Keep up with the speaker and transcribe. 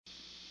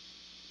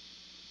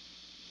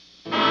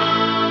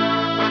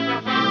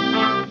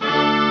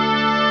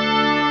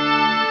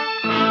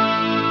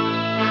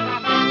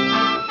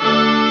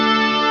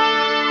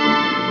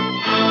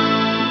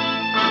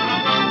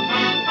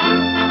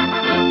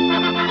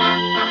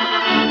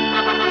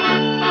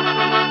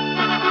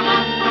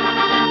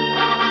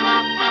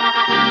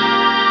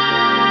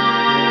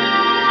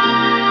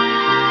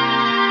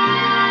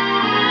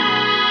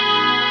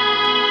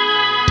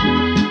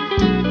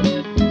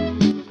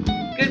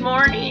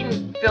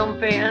morning, film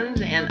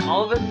fans, and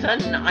all of a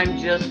sudden I'm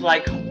just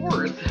like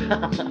hoarse.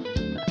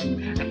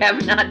 I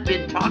have not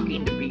been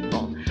talking to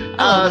people.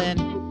 Hello,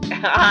 Lynn.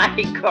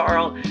 Hi,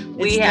 Carl. It's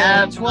We the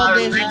have 12 our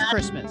days of last,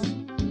 Christmas.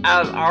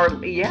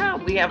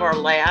 we have our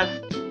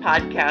last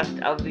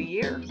podcast of the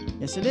year.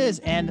 Yes, it is.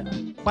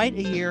 And quite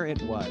a year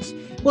it was.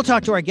 We'll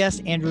talk to our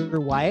guest, Andrew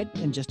Wyatt,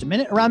 in just a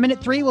minute. Around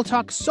minute 3, we'll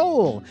talk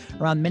Soul.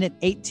 Around minute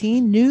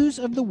 18, news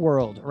of the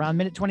world. Around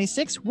minute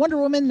 26, Wonder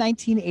Woman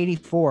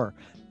 1984.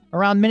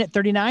 Around minute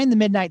 39, The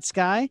Midnight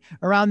Sky.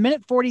 Around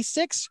minute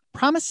 46,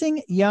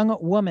 Promising Young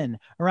Woman.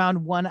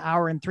 Around 1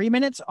 hour and 3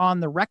 minutes,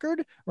 On the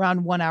Record.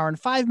 Around 1 hour and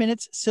 5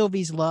 minutes,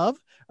 Sylvie's Love.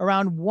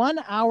 Around 1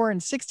 hour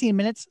and 16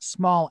 minutes,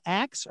 Small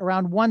Axe.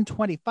 Around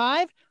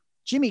 1:25,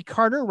 Jimmy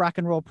Carter, rock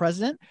and roll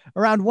president.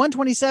 Around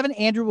 1:27,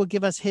 Andrew will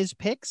give us his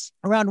picks.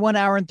 Around 1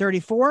 hour and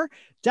 34,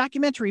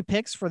 documentary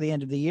picks for the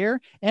end of the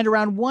year. And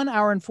around 1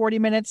 hour and 40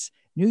 minutes,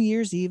 New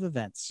Year's Eve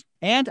events.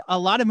 And a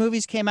lot of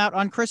movies came out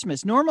on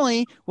Christmas.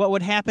 Normally, what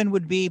would happen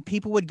would be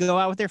people would go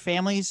out with their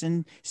families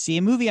and see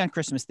a movie on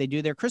Christmas. They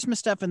do their Christmas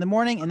stuff in the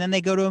morning, and then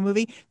they go to a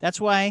movie. That's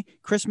why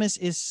Christmas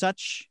is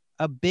such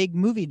a big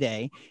movie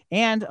day.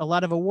 And a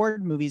lot of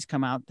award movies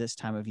come out this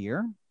time of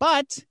year.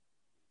 But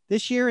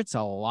this year, it's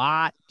a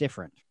lot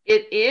different.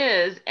 It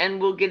is,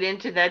 and we'll get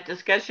into that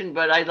discussion,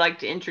 but I'd like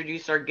to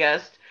introduce our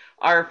guest,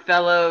 our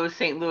fellow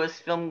St. Louis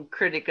Film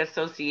Critic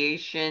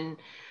Association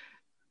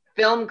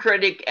film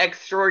critic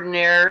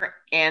extraordinaire,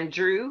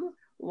 Andrew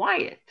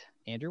Wyatt.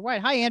 Andrew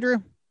Wyatt. Hi, Andrew.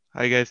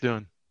 How you guys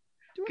doing?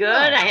 Good.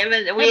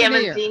 Well. We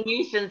haven't seen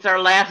you since our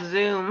last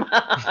Zoom.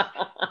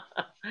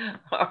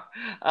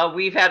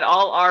 We've had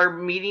all our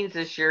meetings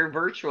this year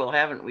virtual,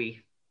 haven't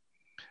we?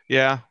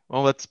 Yeah.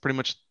 Well, that's pretty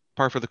much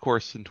par for the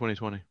course in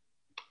 2020.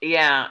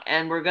 Yeah,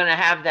 and we're going to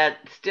have that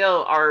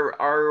still.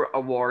 Our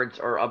awards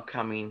are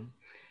upcoming.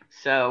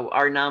 So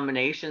our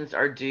nominations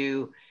are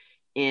due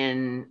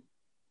in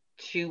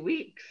 2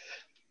 weeks.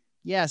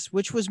 Yes,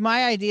 which was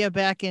my idea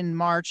back in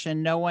March,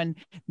 and no one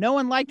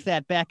liked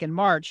that back in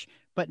March.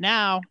 But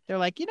now they're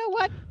like, you know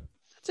what?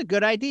 That's a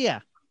good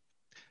idea.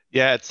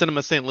 Yeah, at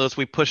Cinema St. Louis,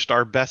 we pushed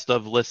our best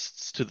of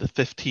lists to the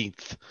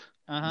 15th.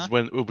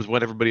 It was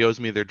when everybody owes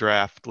me their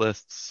draft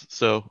lists.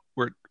 So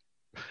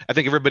I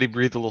think everybody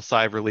breathed a little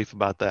sigh of relief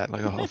about that.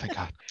 Like, oh, thank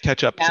God.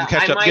 Catch up. Some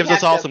catch up. Gives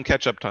us all some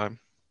catch up time.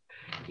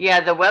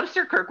 Yeah, the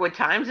Webster Kirkwood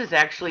Times has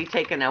actually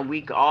taken a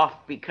week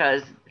off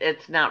because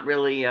it's not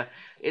really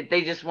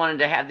they just wanted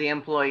to have the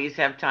employees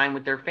have time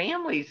with their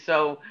families.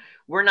 So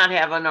we're not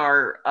having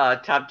our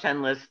top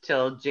 10 list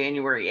till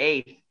January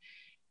 8th.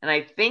 And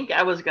I think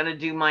I was going to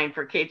do mine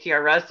for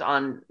KTRS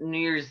on New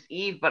Year's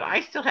Eve, but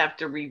I still have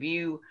to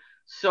review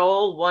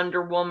Soul,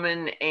 Wonder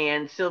Woman,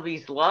 and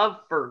Sylvie's Love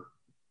for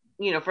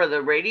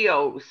the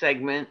radio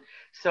segment.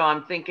 So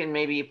I'm thinking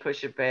maybe you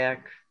push it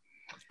back.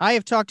 I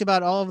have talked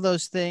about all of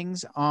those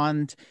things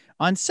on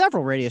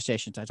several radio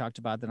stations. I talked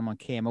about them on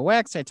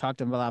KMOX. I talked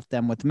about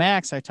them with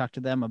Max. I talked to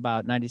them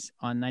about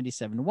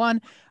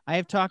 97.1. I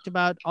have talked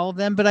about all of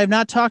them, but I've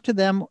not talked to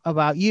them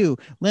about you.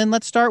 Lynn,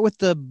 let's start with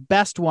the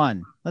best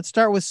one. Let's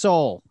start with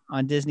Soul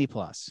on Disney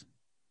Plus.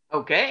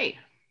 Okay.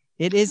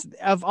 It is,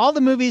 of all the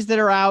movies that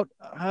are out,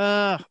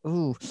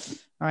 all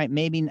right,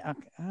 maybe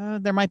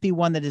there might be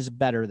one that is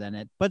better than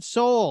it. But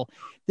Soul,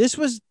 this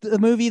was the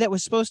movie that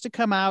was supposed to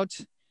come out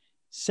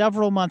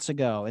several months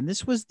ago. And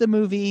this was the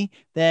movie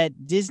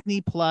that Disney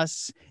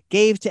Plus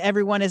gave to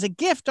everyone as a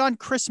gift on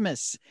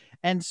Christmas.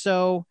 And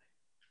so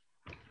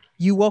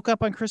you woke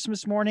up on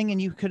Christmas morning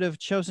and you could have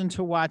chosen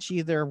to watch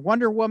either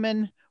Wonder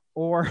Woman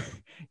or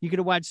you could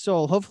have watched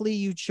Soul. Hopefully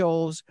you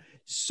chose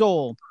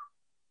Soul.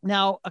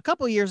 Now, a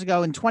couple of years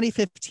ago in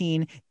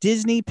 2015,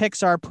 Disney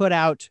Pixar put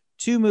out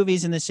 2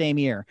 movies in the same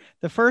year.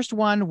 The first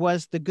one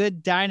was The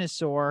Good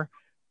Dinosaur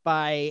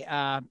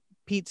by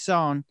Pete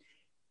Sohn,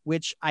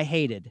 which I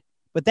hated.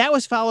 But that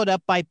was followed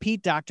up by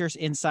Pete Docter's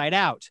Inside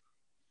Out.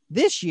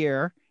 This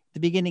year, the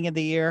beginning of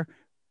the year,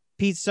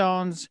 Pete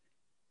Sohn's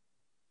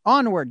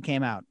Onward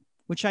came out,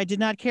 which I did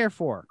not care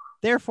for.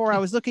 Therefore, I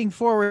was looking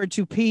forward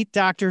to Pete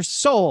Docter's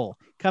Soul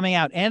coming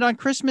out. And on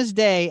Christmas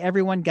Day,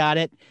 everyone got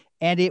it,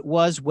 and it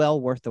was well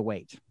worth the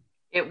wait.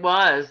 It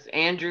was.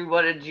 Andrew,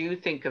 what did you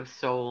think of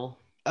Soul?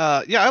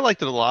 Yeah, I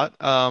liked it a lot.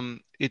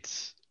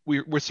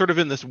 We're sort of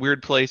in this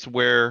weird place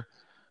where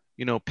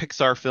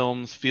Pixar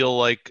films feel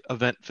like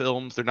event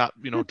films. They're not,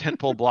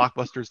 tentpole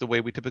blockbusters the way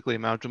we typically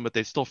imagine, but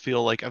they still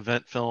feel like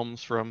event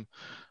films from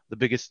the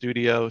biggest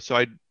studio.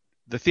 So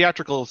the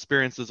theatrical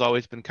experience has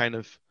always been kind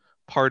of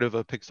part of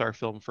a Pixar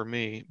film for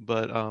me.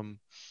 But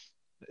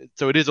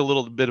so it is a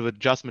little bit of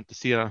adjustment to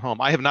see it at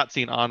home. I have not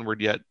seen Onward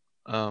yet,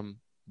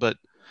 but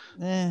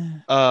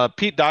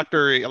Pete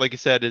Docter, like you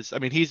said,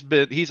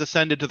 he's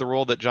ascended to the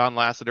role that John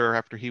Lasseter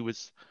after he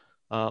was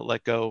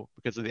let go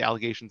because of the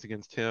allegations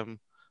against him.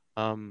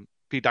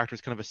 Pete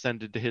Docter's kind of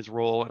ascended to his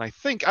role, and I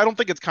don't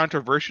think it's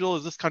controversial.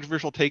 Is this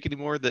controversial take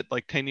anymore that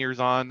like 10 years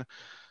on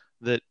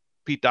that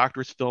Pete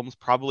Docter's films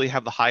probably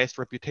have the highest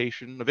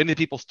reputation of any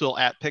people still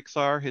at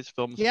Pixar. His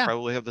films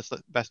probably have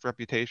the best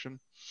reputation.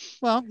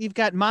 Well, you've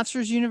got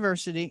Monsters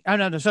University. Oh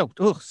no. So,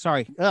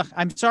 sorry.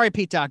 I'm sorry,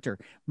 Pete Docter.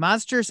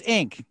 Monsters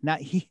Inc. Not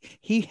he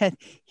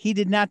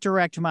did not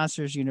direct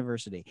Monsters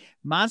University.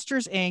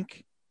 Monsters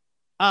Inc.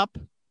 Up,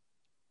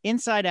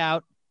 Inside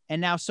Out,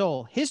 and now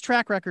Soul. His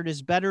track record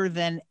is better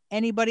than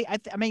anybody. I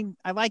mean,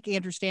 I like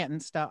Andrew Stanton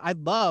stuff. I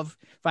love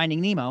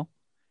Finding Nemo,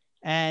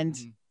 and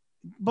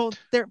both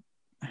they're.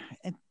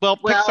 Well,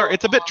 Pixar.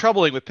 It's a bit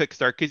troubling with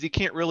Pixar because you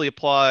can't really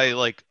apply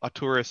like a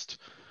tourist.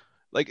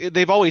 Like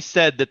they've always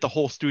said that the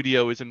whole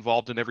studio is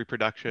involved in every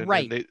production.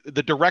 Right. And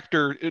the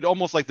director, it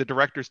almost like the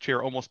director's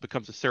chair almost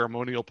becomes a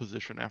ceremonial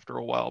position after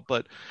a while.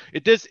 But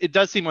it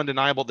does seem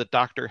undeniable that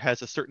Docter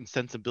has a certain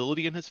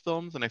sensibility in his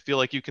films, and I feel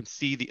like you can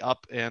see the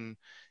Up and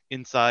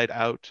Inside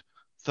Out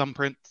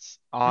thumbprints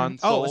on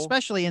Soul. Oh,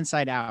 especially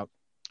Inside Out.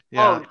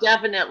 Yeah. Oh,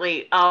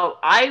 definitely.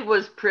 I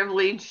was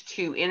privileged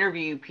to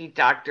interview Pete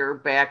Docter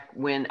back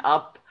when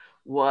Up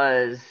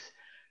was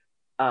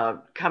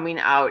coming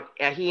out.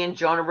 He and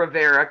Jonah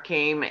Rivera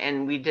came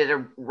and we did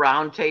a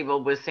round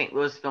table with St.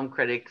 Louis film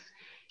critics.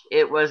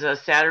 It was a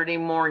Saturday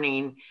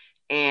morning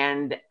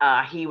and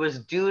he was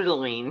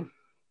doodling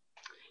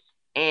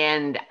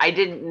and I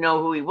didn't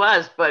know who he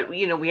was, but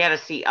we had to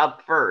see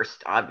Up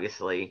first,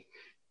 obviously,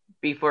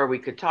 before we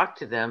could talk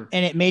to them.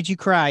 And it made you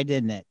cry,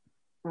 didn't it?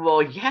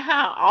 Well,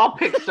 yeah, all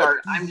Pixar.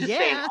 I'm just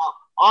saying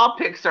all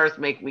Pixars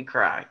make me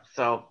cry.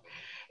 So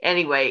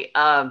anyway,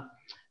 I've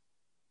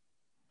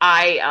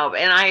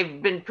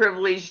been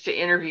privileged to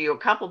interview a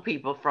couple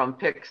people from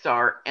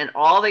Pixar, and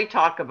all they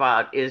talk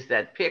about is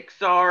that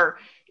Pixar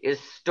is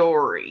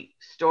story.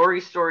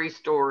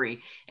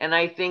 And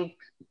I think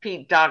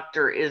Pete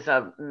Docter is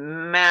a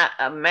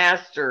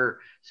master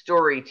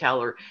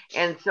storyteller.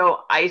 And so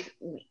I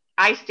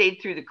stayed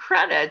through the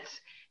credits,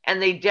 and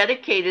they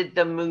dedicated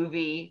the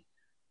movie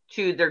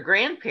to their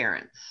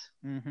grandparents.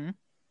 Mm-hmm.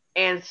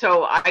 And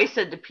so I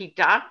said to Pete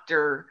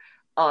Docter,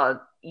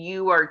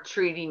 you are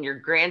treating your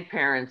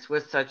grandparents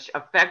with such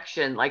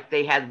affection, like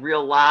they had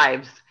real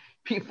lives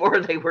before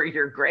they were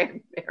your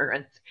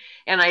grandparents.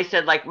 And I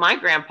said, like my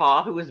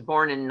grandpa, who was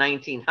born in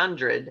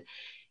 1900,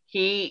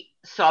 he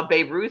saw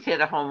Babe Ruth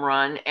hit a home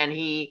run and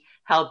he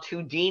helped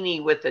Houdini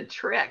with a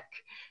trick.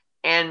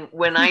 And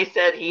when I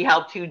said he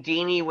helped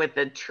Houdini with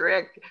a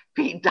trick,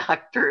 Pete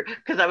Docter,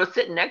 because I was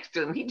sitting next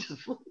to him, he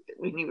just looked at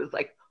me and he was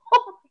like,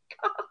 oh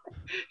my God,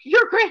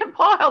 your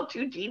grandpa helped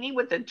Houdini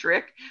with a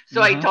trick.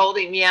 So I told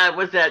him, it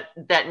was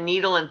that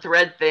needle and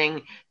thread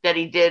thing that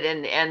he did.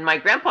 And my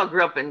grandpa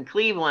grew up in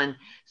Cleveland.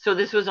 So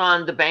this was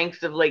on the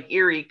banks of Lake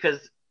Erie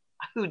because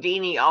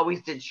Houdini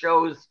always did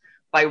shows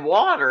by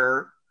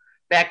water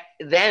back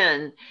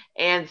then.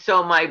 And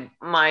so my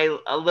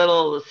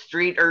little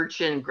street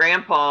urchin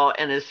grandpa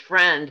and his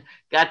friend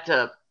got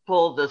to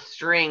pull the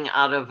string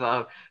out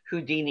of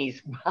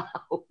Houdini's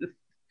mouth.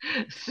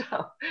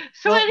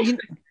 So anyway.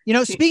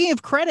 Speaking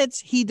of credits,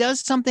 he does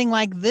something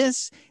like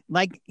this,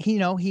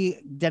 he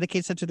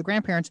dedicates it to the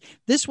grandparents.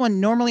 This one,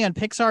 normally on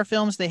Pixar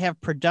films, they have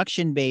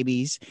production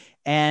babies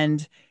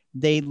and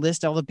they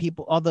list all the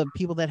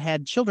people that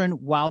had children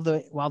while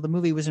the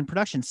movie was in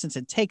production, since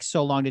it takes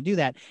so long to do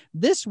that.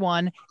 This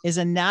one is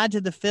a nod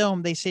to the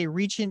film. They say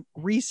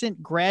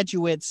recent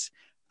graduates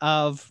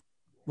of,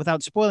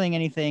 without spoiling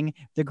anything,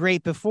 The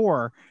Great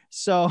Before.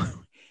 So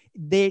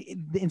they've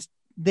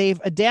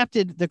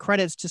adapted the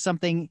credits to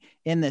something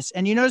in this.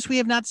 And you notice we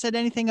have not said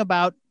anything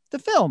about the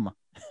film.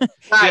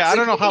 Yeah, I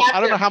don't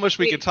know how much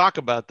we can talk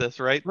about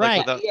this, right? Right.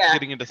 Like, without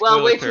getting into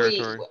spoiler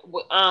territory.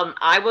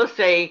 I will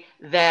say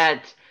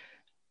that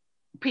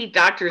Pete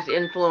Docter's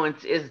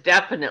influence is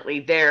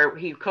definitely there.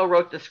 He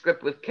co-wrote the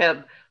script with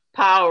Kemp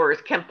Powers,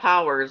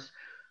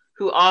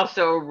 who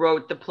also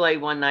wrote the play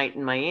One Night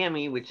in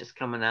Miami, which is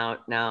coming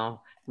out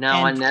now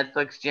on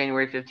Netflix,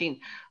 January 15th.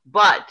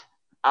 But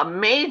a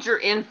major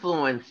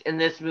influence in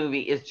this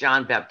movie is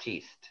John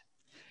Baptiste.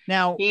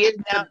 Now, he is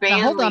the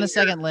band hold on leader. a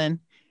second,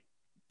 Lynn.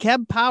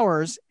 Kemp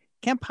Powers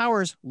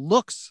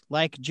looks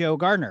like Joe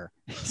Gardner.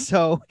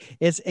 So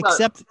it's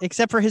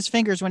except for his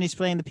fingers when he's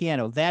playing the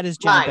piano. That is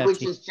John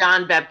Baptiste. Which is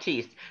John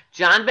Baptiste.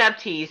 John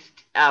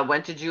Baptiste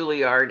went to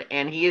Juilliard,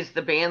 and he is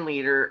the band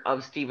leader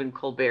of Stephen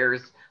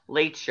Colbert's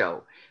Late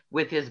Show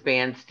with his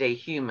band Stay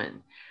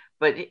Human.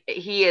 But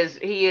he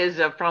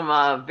is from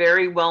a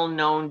very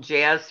well-known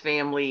jazz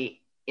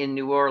family in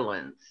New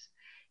Orleans,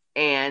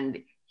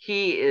 and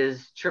he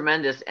is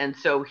tremendous. And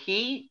so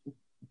he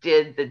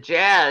did the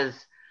jazz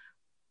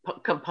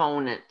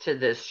component to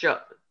this show,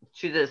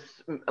 to this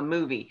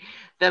movie.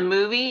 The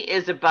movie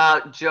is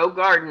about Joe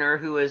Gardner,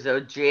 who is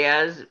a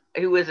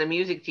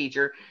music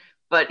teacher,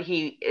 but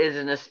he is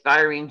an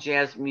aspiring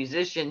jazz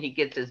musician. He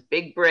gets his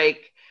big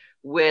break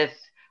with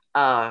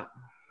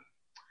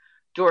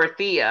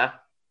Dorothea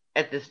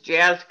at this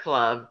jazz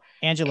club.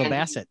 Angela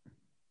Bassett.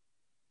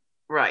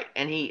 Right.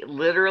 And he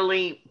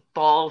literally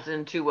falls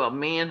into a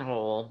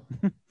manhole.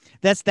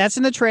 That's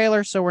in the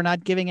trailer, so we're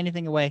not giving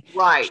anything away.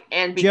 Right.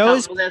 And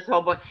becomes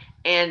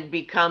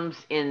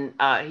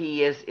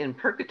he is in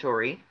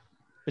purgatory.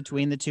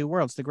 between the two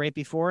worlds, the great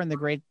before and the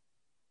great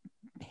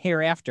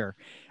hereafter.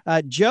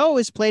 Joe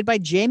is played by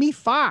Jamie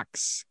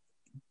Foxx,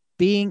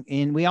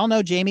 and we all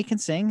know Jamie can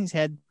sing. He's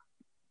had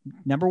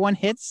 #1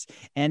 hits,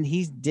 and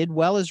he did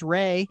well as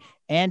Ray,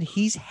 and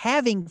he's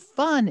having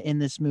fun in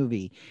this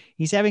movie.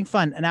 He's having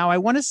fun. Now, I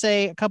want to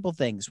say a couple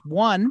things.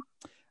 One,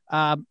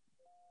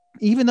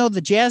 even though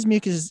the jazz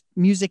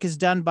music is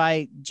done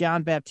by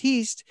John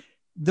Baptiste,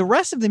 the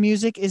rest of the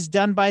music is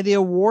done by the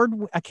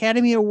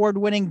Academy Award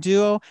winning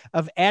duo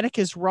of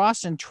Atticus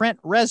Ross and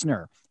Trent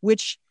Reznor,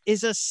 which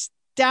is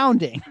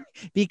astounding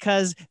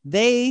because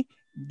they're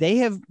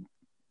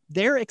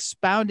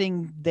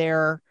expounding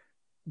their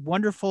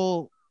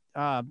wonderful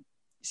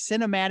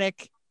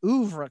cinematic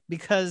oeuvre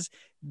because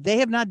they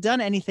have not done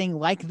anything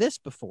like this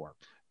before.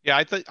 Yeah,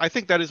 I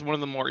think that is one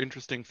of the more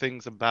interesting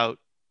things about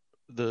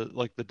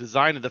the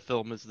design of the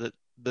film is that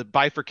the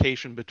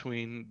bifurcation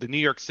between the New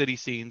York City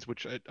scenes,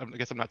 which I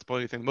guess I'm not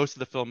spoiling anything. Most of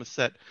the film is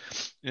set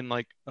in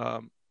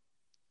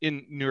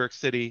in New York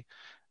City,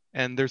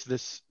 and there's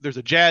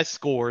a jazz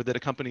score that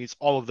accompanies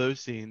all of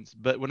those scenes.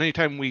 But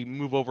anytime we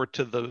move over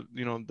to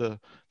the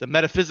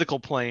metaphysical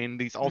plane,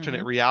 these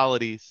alternate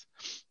realities,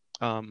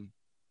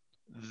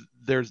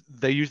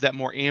 they use that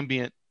more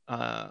ambient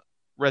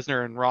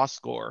Reznor and Ross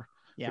score.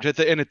 Yeah.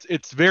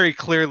 It's very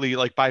clearly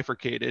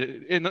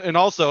bifurcated, and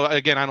also,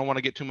 again, I don't want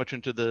to get too much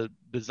into the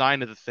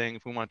design of the thing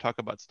if we want to talk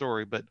about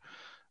story, but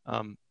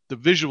the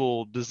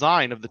visual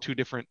design of the two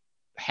different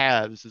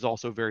halves is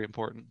also very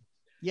important.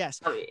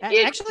 Yes,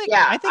 actually,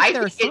 yeah, I think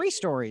there are 3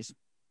 stories.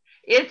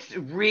 It's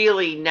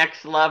really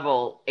next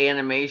level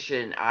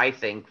animation, I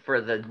think,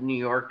 for the New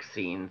York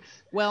scenes.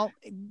 Well,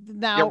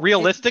 now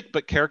realistic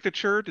but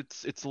caricatured.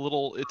 It's a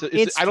little.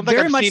 It's I don't think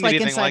I've seen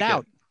anything like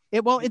it.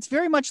 It's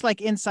very much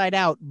like Inside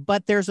Out,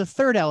 but there's a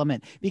third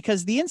element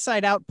because the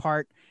Inside Out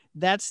part,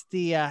 that's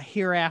the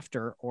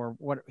hereafter or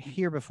what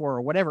here before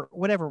or whatever.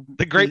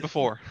 The great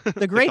before.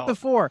 The great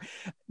before.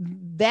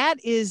 That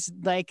is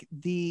like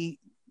the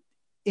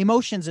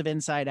emotions of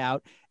Inside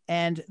Out,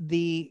 and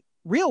the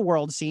real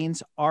world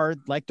scenes are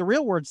like the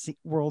real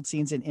world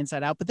scenes in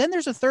Inside Out. But then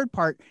there's a third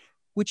part,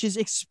 which is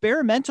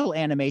experimental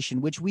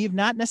animation, which we have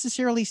not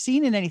necessarily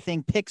seen in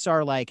anything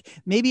Pixar, like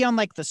maybe on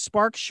the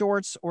Spark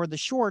shorts or the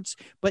shorts,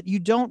 but you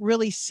don't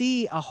really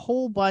see a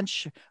whole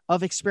bunch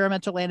of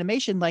experimental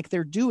animation like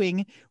they're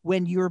doing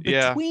when you're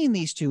between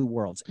these two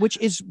worlds, which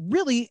is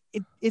really,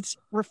 it's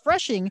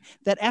refreshing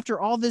that after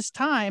all this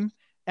time,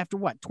 after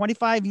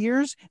 25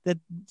 years, that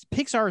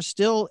Pixar is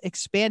still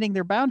expanding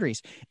their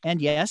boundaries.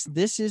 And yes,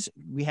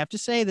 we have to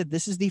say that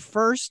this is the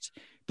first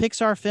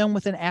Pixar film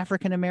with an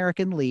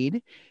African-American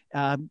lead,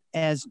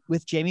 as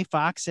with Jamie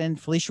Foxx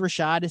and Felicia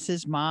Rashad as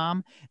his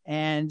mom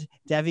and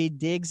Daveed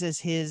Diggs as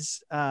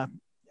his I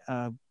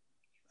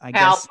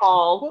guess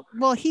Paul.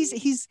 Well, he's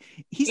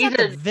not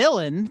the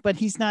villain, but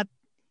he's not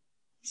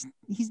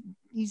he's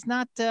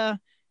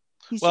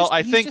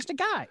just a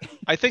guy.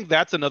 I think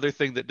that's another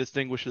thing that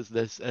distinguishes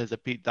this as a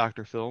Pete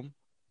Docter film.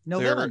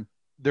 Villain.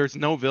 There's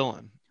no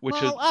villain, which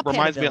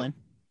reminds me of,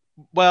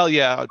 well,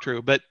 yeah,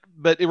 true, but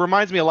it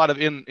reminds me a lot of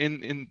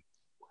in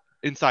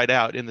Inside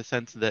Out, in the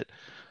sense that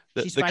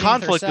the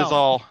conflict is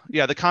all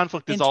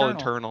all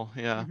internal.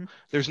 Yeah. Mm-hmm.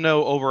 There's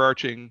no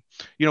overarching,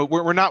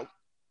 we're not,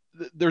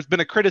 there's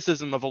been a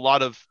criticism of a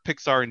lot of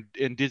Pixar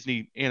and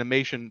Disney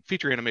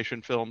feature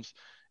animation films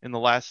in the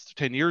last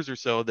 10 years or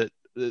so that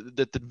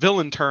the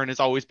villain turn has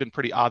always been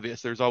pretty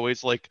obvious. There's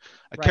always a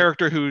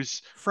character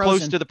who's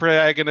close to the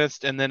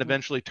protagonist and then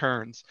eventually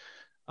turns.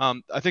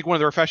 I think one of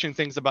the refreshing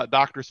things about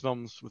Docter's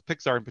films with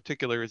Pixar in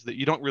particular is that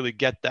you don't really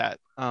get that.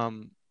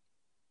 And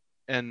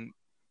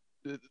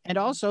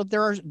also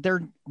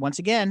they're once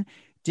again,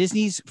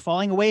 Disney's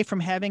falling away from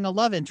having a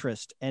love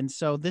interest. And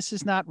so this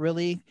is not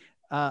really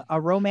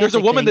a romantic.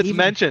 There's a woman that's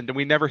mentioned and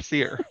we never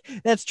see her.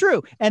 That's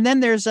true. And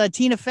then there's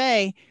Tina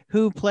Fey,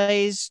 who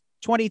plays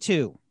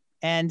 22.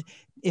 And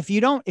if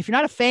you're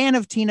not a fan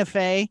of Tina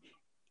Fey,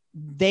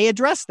 they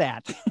address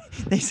that.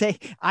 They say,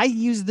 I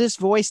use this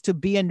voice to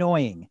be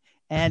annoying.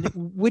 And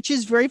which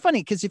is very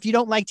funny, because if you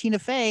don't like Tina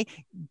Fey,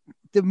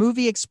 the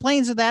movie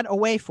explains that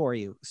away for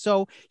you.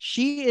 So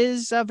she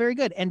is very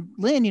good. And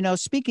Lynn,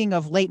 speaking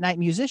of late night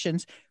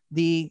musicians,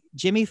 the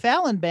Jimmy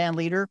Fallon band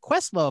leader,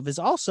 Questlove, is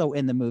also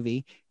in the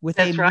movie with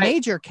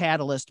major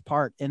catalyst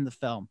part in the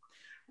film.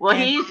 Well,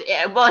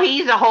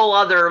 he's a whole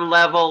other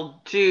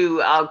level too,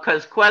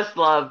 because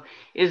Questlove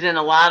is in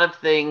a lot of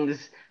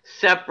things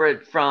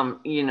separate from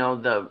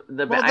the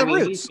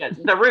Roots. He's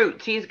got the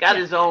Roots. He's got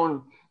his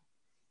own.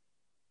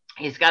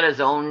 He's got his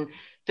own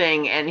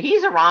thing, and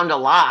he's around a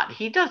lot.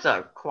 He does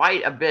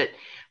quite a bit.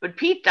 But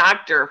Pete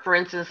Docter, for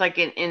instance, like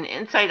in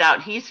Inside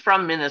Out, he's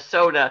from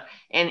Minnesota,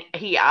 and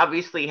he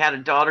obviously had a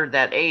daughter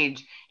that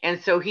age,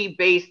 and so he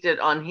based it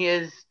on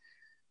his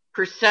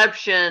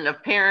perception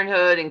of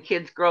parenthood and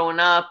kids growing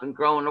up and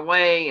growing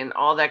away and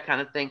all that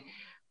kind of thing.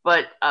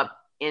 But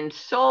in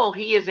Soul,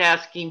 he is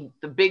asking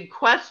the big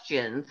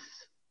questions,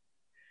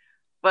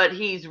 but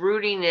he's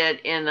rooting it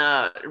in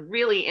a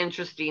really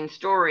interesting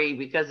story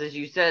because, as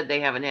you said, they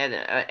haven't had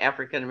an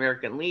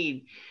African-American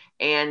lead.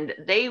 and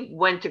they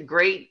went to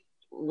great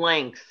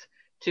lengths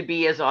to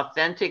be as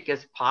authentic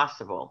as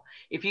possible.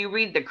 If you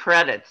read the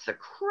credits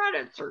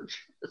are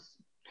just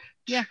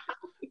Yeah.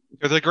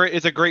 There's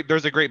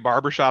a great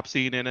barbershop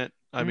scene in it.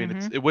 I mean,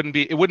 Mhm. it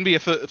wouldn't be a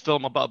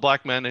film about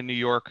black men in New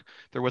York.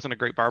 There wasn't a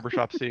great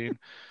barbershop scene.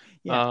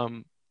 Yeah.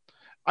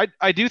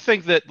 I do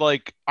think that,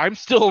 like, I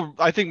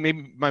think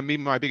maybe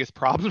my biggest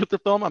problem with the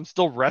film, I'm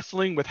still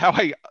wrestling with how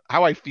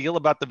I feel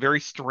about the very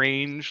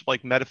strange,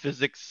 like,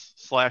 metaphysics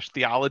 /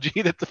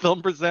 theology that the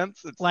film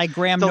presents. Like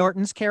Graham So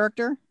Norton's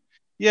character.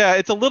 yeah,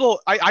 it's a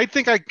little. I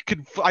think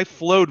I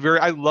flowed very.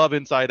 I love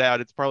Inside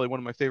Out. It's probably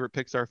one of my favorite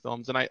Pixar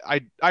films, and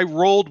I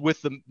rolled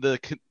with the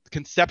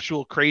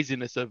conceptual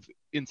craziness of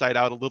Inside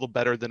Out a little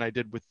better than I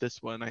did with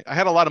this one. I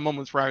had a lot of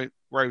moments where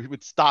I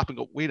would stop and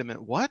go, wait a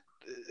minute, what?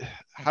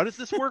 How does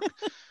this work?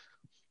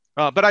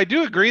 But I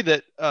do agree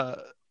that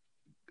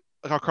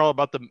Carl,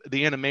 about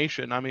the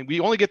animation. I mean, we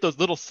only get those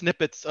little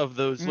snippets of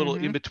those little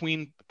in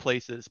between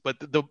places, but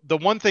the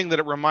one thing that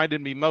it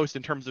reminded me most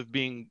in terms of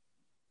being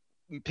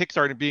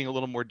Pixar and being a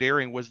little more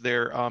daring was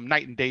their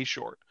Night and Day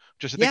short,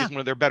 which I think is one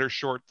of their better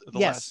shorts of the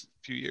last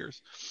few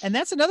years. And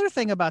that's another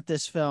thing about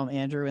this film,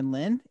 Andrew and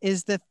Lynn,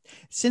 is that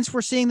since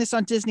we're seeing this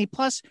on Disney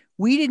Plus,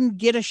 we didn't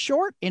get a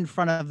short in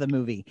front of the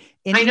movie.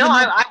 And I know.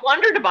 I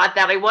wondered about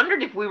that. I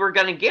wondered if we were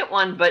going to get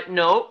one, but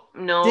no.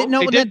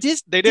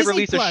 They did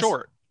release a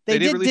short. They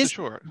did release a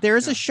short. There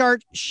is a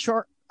short,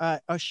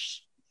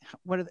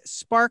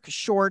 Spark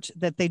short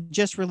that they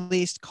just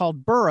released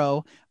called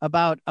Burrow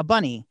about a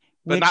bunny.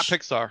 But not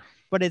Pixar.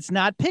 But it's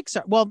not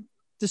Pixar. Well,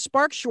 the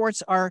Spark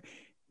shorts are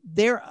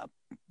there.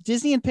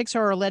 Disney and Pixar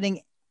are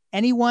letting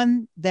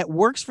anyone that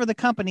works for the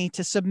company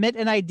to submit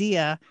an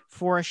idea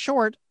for a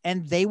short,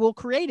 and they will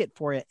create it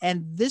for it.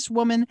 And this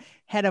woman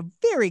had a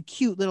very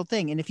cute little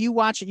thing. And if you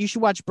watch it, you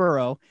should watch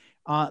Burrow,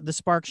 the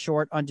Spark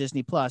short on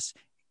Disney Plus,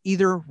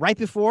 either right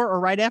before or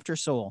right after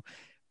Soul.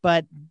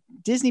 But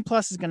Disney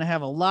Plus is going to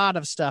have a lot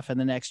of stuff in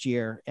the next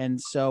year. And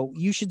so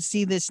you should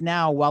see this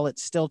now while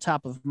it's still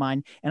top of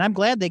mind. And I'm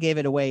glad they gave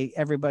it away,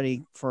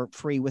 everybody, for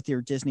free with your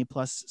Disney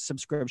Plus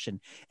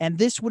subscription. And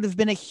this would have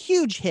been a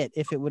huge hit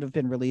if it would have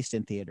been released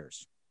in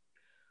theaters.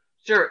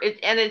 Sure.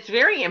 And it's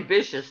very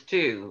ambitious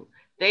too.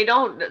 They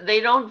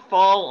don't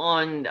fall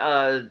on,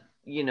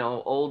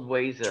 old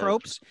ways of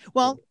tropes.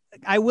 Well,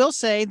 I will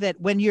say that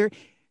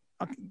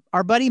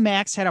our buddy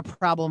Max had a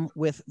problem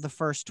with the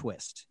first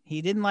twist.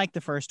 He didn't like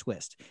the first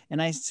twist. And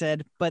I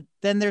said, but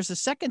then there's a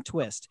second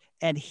twist.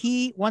 And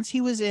once he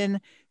was in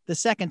the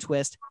second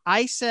twist,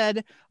 I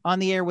said on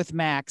the air with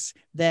Max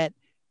that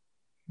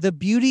the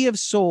beauty of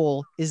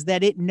Soul is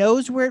that it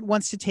knows where it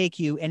wants to take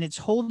you, and it's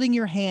holding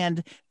your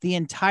hand the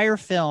entire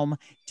film,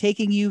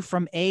 taking you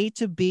from A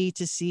to B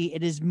to C.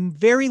 It is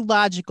very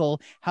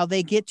logical how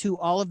they get to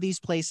all of these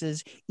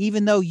places,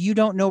 even though you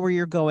don't know where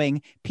you're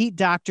going. Pete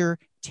Docter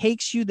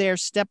takes you there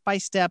step by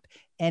step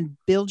and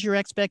builds your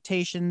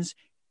expectations,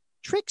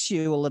 tricks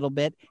you a little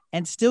bit,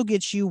 and still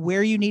gets you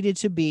where you needed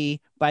to be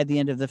by the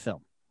end of the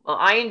film. Well,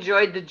 I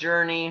enjoyed the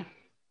journey.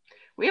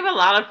 We have a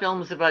lot of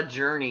films about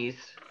journeys.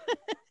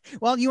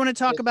 Well, you want to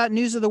talk about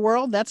News of the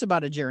World? That's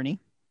about a journey.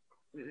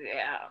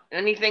 Yeah.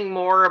 Anything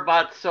more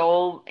about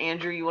Soul,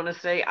 Andrew, you want to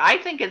say? I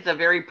think it's a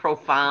very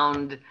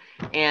profound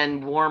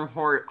and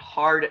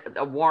warm-hearted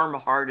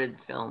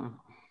film.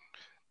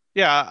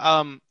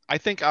 Yeah. I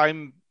think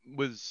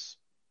was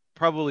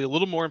probably a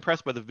little more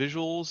impressed by the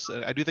visuals.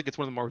 I do think it's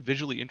one of the more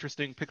visually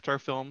interesting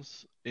Pixar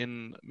films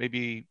in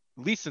maybe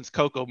at least since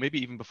Coco,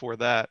 maybe even before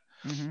that.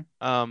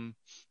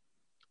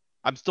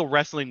 I'm still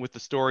wrestling with the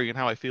story and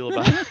how I feel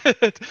about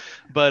it,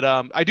 but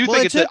I do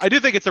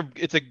think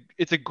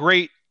it's a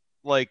great,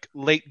 like,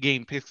 late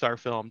game Pixar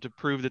film to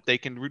prove that they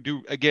can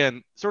do,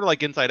 again, sort of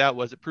like Inside Out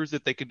was. It proves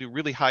that they can do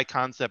really high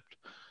concept,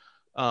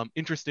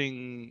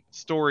 interesting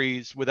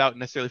stories without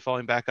necessarily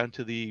falling back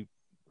onto the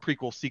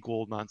prequel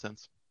sequel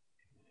nonsense.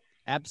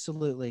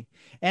 Absolutely.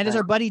 And as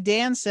our buddy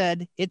Dan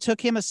said, it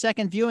took him a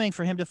second viewing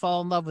for him to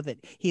fall in love with it.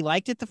 He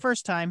liked it the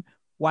first time,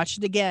 watched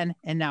it again,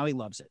 and now he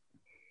loves it.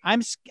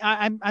 I'm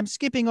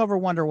skipping over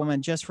Wonder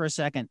Woman just for a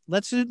second.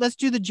 Let's do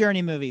the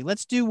Journey movie.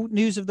 Let's do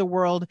News of the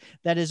World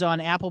that is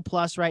on Apple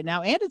Plus right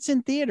now, and it's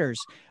in theaters.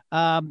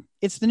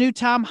 It's the new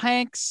Tom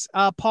Hanks,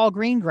 Paul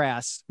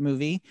Greengrass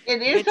movie.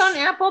 It is on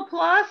Apple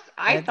Plus.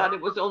 I thought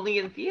it was only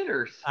in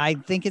theaters. I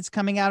think it's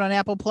coming out on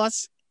Apple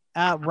Plus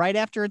right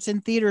after it's in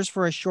theaters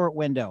for a short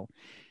window.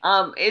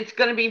 It's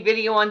going to be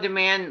video on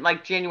demand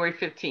like January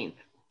 15th.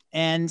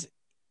 And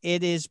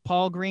it is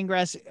Paul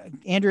Greengrass.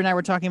 Andrew and I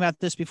were talking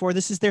about this before.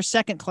 This is their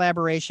second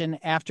collaboration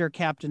after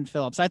Captain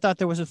Phillips. I thought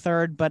there was a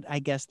third, but I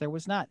guess there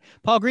was not.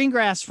 Paul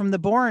Greengrass from the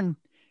Bourne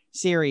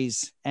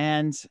series.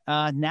 And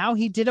now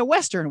he did a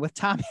Western with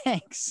Tom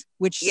Hanks,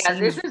 which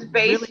this is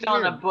based really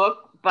on a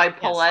book by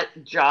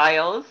Paulette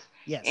Giles.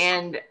 Yes.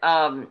 And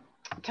Tom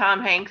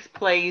Hanks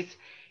plays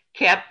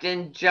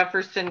Captain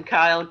Jefferson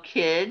Kyle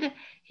Kidd.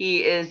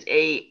 He is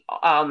he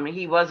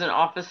was an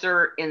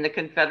officer in the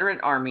Confederate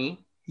Army.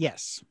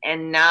 Yes.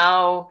 And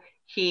now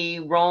he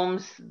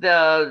roams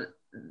the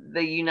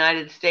the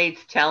United States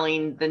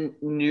telling the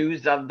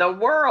news of the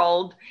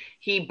world.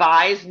 He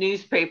buys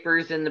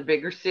newspapers in the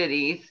bigger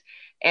cities,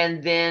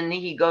 and then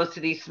he goes to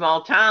these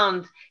small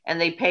towns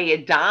and they pay a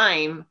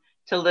dime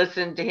to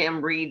listen to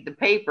him read the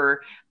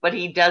paper, but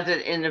he does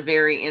it in a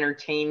very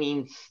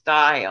entertaining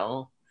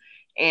style.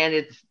 And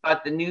it's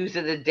about the news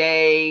of the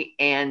day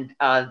and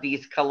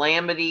these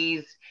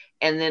calamities,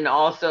 and then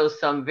also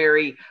some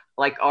very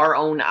like our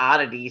own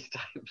oddities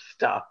type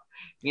stuff,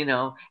 you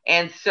know.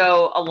 And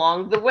so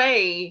along the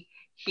way,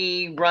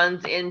 he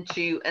runs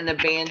into an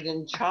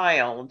abandoned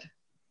child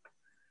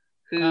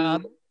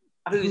who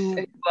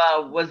who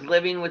was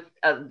living with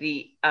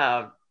the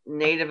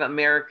Native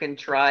American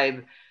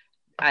tribe,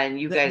 and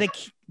you guys,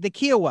 the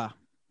Kiowa.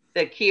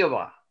 the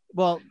Kiowa.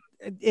 Well,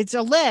 it's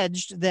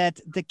alleged that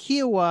the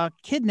Kiowa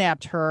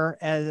kidnapped her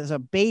as a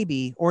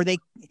baby, or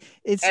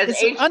it's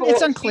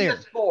unclear.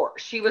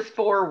 She was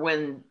 4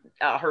 when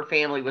her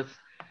family was.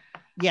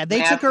 Yeah,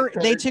 they took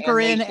her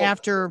in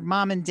after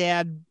mom and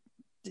dad.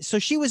 So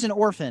she was an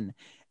orphan,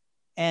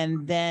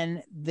 and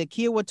then the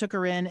Kiowa took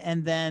her in,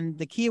 and then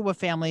the Kiowa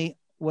family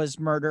was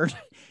murdered.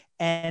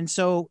 And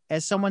so,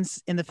 as someone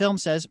in the film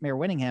says, Mayor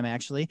Winningham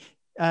actually,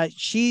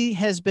 she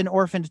has been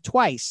orphaned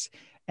twice,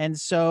 and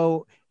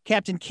so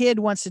Captain Kidd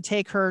wants to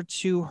take her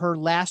to her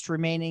last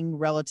remaining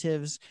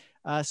relatives,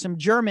 some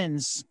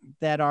Germans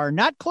that are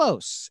not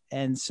close,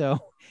 and so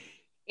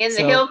in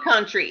the hill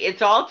country.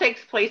 It all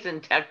takes place in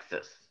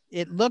Texas.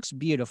 It looks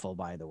beautiful,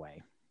 by the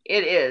way.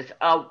 It is.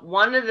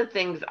 One of the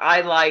things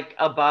I like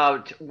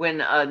about when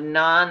a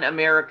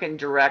non-American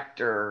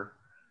director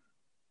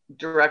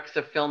directs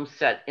a film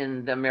set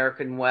in the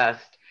American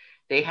West,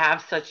 they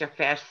have such a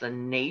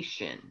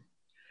fascination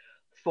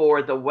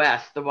for the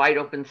West, the wide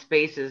open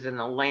spaces and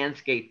the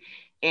landscape.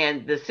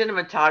 And the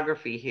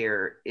cinematography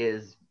here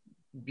is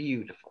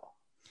beautiful.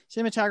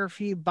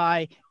 Cinematography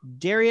by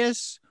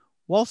Dariusz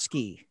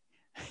Wolski.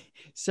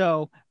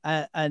 So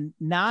a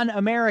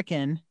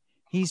non-American,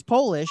 he's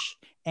Polish,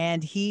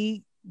 and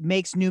he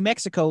makes New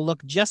Mexico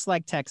look just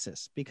like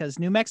Texas, because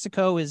New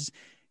Mexico is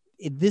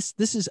this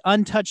is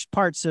untouched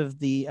parts of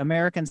the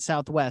American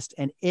Southwest,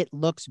 and it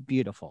looks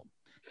beautiful.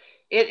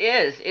 It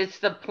is. It's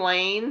the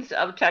plains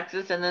of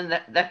Texas, and then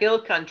the hill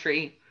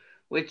country,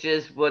 which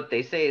is what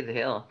they say, the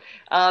hill.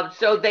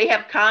 So they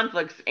have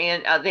conflicts,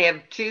 and they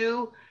have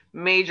 2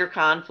 major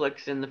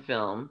conflicts in the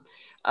film.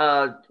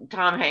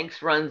 Tom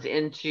Hanks runs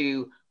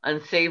into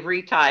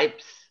unsavory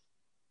types,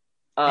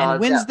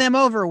 and wins them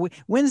over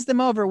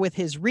with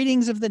his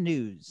readings of the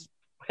news.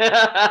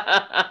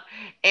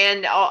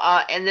 And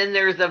then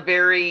there's a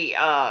very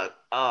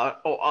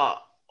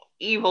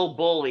evil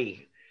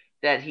bully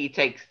that he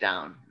takes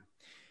down.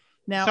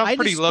 Now, sounds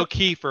pretty low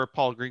key for a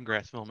Paul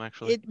Greengrass film,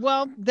 actually.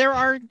 There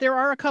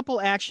are a couple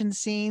action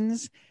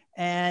scenes,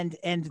 and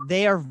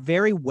they are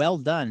very well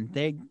done.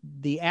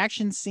 The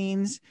action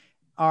scenes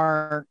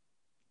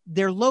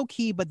they're low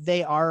key, but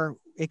they are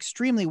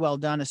extremely well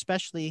done,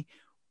 especially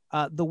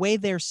the way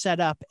they're set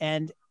up,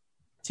 and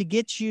to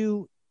get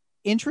you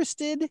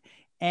interested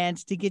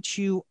and to get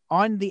you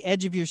on the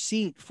edge of your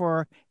seat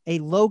for a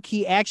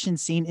low-key action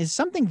scene is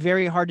something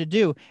very hard to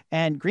do.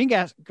 And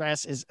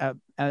Greengrass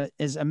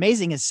is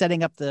amazing at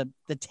setting up the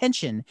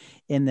tension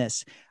in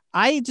this.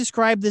 I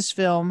describe this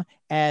film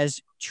as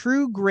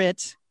True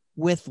Grit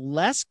with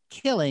less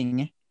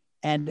killing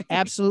and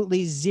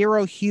absolutely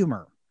zero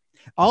humor.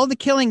 All of the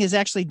killing is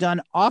actually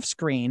done off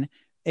screen.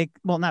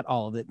 Well, not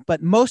all of it,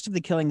 but most of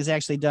the killing is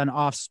actually done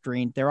off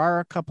screen. There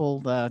are a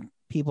couple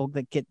people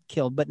that get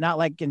killed, but not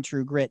like in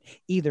True Grit,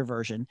 either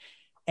version.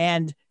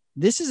 And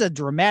this is a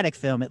dramatic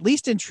film. At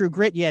least in True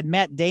Grit, you had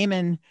Matt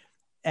Damon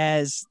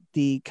as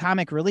the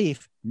comic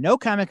relief. No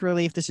comic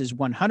relief. This is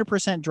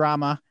 100%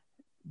 drama.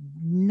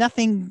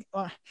 Nothing.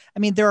 I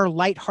mean, there are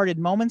lighthearted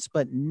moments,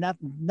 but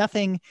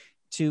nothing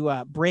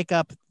to break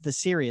up the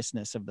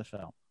seriousness of the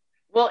film.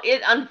 Well,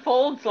 it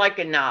unfolds like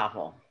a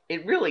novel.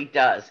 It really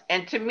does.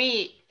 And to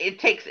me,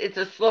 it's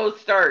a slow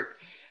start.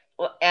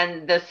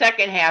 And the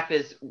second half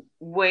is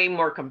way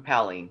more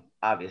compelling,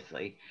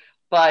 obviously.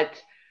 But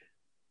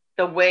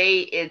the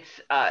way it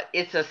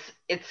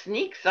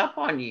sneaks up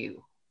on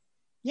you.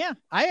 Yeah,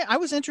 I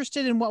was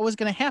interested in what was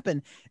going to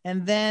happen.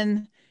 And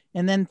then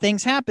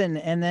things happen,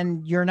 and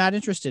then you're not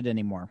interested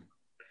anymore.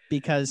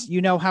 Because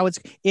you know how it's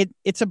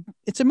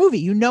a movie.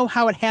 You know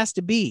how it has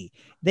to be.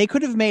 They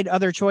could have made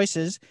other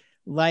choices,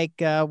 like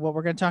what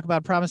we're going to talk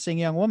about, Promising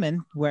Young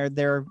Woman, where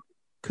that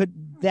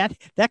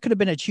could have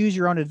been a choose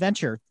your own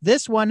adventure.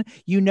 This one,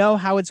 you know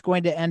how it's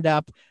going to end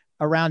up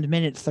around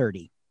minute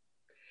 30.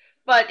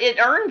 But it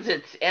earns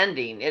its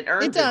ending. It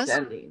earns its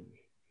ending.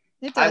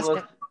 It does. I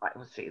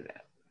will say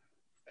that.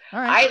 All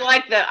right.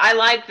 I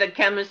like the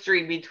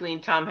chemistry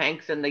between Tom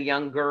Hanks and the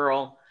young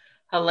girl,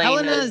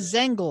 Helena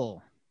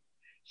Zengel.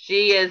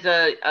 She is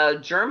a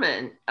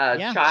German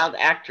child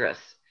actress.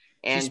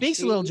 And she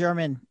speaks a little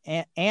German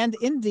and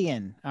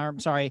Indian. I'm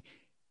sorry,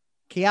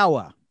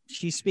 Kiowa.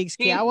 She speaks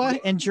Kiowa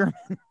and German.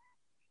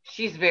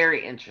 She's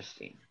very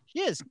interesting. She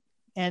is.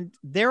 And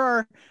there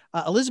are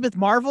Elizabeth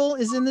Marvel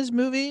is in this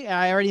movie.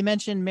 I already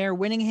mentioned Mayor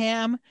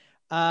Winningham.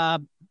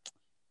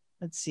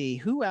 Let's see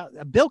who else.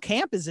 Bill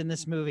Camp is in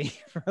this movie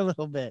for a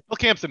little bit. Well,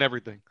 Camp's in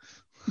everything.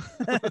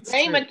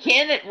 Ray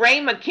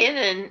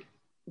McKinnon,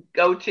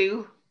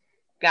 go-to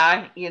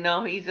guy.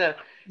 He's a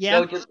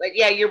go-to. But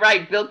yeah, you're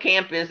right. Bill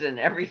Camp is in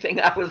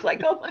everything. I was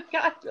like, oh my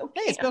God, Bill Camp.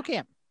 Hey, it's Bill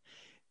Camp.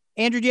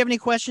 Andrew, do you have any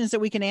questions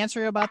that we can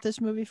answer about this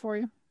movie for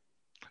you?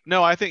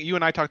 No, I think you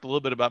and I talked a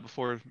little bit about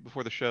before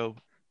the show.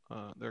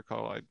 Their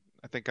call.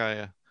 I think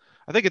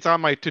it's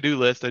on my to-do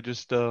list. I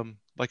just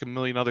like a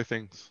million other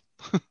things.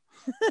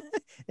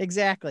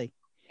 Exactly.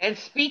 And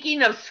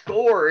speaking of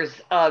scores,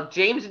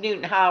 James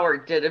Newton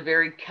Howard did a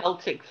very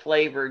Celtic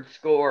flavored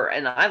score,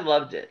 and I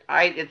loved it.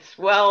 It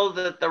swells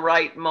at the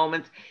right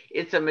moments.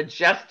 It's a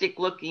majestic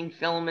looking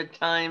film at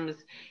times.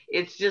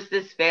 It's just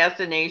this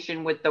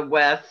fascination with the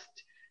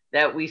West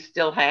that we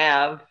still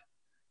have,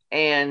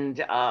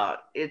 and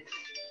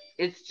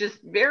it's just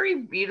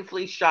very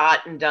beautifully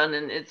shot and done,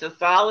 and it's a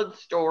solid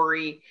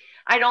story.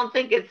 I don't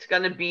think it's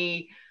going to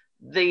be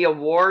the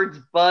awards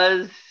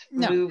buzz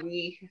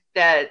movie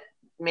that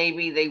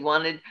maybe they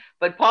wanted,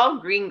 but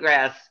Paul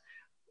Greengrass,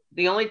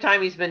 the only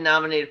time he's been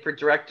nominated for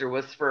director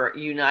was for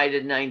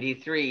United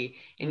 93,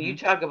 and you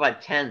talk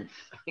about tense.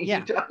 Yeah.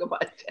 You talk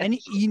about tense. And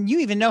you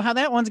even know how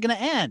that one's going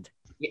to end.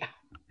 Yeah.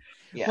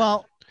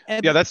 Well,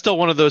 yeah, that's still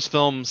one of those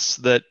films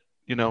that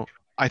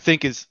I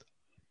think is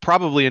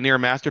probably a near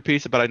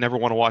masterpiece, but I never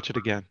want to watch it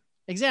again.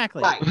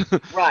 Exactly.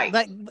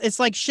 Right. It's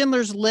like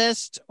Schindler's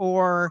List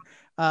or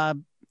Schindler's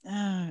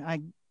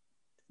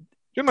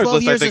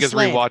List, I think, is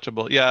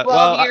rewatchable. Yeah.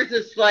 12 Years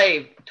a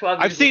Slave.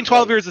 I've seen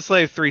 12 Years a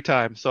Slave 3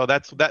 times, so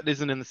that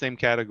isn't in the same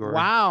category.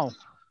 Wow.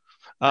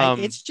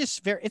 It's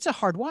just it's a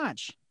hard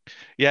watch.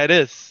 Yeah, it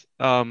is.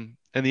 And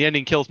the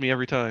ending kills me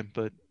every time,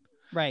 but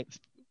right.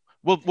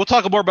 We'll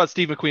talk more about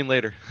Steve McQueen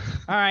later.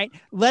 All right.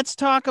 Let's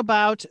talk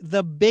about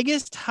the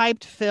biggest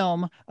hyped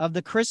film of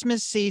the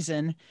Christmas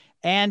season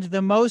and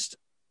the most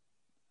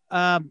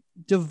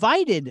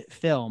divided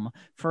film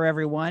for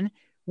everyone.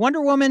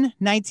 Wonder Woman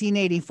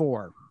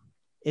 1984.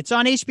 It's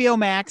on HBO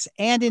Max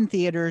and in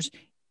theaters.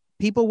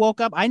 People woke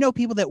up. I know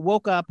people that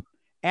woke up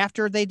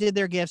after they did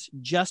their gifts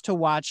just to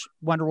watch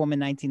Wonder Woman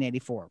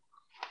 1984.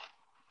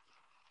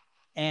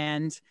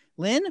 And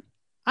Lynn,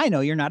 I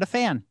know you're not a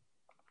fan.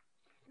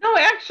 No,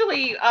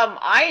 actually,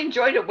 I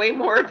enjoyed it way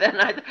more than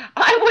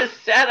I was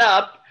set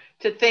up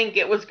to think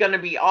it was going to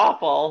be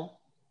awful,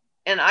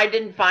 and I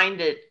didn't find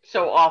it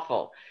so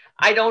awful.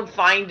 I don't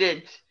find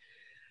it.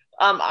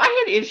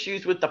 I had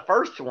issues with the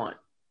first one.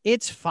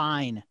 It's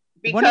fine.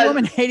 Wonder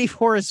Woman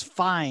 84 is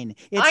fine.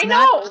 I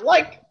know.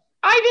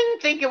 I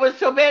didn't think it was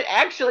so bad.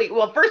 Actually,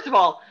 well, first of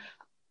all,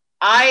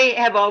 I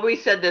have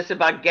always said this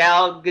about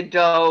Gal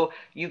Gadot.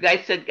 You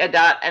guys said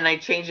Gadot, and I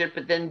changed it,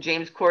 but then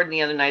James Corden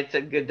the other night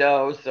said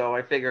Gadot, so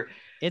I figure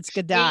it's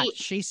Gadot.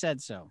 She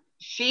said so.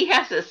 She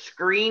has a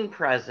screen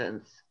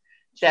presence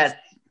that's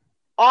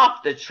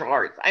off the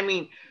charts. I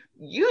mean,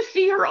 you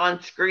see her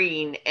on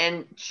screen,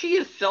 and she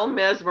is so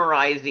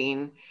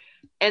mesmerizing,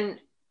 and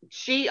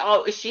she's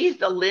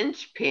the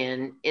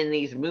linchpin in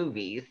these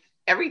movies.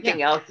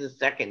 Everything else is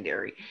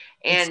secondary.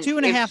 And it's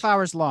 2.5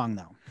 hours long,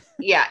 though.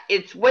 Yeah,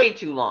 it's way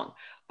too long.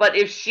 But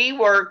if she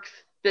works,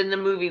 then the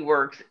movie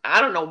works. I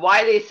don't know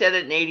why they said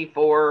it in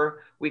 84.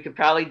 We could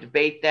probably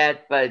debate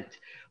that, but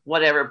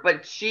whatever.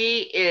 But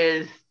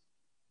she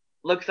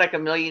looks like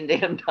 $1 million.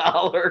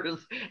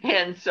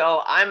 And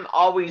so I'm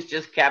always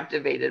just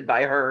captivated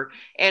by her.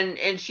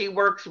 And she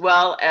works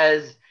well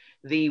as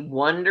the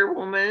Wonder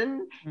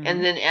Woman,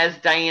 and then as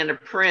Diana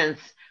Prince.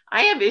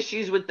 I have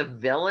issues with the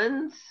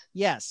villains.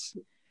 Yes.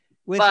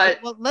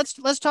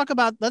 Let's talk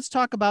about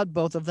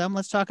both of them.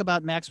 Let's talk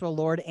about Maxwell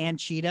Lord and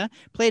Cheetah,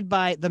 played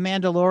by the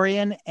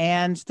Mandalorian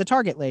and the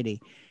Target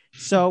Lady.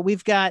 So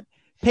we've got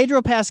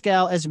Pedro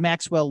Pascal as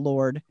Maxwell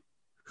Lord,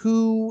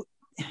 who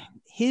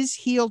his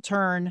heel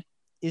turn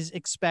is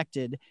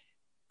expected.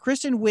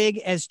 Kristen Wiig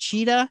as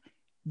Cheetah,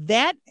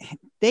 that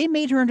they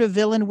made her into a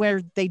villain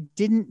where they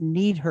didn't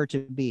need her to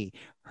be.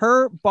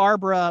 Her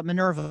Barbara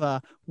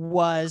Minerva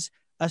was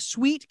a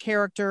sweet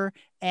character,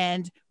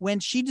 and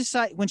when she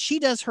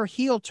does her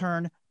heel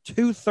turn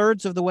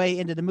 2/3 of the way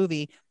into the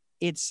movie,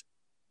 it's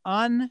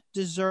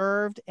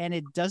undeserved and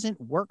it doesn't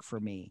work for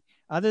me.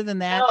 Other than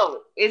that,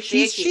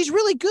 she's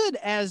really good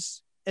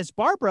as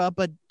Barbara,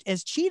 but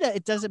as Cheetah,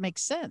 it doesn't make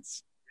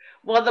sense.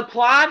 Well, the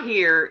plot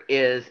here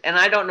is, and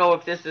I don't know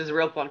if this is a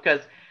real plot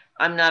because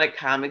I'm not a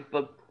comic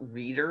book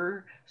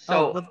reader,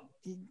 so okay.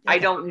 I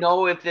don't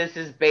know if this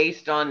is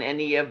based on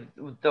any of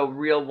the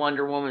real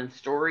Wonder Woman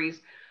stories.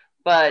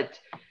 But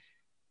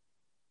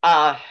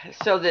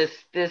so this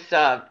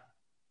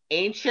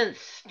ancient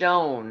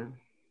stone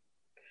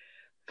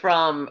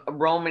from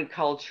Roman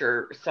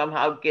culture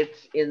somehow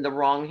gets in the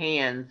wrong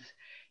hands,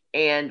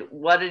 and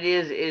what it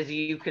is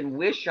you can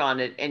wish on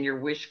it and your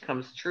wish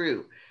comes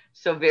true.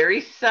 So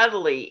very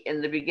subtly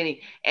in the beginning,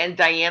 and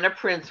Diana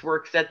Prince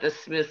works at the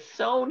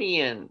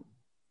Smithsonian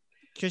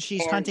because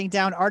she's hunting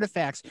down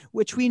artifacts,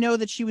 which we know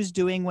that she was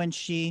doing when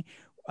she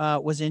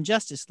was in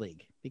Justice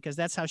League, because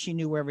that's how she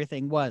knew where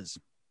everything was.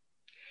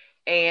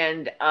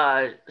 And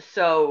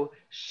so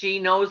she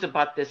knows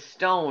about this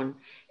stone,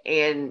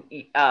 and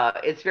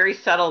it's very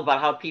subtle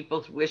about how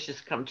people's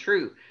wishes come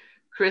true.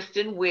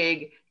 Kristen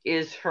Wiig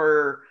is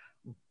her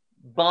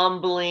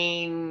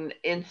bumbling,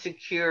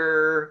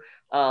 insecure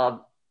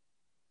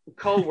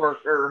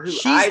co-worker who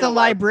She's the idolizes.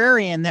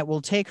 librarian that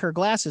will take her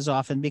glasses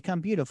off and become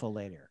beautiful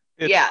later.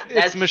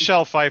 It's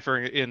Michelle Pfeiffer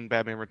in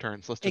Batman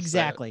Returns. Let's just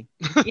exactly.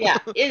 Yeah,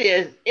 it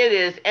is. It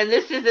is, and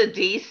this is a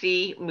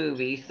DC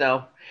movie,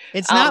 so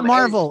it's not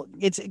Marvel.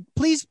 It's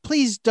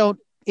please don't.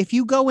 If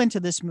you go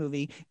into this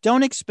movie,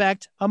 don't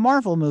expect a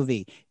Marvel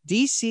movie.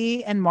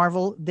 DC and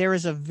Marvel, there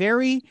is a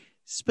very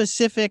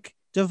specific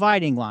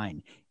dividing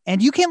line.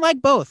 And you can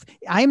like both.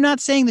 I'm not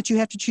saying that you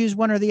have to choose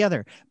one or the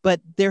other,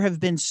 but there have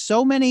been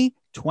so many,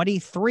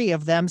 23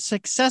 of them,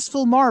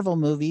 successful Marvel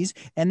movies,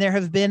 and there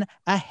have been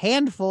a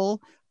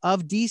handful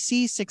of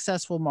DC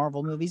successful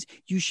Marvel movies.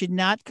 You should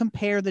not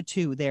compare the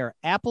two. They're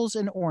apples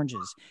and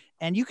oranges.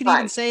 And you can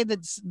even say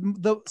that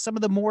some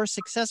of the more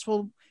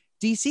successful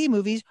DC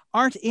movies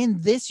aren't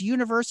in this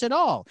universe at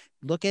all.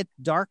 Look at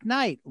Dark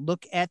Knight.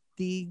 Look at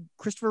the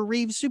Christopher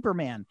Reeve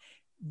Superman.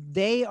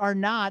 They are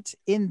not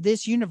in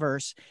this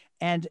universe.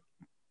 And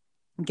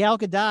Gal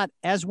Gadot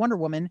as Wonder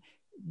Woman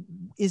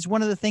is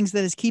one of the things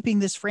that is keeping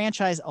this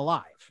franchise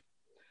alive.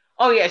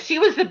 Oh, yeah. She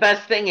was the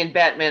best thing in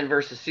Batman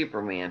versus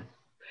Superman.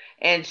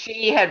 And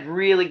she had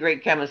really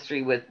great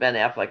chemistry with Ben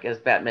Affleck as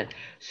Batman.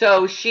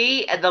 So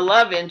the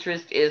love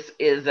interest is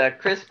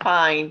Chris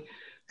Pine,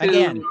 who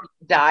Again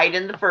died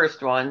in the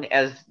first one,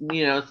 as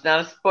you know, it's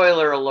not a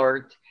spoiler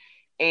alert.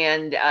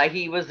 And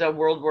he was a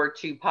World War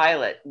II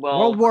pilot. Well,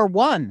 World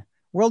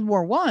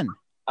War One.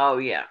 Oh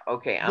yeah.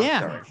 Okay. I'm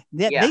sorry.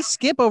 They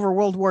skip over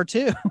World War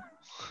II.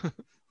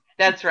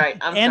 That's right.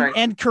 I'm sorry.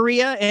 And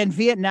Korea and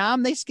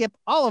Vietnam, they skip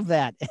all of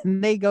that.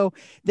 And they go,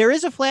 there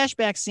is a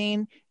flashback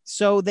scene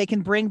so they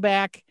can bring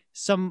back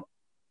some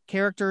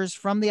characters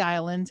from the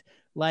island,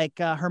 like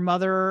her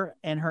mother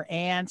and her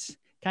aunt,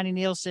 Connie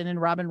Nielsen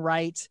and Robin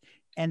Wright.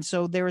 And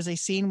so there is a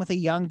scene with a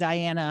young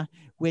Diana,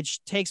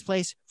 which takes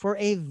place for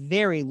a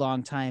very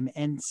long time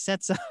and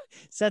sets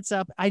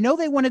up. I know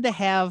they wanted to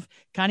have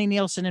Connie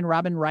Nielsen and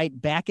Robin Wright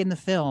back in the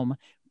film,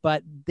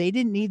 but they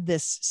didn't need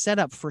this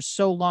setup for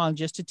so long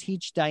just to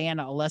teach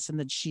Diana a lesson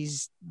that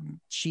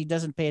she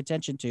doesn't pay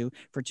attention to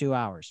for 2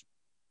 hours.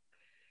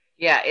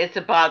 Yeah, it's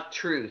about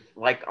truth.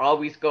 Like,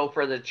 always go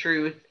for the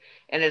truth.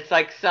 And it's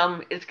like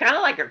it's kind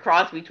of like a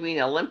cross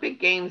between Olympic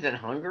Games and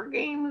Hunger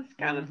Games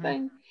kind of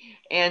thing.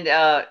 And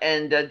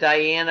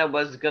Diana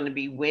was going to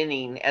be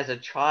winning as a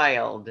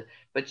child,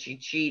 but she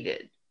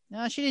cheated.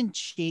 No, she didn't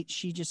cheat.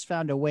 She just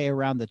found a way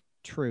around the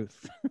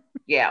truth.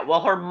 Yeah,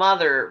 well, her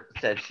mother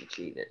said she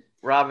cheated.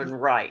 Robin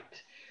Wright.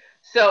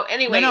 So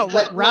anyway,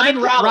 Robin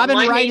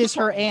Wright is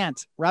her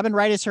aunt. Robin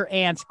Wright is her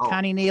aunt. Oh.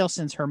 Connie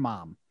Nielsen's her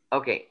mom.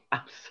 Okay,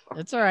 I'm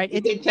sorry. It's all right.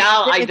 You can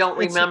tell I don't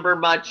remember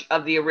much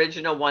of the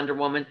original Wonder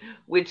Woman,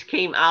 which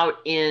came out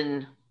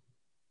in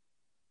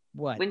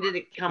what? When did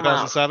it come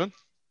 2007?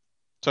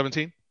 out?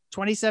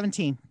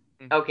 2017.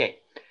 Okay,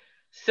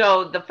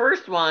 so the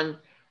first one,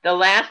 the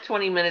last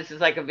 20 minutes is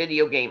like a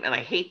video game, and I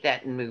hate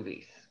that in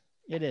movies.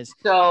 It is.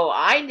 So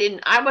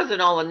I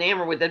wasn't all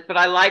enamored with it, but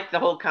I like the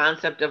whole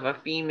concept of a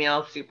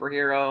female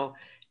superhero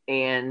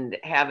and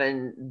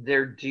having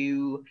their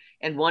due.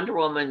 And Wonder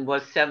Woman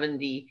was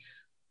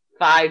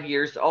 75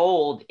 years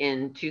old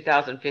in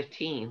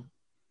 2015.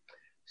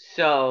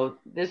 So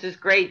this is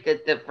great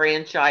that the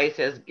franchise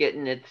has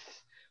gotten its,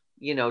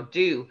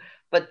 due.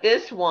 But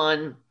this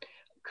one,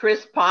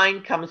 Chris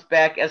Pine comes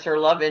back as her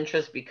love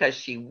interest because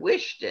she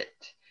wished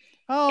it.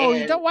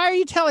 Oh, why are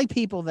you telling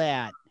people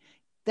that?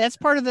 That's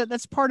part of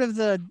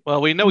the. Well,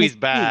 we know he's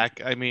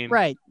back. I mean,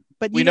 right.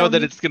 But we know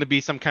that it's going to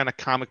be some kind of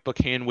comic book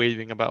hand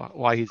waving about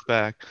why he's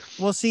back.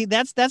 Well, see,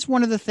 that's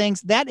one of the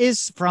things that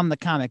is from the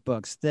comic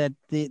books, that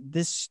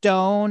this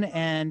stone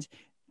and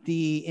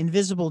the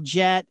invisible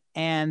jet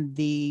and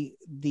the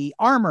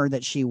armor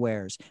that she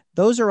wears.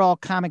 Those are all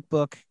comic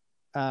book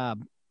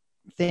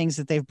things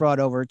that they've brought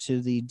over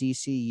to the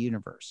DC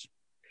universe.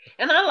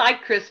 And I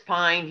like Chris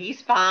Pine. He's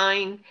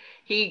fine.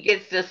 He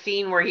gets the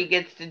scene where he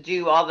gets to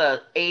do all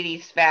the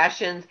 80s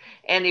fashions.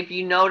 And if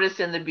you notice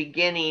in the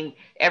beginning,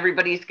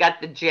 everybody's got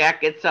the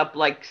jackets up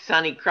like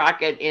Sonny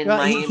Crockett in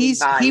Miami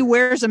Vice. He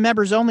wears a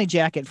members only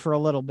jacket for a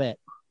little bit.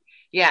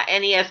 Yeah,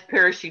 and he has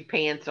parachute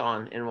pants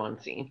on in one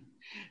scene.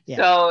 Yeah.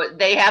 So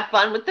they have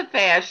fun with the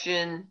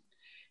fashion.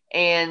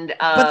 And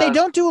but they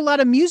don't do a lot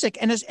of music,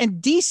 and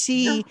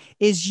DC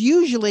is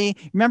usually,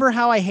 remember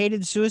how I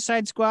hated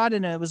Suicide Squad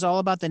and it was all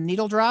about the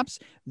needle drops?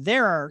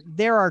 There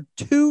are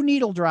 2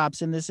 needle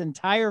drops in this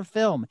entire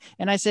film,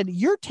 and I said,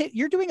 you're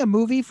doing a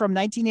movie from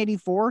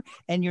 1984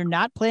 and you're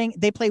not playing.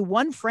 They play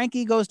one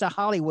Frankie Goes to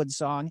Hollywood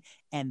song,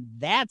 and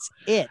that's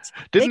it.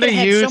 Didn't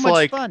they use so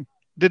much fun.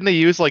 Didn't they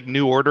use like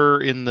New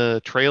Order in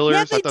the trailers?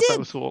 Yeah, I thought that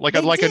was cool. Like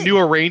a new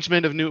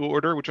arrangement of New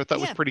Order, which I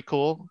thought was pretty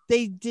cool.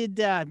 They did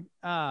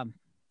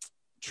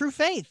True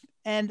Faith.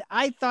 And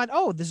I thought,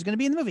 oh, this is going to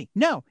be in the movie.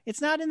 No,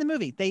 it's not in the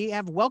movie. They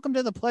have Welcome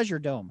to the Pleasure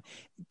Dome.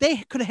 They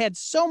could have had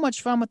so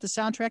much fun with the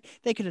soundtrack.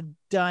 They could have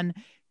done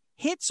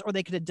hits or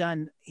they could have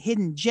done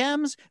hidden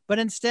gems, but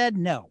instead,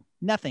 no,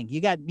 nothing.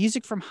 You got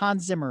music from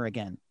Hans Zimmer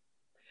again.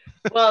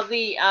 Well,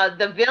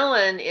 the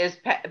villain is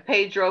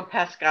Pedro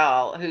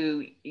Pascal,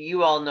 who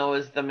you all know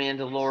as the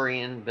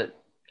Mandalorian, but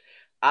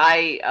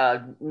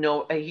I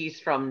know he's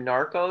from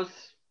Narcos.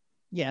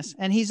 Yes,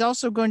 and he's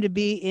also going to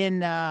be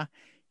in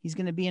he's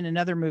going to be in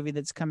another movie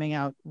that's coming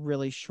out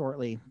really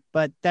shortly,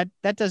 but that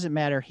doesn't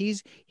matter. He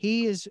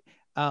is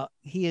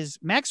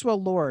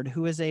Maxwell Lord,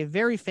 who is a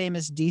very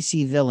famous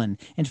DC villain.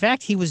 In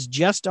fact, he was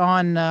just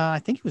on I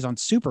think he was on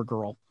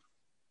Supergirl.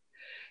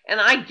 And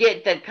I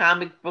get that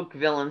comic book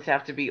villains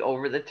have to be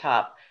over the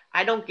top.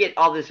 I don't get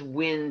all this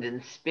wind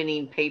and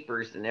spinning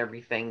papers and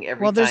everything.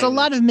 Well, there's a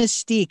lot of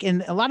mystique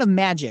and a lot of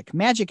magic.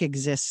 Magic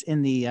exists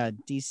in the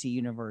DC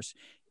universe,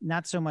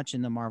 not so much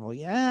in the Marvel.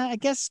 Yeah, I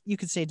guess you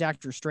could say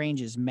Doctor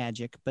Strange is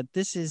magic, but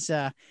this is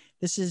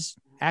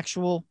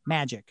actual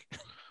magic.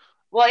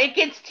 Well, it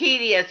gets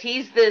tedious.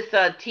 He's this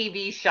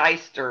TV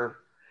shyster,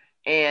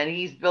 and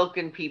he's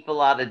bilking people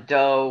out of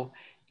dough,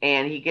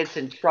 and he gets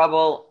in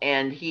trouble,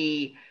 and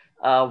he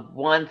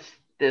wants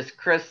this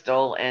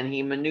crystal, and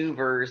he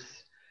maneuvers,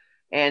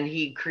 and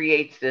he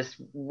creates this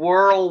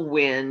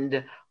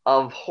whirlwind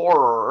of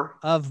horror.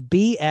 Of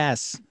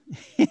BS.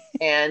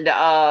 And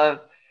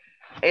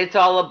it's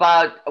all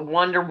about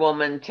Wonder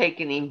Woman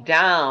taking him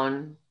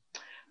down,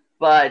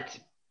 but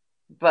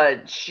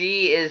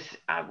she is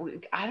I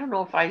don't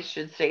know if I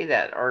should say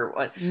that or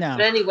what. No.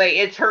 But anyway,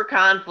 it's her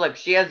conflict.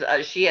 She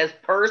has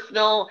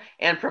personal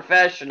and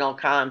professional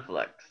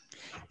conflicts.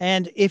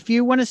 And if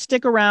you want to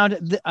stick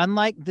around,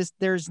 unlike this,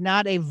 there's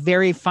not a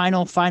very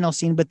final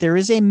scene, but there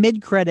is a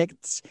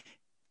mid-credits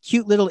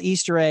cute little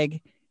Easter egg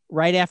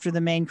right after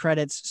the main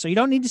credits. So you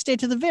don't need to stay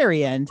to the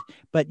very end,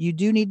 but you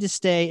do need to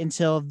stay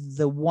until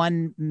the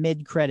one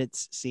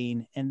mid-credits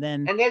scene. And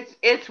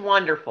it's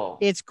wonderful.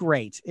 It's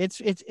great.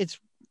 It's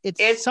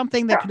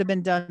something that could have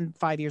been done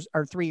 5 years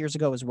or 3 years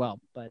ago as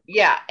well. But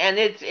yeah, and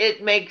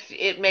it makes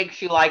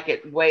you like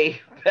it way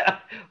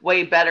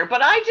better.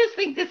 But I just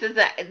think this is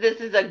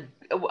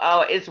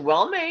it's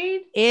well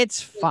made.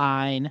 It's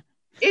fine.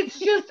 It's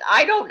just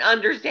I don't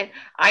understand.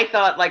 I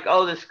thought like,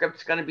 oh, the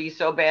script's going to be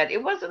so bad.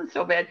 It wasn't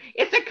so bad.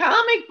 It's a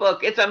comic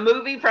book. It's a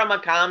movie from a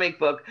comic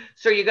book.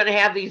 So you're going to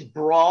have these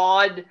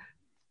broad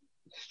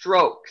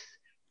strokes.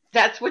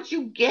 That's what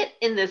you get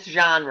in this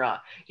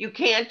genre. You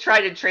can't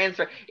try to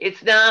transfer.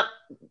 It's not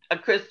a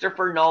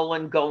Christopher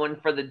Nolan going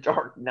for the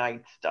Dark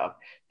Knight stuff.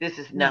 This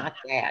is not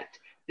that.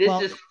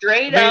 This is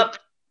straight up.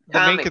 The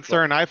main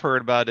concern I've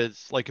heard about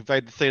is, like, if I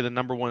had to say the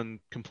number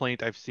one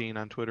complaint I've seen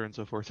on Twitter and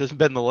so forth, has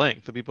been the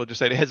length. The people just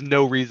said it has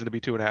no reason to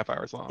be 2.5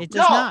 hours long. It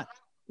does not.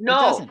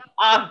 No.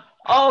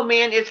 Oh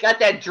man, it's got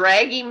that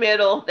draggy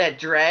middle,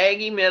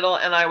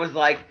 and I was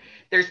like,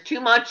 there's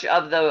too much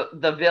of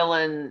the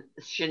villain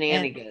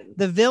shenanigans. And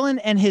the villain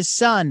and his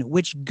son,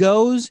 which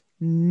goes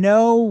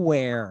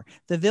nowhere.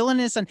 The villain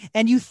and his son,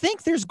 and you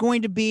think there's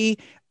going to be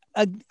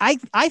I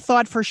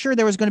thought for sure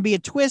there was going to be a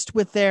twist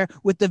with the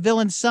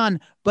villain's son,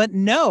 but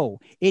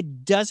no,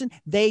 it doesn't.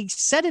 They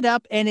set it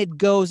up and it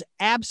goes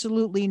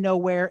absolutely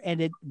nowhere.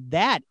 And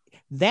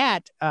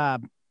let's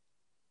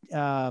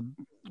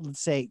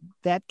say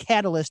that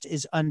catalyst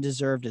is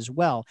undeserved as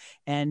well.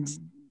 And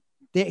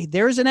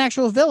there is an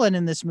actual villain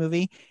in this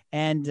movie,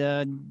 and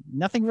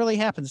nothing really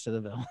happens to the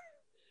villain.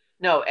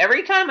 No,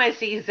 every time I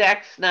see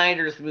Zack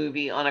Snyder's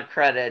movie on a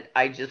credit,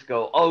 I just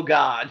go, "Oh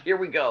God, here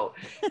we go!"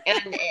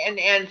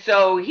 And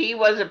so he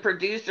was a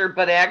producer,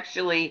 but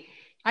actually,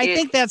 I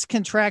think that's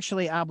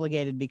contractually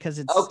obligated because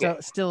it's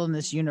still in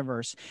this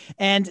universe.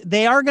 And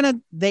they are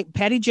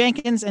Patty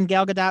Jenkins and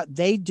Gal Gadot,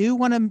 they do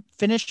want to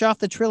finish off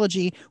the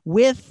trilogy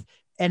with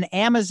an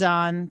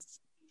Amazon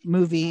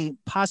movie,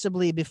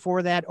 possibly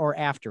before that or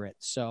after it.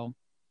 So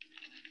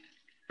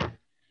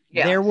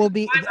there will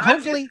be,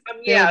 hopefully,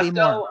 there will be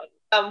more.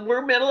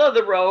 We're middle of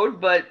the road,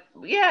 but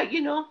yeah,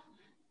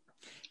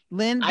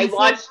 Lynn, I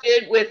watched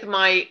it with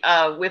my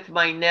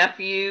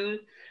nephew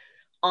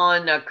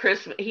on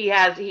Christmas. He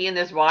and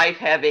his wife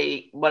have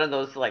one of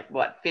those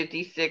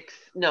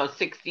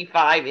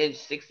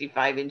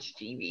 65-inch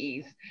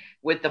TVs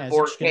with the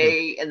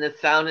 4K and the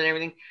sound and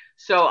everything.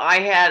 So I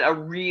had a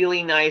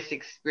really nice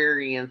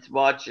experience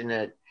watching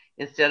it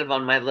instead of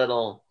on my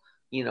little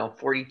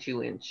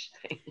 42-inch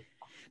thing.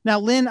 Now,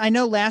 Lynn, I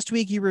know last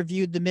week you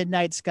reviewed The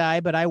Midnight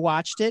Sky, but I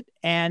watched it.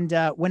 And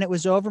when it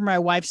was over, my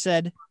wife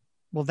said,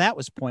 well, that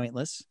was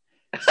pointless.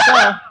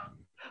 So,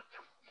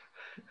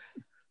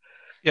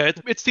 yeah,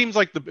 it seems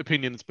like the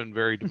opinion's been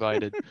very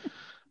divided.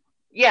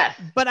 Yes.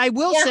 But I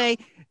will say,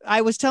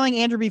 I was telling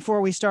Andrew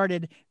before we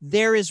started,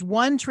 there is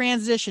one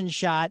transition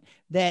shot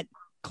that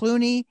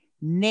Clooney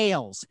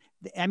nails.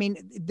 I mean,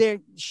 they're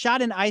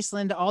shot in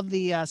Iceland, all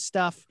the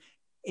stuff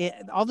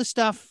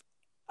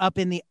up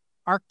in the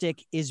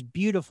Arctic is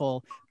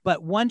beautiful,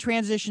 but one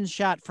transition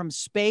shot from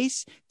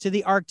space to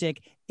the Arctic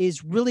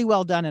is really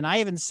well done. And I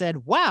even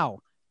said, wow,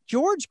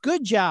 George,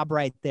 good job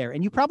right there.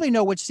 And you probably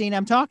know which scene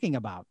I'm talking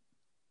about.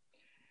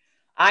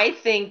 I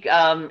think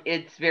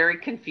it's very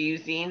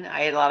confusing.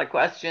 I had a lot of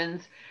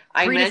questions.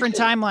 I Three different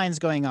mentioned, timelines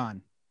going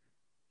on.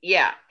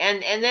 yeah,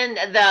 and then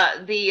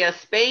the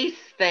space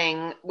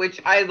thing,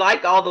 which I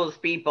like all those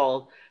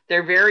people.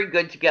 They're very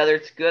good together.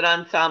 It's a good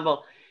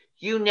ensemble.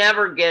 You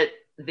never get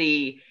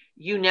the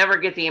you never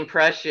get the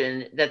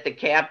impression that the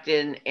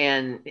captain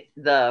and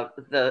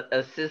the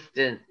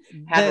assistant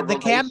have a The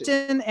relation.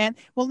 captain and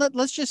well,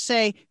 let's just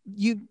say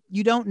you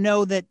don't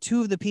know that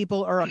two of the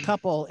people are a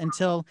couple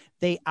until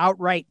they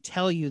outright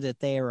tell you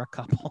that they are a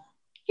couple.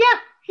 Yeah,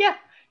 yeah,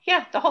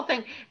 yeah. The whole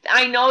thing.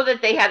 I know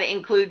that they had to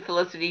include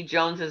Felicity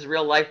Jones's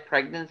real life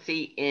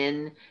pregnancy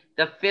in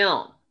the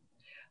film,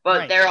 but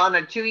Right. they're on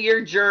a 2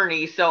 year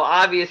journey, so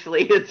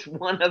obviously it's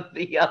one of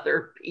the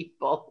other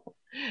people.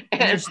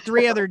 And And there's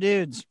three other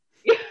dudes.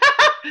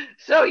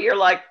 so you're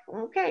like,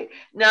 okay.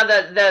 Now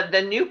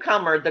the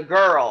newcomer, the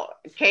girl,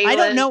 I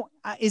don't Kaylin. know.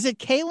 Is it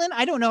Kaylin?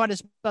 I don't know how to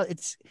spell it.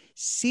 It's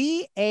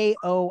Caoilinn.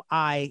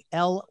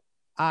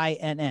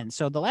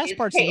 So the last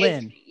part's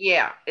Lynn.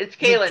 It's Is it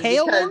Kaylin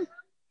because Kaylin?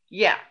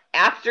 yeah,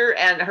 after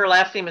and her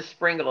last name is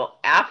Springle.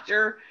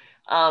 After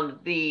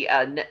the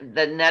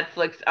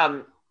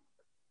Netflix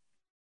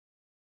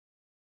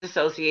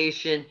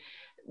Association,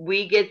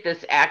 we get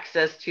this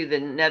access to the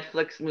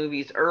Netflix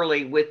movies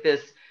early with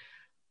this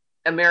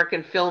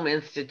American Film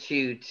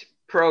Institute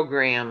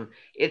program.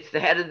 It's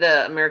the head of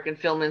the American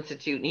Film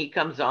Institute, and he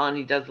comes on,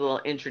 he does a little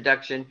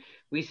introduction.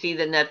 We see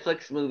the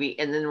Netflix movie,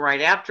 and then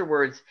right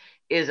afterwards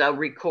is a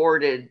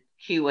recorded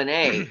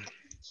Q&A.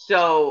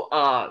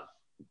 So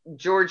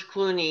George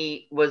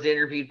Clooney was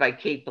interviewed by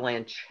Kate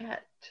Blanchett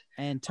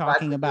And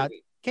talking about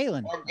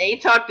Kaylin. and they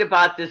talked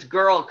about this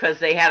girl because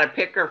they had to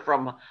pick her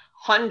from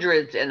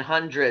hundreds and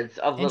hundreds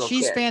of And little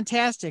she's kids.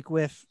 fantastic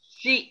with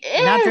She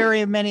is not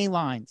very many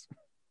lines.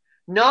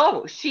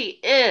 No, she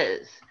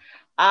is.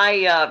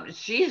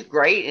 She's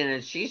great in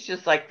it. She's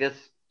just like this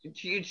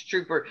huge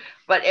trooper.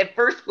 But at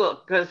first,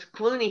 because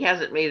Clooney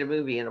hasn't made a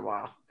movie in a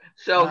while,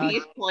 so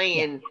he's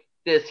playing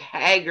this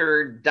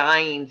haggard,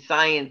 dying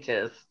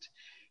scientist,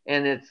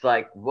 and it's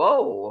like,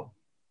 whoa.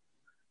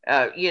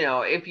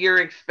 If you're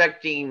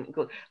expecting,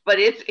 but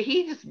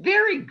he's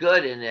very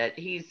good in it.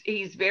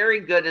 He's very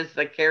good as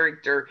the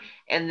character,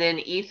 and then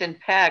Ethan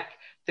Peck,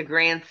 the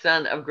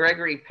grandson of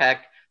Gregory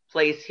Peck,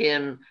 plays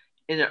him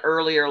in an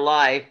earlier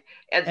life.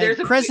 And there's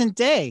a present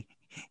day,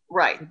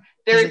 right.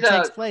 It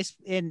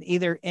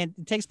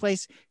takes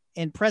place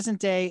in present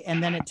day,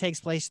 and then it takes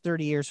place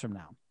 30 years from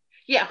now.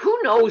 Yeah,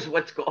 who knows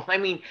what's going? I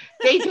mean,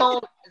 they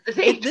don't.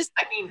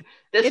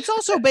 It's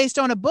also based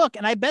on a book,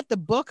 and I bet the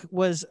book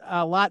was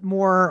a lot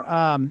more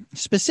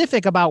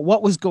specific about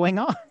what was going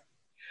on.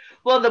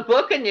 Well, the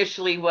book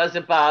initially was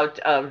about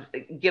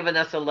giving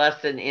us a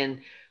lesson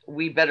in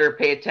we better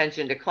pay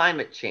attention to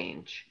climate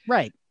change.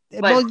 Right.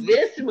 But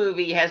this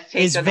movie has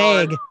taken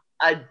on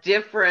a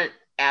different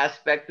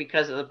aspect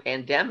because of the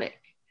pandemic.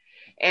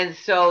 And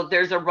so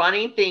there's a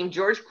running theme.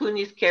 George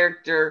Clooney's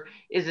character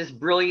is this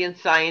brilliant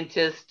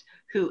scientist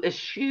who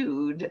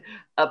eschewed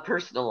a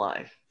personal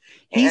life.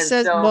 He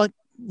says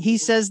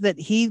that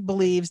he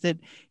believes that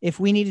if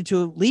we needed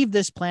to leave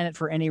this planet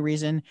for any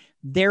reason,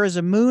 there is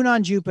a moon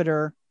on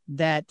Jupiter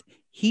that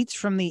heats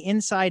from the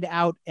inside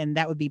out, and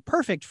that would be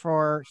perfect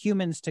for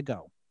humans to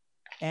go.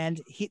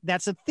 And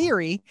that's a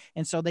theory.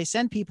 And so they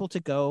send people to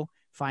go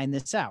find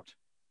this out.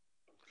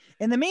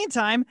 In the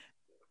meantime,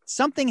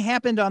 something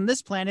happened on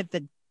this planet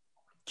that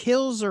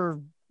kills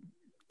or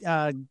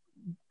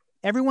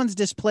everyone's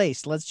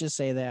displaced. Let's just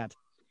say that.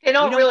 They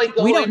don't really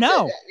go We don't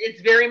know.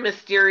 It's very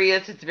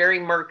mysterious. It's very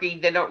murky.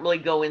 They don't really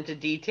go into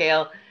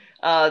detail.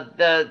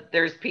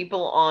 There's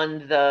people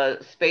on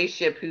the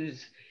spaceship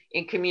who's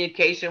in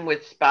communication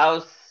with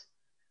spouse,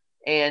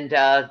 and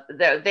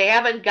they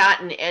haven't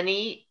gotten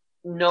any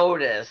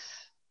notice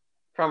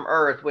from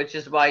Earth, which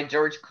is why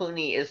George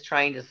Clooney is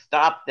trying to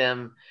stop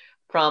them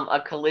from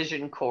a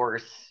collision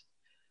course.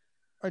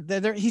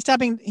 He's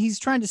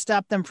trying to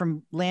stop them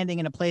from landing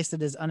in a place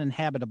that is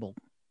uninhabitable.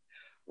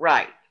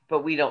 Right.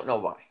 But we don't know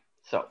why.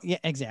 So yeah,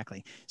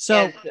 exactly.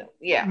 So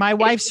my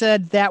wife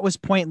said that was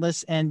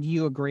pointless, and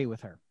you agree with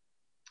her.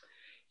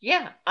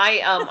 Yeah,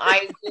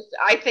 I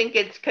think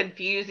it's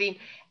confusing.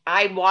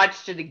 I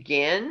watched it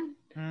again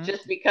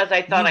just because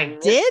I thought I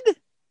missed. Did?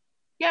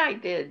 Yeah, I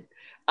did.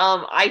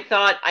 I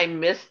thought I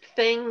missed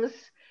things,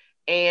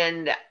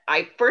 and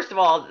first of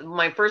all,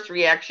 my first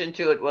reaction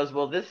to it was,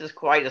 well, this is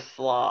quite a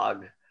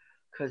slog,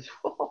 because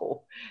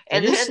whoa,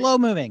 and it is slow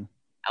moving.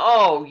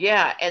 Oh,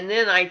 yeah. And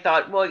then I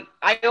thought, well,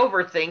 I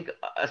overthink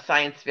a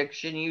science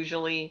fiction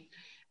usually.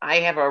 I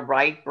have a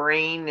right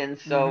brain. And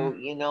so,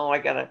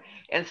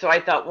 and so I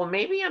thought, well,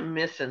 maybe I'm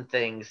missing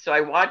things. So I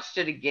watched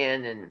it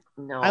again and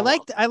no. I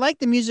like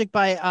the music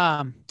by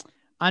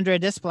Andre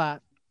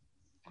Desplat.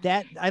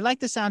 That I like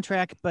the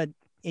soundtrack, but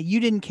you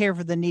didn't care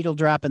for the needle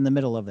drop in the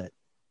middle of it.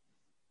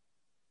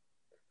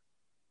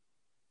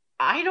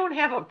 I don't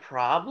have a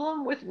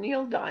problem with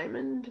Neil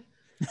Diamond.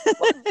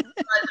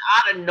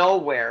 Out of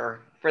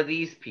nowhere for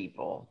these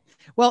people.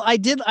 Well, I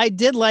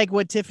did like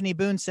what Tiffany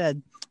Boone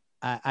said.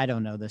 I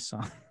don't know this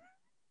song.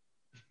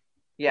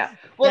 Yeah.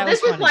 Well, That was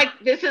funny.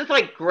 this is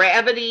like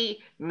Gravity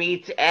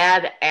meets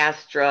Ad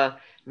Astra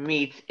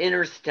meets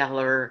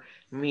Interstellar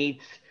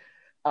meets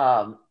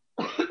um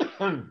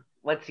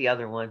what's the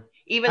other one?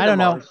 Even I the don't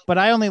know, Martian. but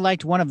I only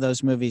liked one of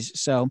those movies.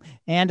 So,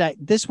 and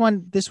this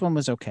one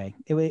was okay.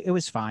 It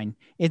was fine.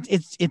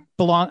 It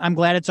belong. I'm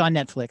glad it's on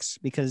Netflix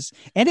because,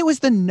 and it was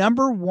the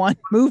 #1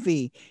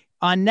 movie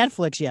on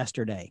Netflix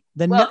yesterday.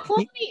 Well,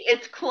 Clooney,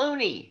 it's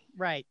Clooney.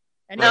 Right,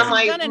 and he Now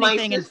Right. hasn't my done my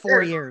anything in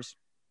 4 sister, years.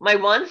 my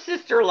one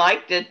sister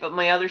liked it, but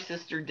my other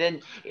sister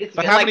didn't. It's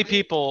But how like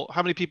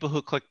many people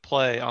who click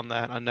play on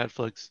that on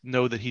Netflix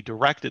know that he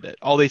directed it?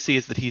 All they see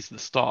is that he's the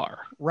star.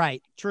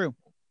 Right, true.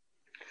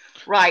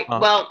 right. Uh,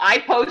 Well, I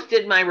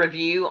posted my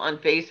review on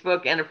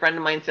Facebook, and a friend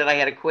of mine said I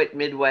had to quit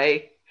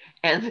midway.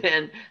 And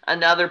then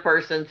another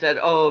person said,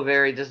 "Oh,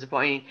 very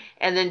disappointing."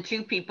 And then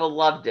two people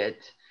loved it.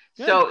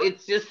 Good. So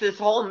it's just this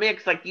whole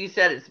mix, like you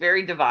said, it's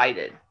very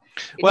divided.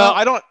 well, Well-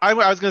 I don't. I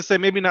was going to say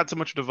maybe not so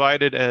much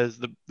divided as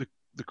the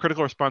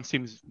critical response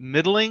seems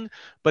middling,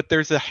 but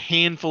there's a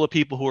handful of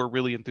people who are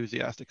really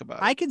enthusiastic about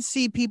it. I could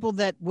see people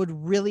that would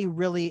really,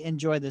 really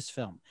enjoy this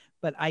film,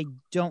 but I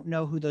don't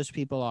know who those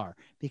people are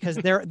because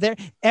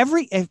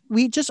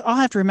we just all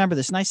have to remember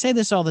this. And I say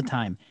this all the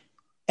time.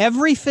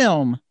 Every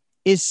film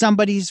is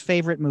somebody's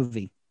favorite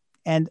movie,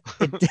 and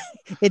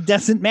it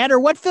doesn't matter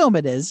what film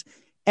it is.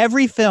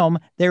 Every film,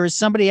 there is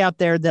somebody out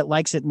there that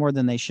likes it more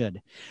than they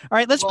should. All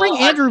right, let's bring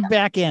Andrew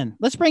back in.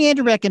 Let's bring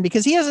Andrew back in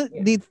because he has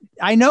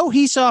I know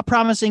he saw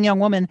Promising Young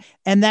Woman,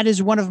 and that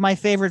is one of my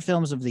favorite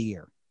films of the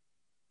year.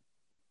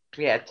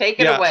 Yeah, take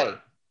it away.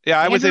 Yeah,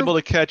 I was Andrew? able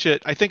to catch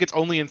it. I think it's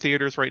only in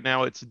theaters right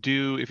now. It's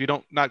due if you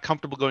don't not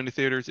comfortable going to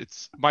theaters.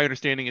 It's my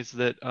understanding is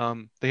that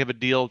they have a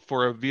deal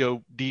for a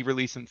VOD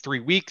release in 3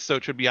 weeks, so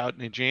it should be out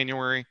in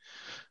January,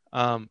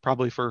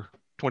 probably for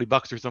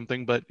 $20 or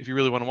something. But if you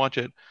really want to watch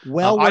it,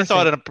 I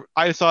saw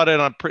it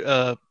on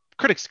a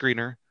critic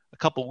screener a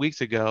couple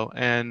weeks ago,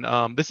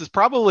 and this is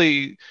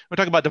probably we're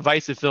talking about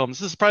divisive films.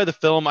 This is probably the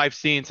film I've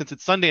seen since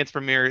its Sundance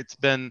premiere. It's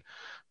been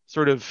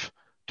sort of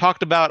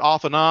talked about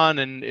off and on,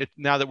 and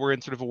now that we're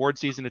in sort of award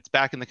season, it's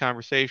back in the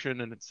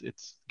conversation, and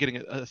it's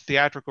getting a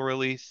theatrical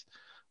release.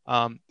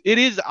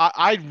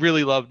 I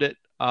really loved it,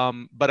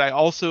 but I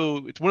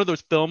also it's one of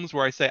those films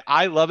where I say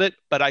I love it,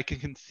 but I can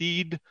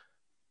concede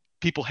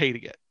people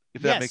hating it,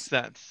 if that makes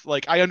sense.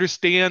 Like I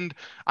understand,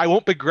 I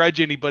won't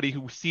begrudge anybody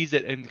who sees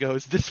it and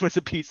goes, "This was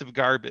a piece of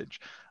garbage."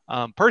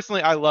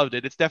 Personally, I loved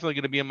it. It's definitely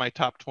going to be in my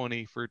top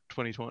 20 for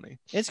 2020.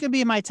 It's going to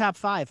be in my top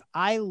 5.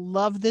 I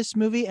love this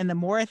movie, and the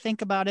more I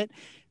think about it,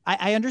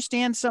 I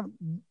understand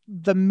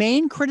the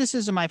main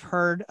criticism I've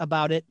heard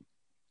about it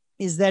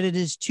is that it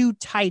is too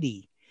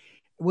tidy,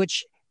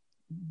 which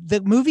the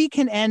movie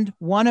can end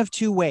one of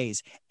two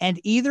ways.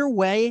 And either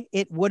way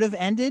it would have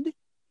ended,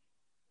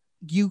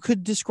 you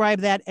could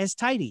describe that as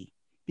tidy,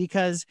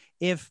 because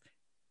if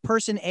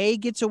person A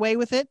gets away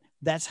with it,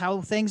 that's how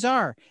things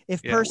are.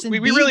 If person we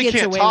B really gets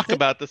can't away talk with it,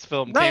 about this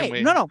film, right? can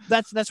we? No,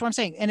 that's what I'm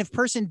saying. And if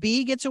person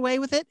B gets away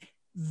with it,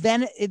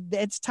 then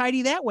it's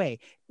tidy that way,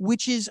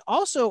 which is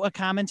also a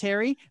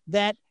commentary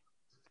that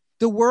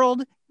the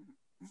world,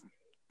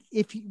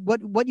 if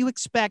what you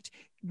expect,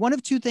 one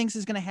of two things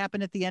is going to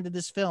happen at the end of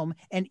this film,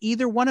 and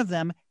either one of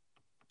them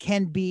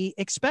can be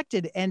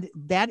expected. And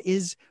that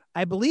is,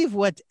 I believe,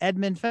 what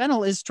Emerald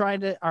Fennell is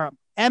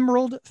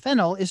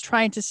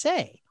trying to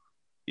say.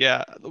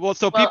 Yeah. Well,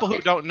 people who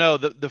don't know,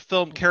 the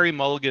film Carey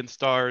Mulligan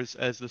stars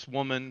as this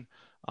woman.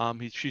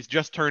 She's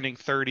just turning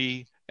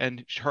 30,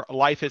 and her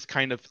life has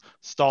kind of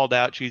stalled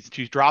out. She's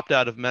dropped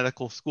out of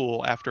medical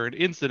school after an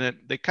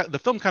incident. The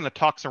film kind of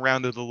talks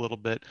around it a little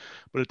bit,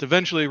 but it's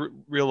eventually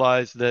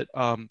realized that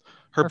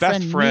her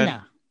best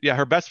friend,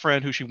 her best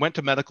friend, who she went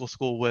to medical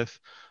school with,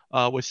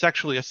 was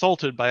sexually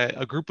assaulted by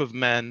a group of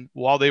men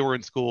while they were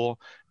in school,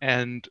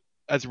 and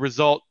as a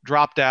result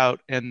dropped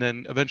out and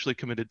then eventually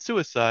committed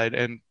suicide.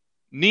 And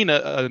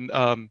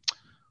Nina,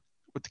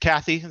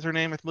 Kathy is her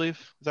name, I believe.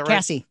 Is that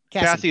right?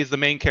 Cassie is the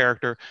main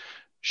character.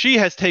 She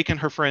has taken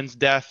her friend's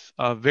death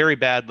very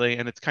badly,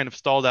 and it's kind of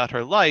stalled out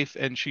her life.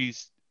 And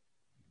she's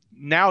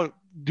now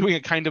doing a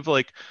kind of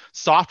like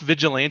soft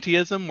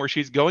vigilantism where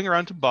she's going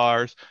around to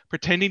bars,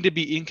 pretending to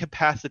be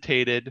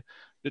incapacitated,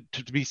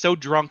 to be so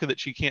drunk that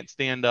she can't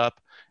stand up,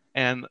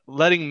 and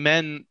letting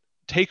men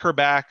take her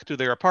back to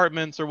their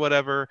apartments or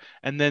whatever,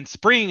 and then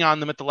springing on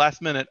them at the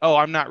last minute. "Oh,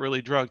 I'm not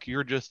really drunk.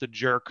 You're just a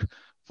jerk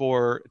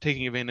for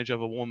taking advantage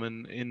of a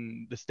woman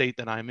in the state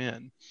that I'm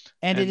in."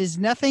 And it is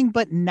nothing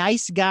but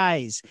nice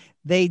guys.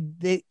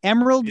 The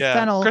Emerald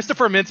Fennell.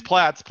 Christopher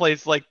Mintz-Plasse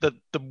plays like the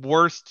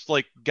worst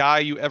like guy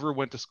you ever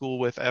went to school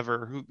with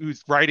ever,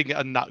 who's writing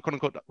quote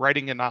unquote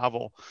writing a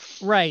novel.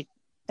 Right.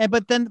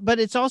 But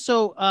it's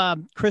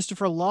also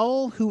Christopher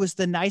Lowell, who was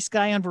the nice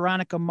guy on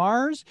Veronica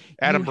Mars.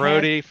 Adam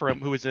Brody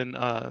who was in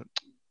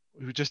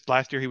who just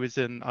last year he was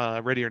in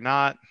Ready or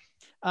Not.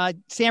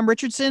 Sam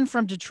Richardson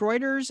from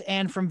Detroiters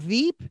and from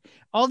Veep,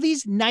 all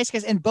these nice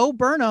guys. And Bo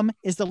Burnham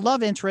is the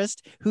love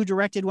interest who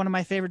directed one of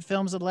my favorite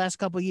films of the last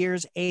couple of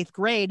years, Eighth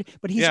Grade.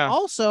 But he's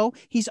also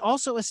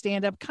a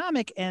stand-up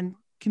comic and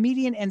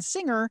comedian and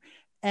singer,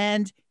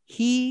 and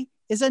he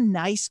is a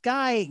nice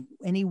guy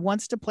and he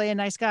wants to play a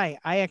nice guy.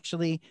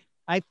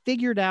 I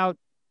figured out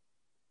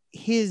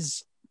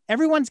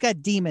everyone's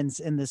got demons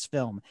in this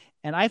film,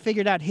 and I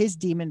figured out his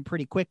demon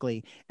pretty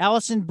quickly.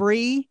 Alison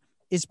Brie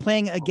is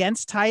playing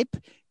against type.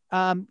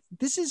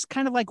 This is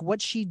kind of like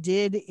what she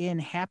did in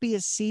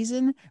Happiest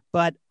Season,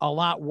 but a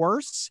lot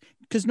worse.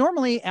 Because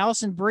normally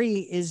Alison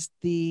Brie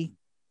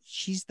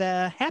she's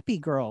the happy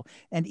girl,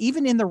 and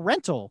even in The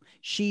Rental,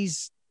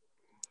 she's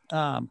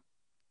not.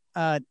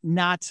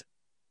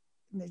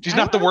 She's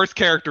not the worst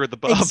character of the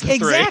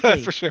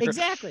exactly, for sure.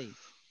 Exactly.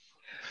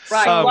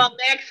 Right. Well,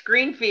 Max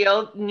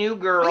Greenfield, new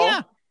girl. Oh,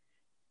 yeah.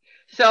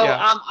 So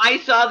I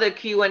saw the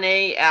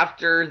Q&A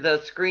after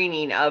the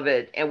screening of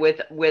it, and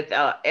with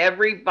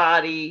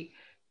everybody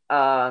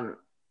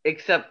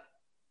except,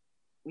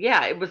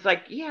 it was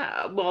like,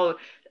 well,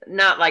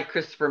 not like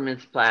Christopher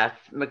Mintz-Plasse,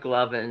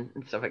 McLovin,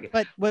 and stuff like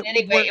that. But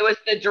anyway, it was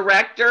the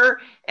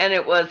director, and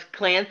it was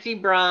Clancy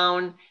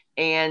Brown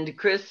and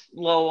Chris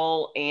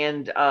Lowell,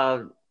 and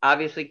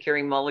obviously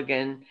Carey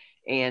Mulligan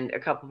and a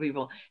couple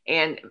people.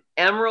 And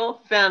Emerald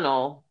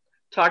Fennell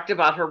talked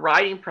about her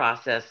writing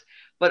process.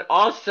 But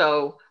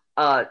also,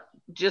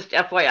 just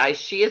FYI,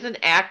 she is an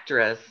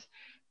actress,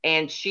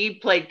 and she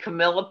played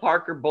Camilla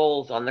Parker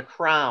Bowles on The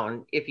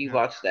Crown, if you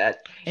watched that.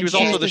 She was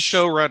also the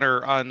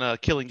showrunner on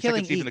Killing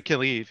Second Season of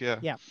Kill Eve,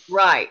 yeah.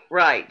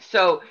 Right.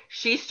 So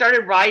she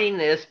started writing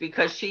this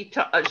because she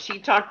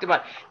talked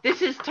about,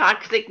 this is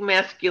toxic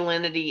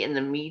masculinity in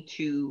the Me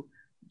Too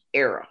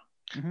era.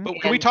 Mm-hmm.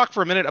 But can we talk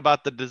for a minute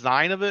about the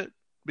design of it?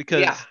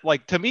 Because,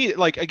 to me,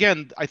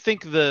 again, I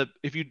think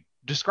if you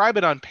describe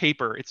it on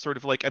paper, it's sort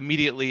of like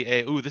immediately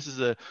this is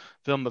a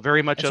film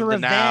very much of the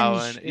now,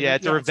 and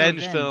it's a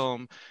revenge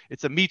film.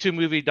 It's a Me Too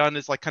movie done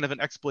as like kind of an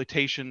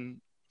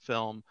exploitation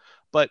film,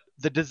 but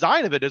the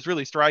design of it is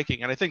really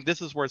striking, and I think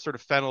this is where sort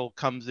of Fennell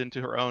comes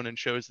into her own and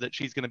shows that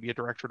she's going to be a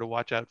director to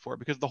watch out for,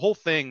 because the whole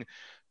thing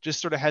just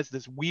sort of has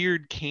this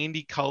weird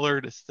candy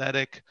colored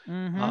aesthetic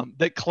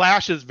that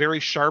clashes very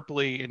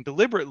sharply and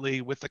deliberately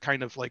with the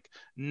kind of like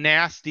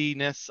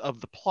nastiness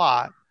of the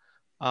plot.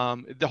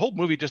 The whole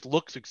movie just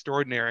looks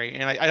extraordinary.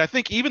 And I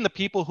think even the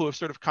people who have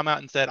sort of come out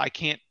and said, I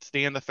can't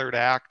stand the third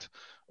act,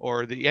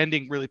 or the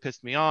ending really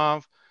pissed me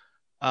off,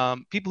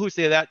 people who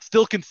say that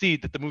still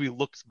concede that the movie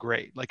looks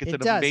great. Like it's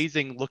an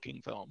amazing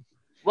looking film.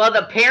 Well,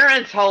 the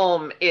parents'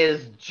 home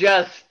is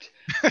just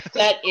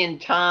set in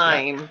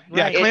time.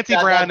 Clancy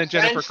Brown and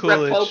Jennifer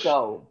Coolidge.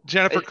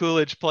 Jennifer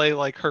Coolidge play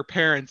like her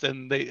parents,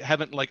 and they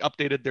haven't like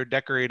updated their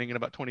decorating in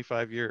about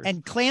 25 years.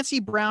 And Clancy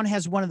Brown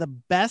has one of the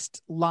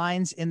best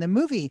lines in the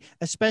movie,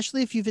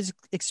 especially if you've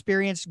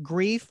experienced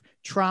grief,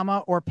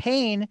 trauma, or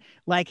pain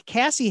like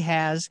Cassie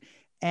has.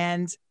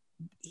 And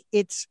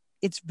it's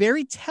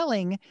very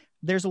telling.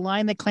 There's a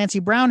line that Clancy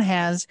Brown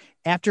has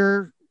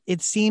after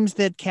it seems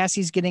that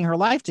Cassie's getting her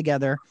life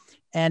together.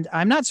 And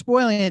I'm not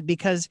spoiling it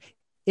because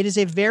it is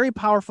a very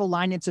powerful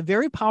line. It's a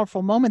very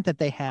powerful moment that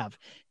they have.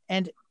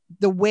 And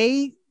the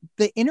way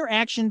the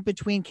interaction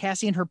between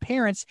Cassie and her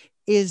parents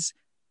is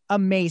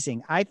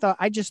amazing. I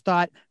just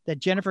thought that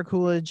Jennifer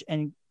Coolidge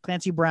and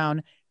Clancy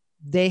Brown,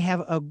 they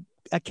have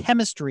a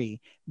chemistry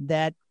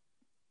that,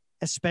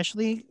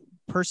 especially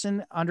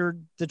person under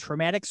the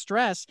traumatic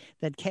stress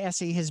that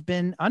Cassie has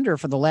been under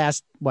for the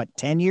last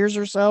 10 years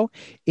or so,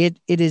 it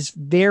is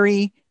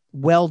very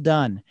well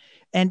done.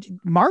 And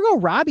Margot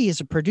Robbie is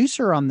a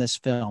producer on this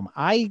film.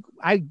 I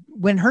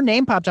when her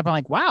name popped up, I'm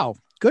like, wow,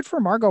 good for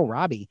Margot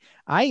Robbie.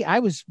 I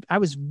was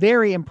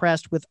very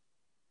impressed with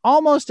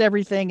almost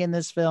everything in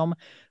this film.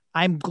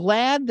 I'm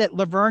glad that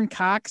Laverne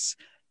Cox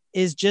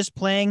is just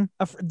playing.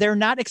 They're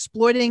not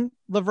exploiting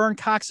Laverne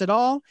Cox at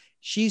all.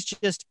 She's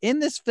just in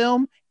this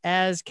film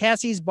as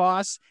Cassie's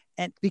boss,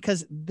 and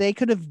because they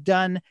could have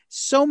done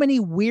so many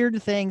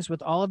weird things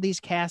with all of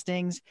these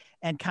castings.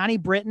 And Connie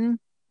Britton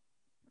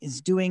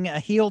is doing a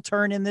heel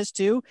turn in this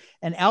too.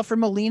 And Alfred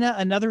Molina,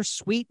 another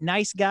sweet,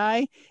 nice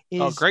guy.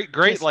 Is great.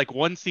 Just, like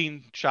one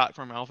scene shot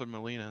from Alfred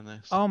Molina in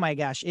this. Oh my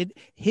gosh.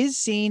 His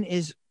scene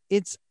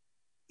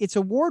it's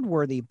award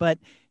worthy, but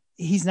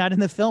he's not in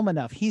the film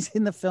enough. He's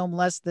in the film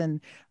less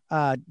than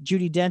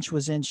Judi Dench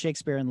was in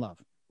Shakespeare in Love.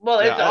 Well,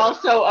 it's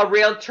also a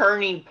real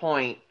turning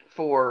point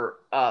for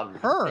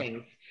her.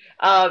 Things.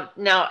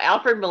 Now,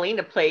 Alfred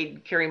Molina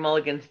played Carey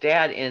Mulligan's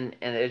dad in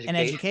Education. An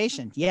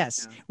Education,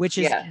 yes. Which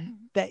is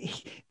that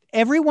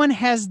everyone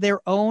has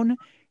their own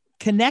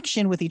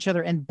connection with each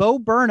other. And Bo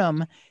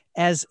Burnham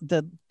as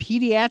the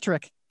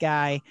pediatric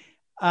guy,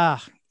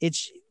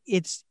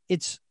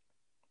 it's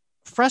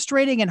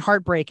frustrating and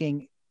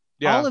heartbreaking.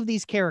 Yeah. All of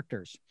these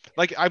characters.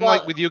 Like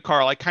like with you,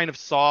 Carl. I kind of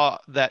saw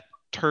that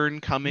turn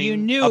coming. You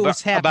knew it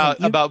was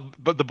happening about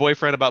the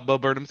boyfriend, about Bo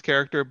Burnham's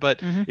character, but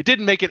it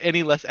didn't make it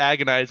any less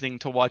agonizing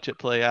to watch it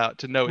play out.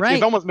 To know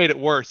it almost made it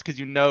worse because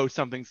you know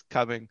something's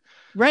coming.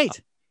 Right.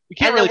 we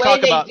can't And really the way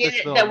talk they about did this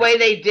it, film. the way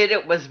they did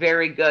it was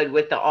very good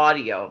with the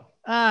audio.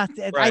 I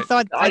Right.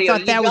 thought Audio.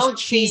 that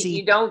was cheesy.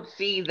 You don't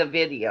see the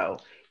video.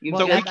 You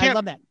Well, So just, I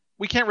love that.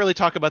 we can't really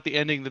talk about the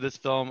ending to this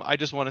film. I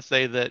just want to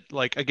say that,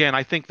 like, again,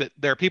 I think that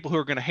there are people who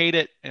are going to hate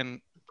it,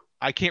 and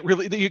I can't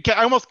really.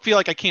 I almost feel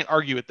like I can't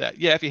argue with that.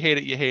 Yeah, if you hate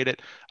it, you hate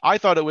it. I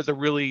thought it was a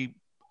really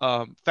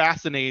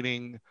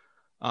fascinating.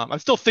 I'm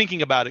still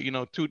thinking about it.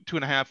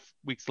 2.5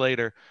 weeks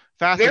later.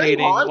 very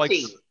Fascinating, like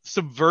haunting.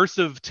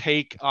 subversive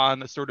take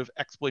on a sort of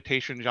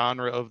exploitation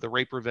genre of the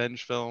rape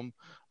revenge film.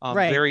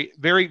 Right. Very,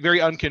 very,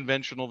 very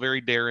unconventional,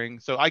 very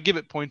daring. So I give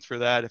it points for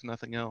that, if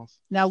nothing else.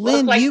 Now,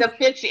 Well, Lynn,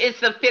 it's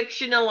the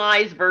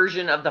fictionalized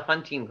version of The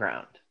Hunting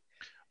Ground.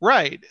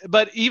 Right,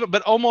 but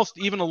almost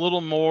even a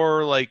little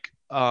more like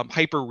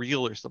hyper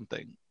real or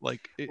something.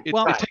 Like it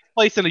takes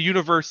place in a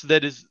universe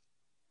that is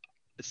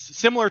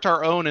similar to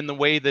our own in the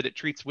way that it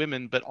treats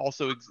women, but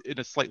also in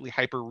a slightly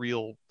hyper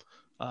real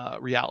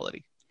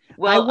reality.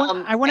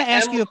 Well, I want to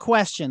ask you a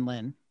question,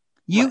 Lynn.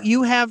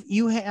 You've had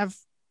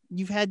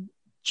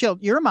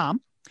children. You're a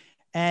mom,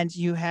 and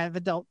you have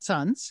adult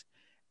sons.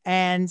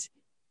 And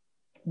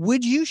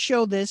would you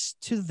show this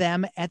to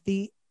them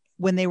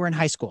when they were in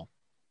high school?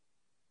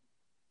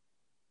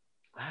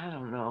 I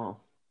don't know.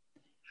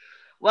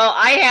 Well,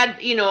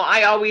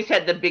 I always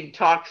had the big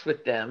talks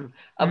with them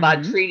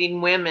about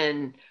treating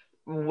women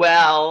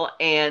well,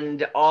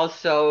 and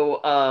also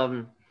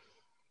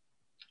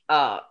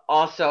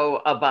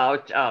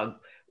about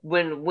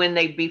when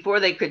they, before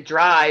they could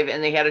drive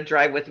and they had to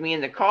drive with me in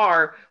the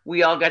car,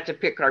 we all got to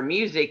pick our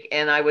music,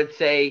 and I would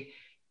say,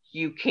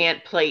 you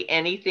can't play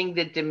anything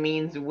that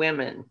demeans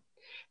women.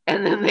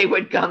 And then they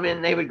would come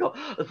in, they would go,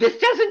 this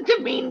doesn't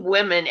demean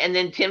women. And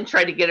then Tim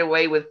tried to get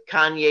away with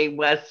Kanye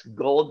West's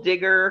Gold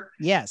Digger.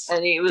 Yes.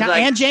 And he was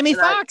and Jamie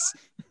Foxx.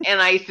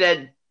 And I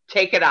said,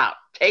 take it out.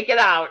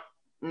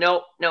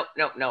 Nope.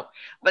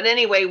 But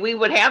anyway, we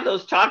would have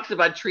those talks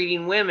about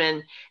treating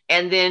women,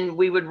 and then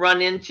we would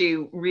run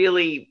into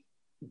really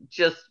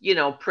just,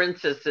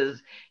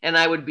 princesses. And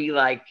I would be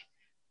like,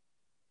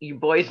 you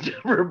boys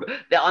never,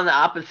 on the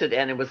opposite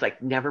end, it was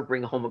like, never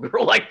bring home a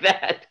girl like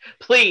that.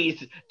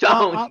 Please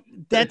don't.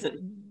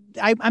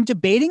 I'm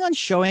debating on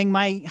showing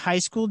my high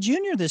school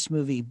junior this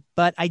movie,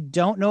 but I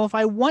don't know if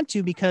I want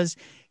to, because,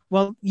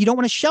 well, you don't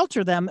want to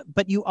shelter them,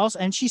 but you also,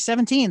 and she's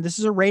 17. This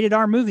is a rated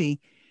R movie.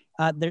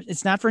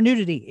 It's not for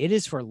nudity. It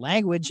is for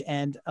language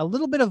and a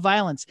little bit of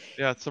violence.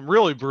 Yeah, some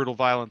really brutal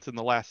violence in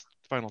the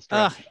final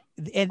stretch.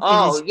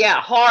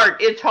 Hard.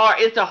 It's hard.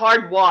 It's a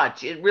hard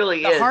watch. It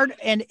really is hard.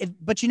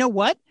 But you know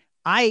what?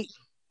 I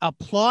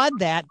applaud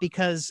that,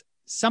 because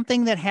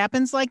something that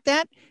happens like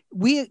that,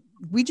 we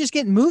just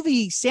get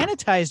movie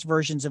sanitized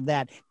versions of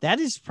that. That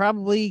is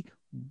probably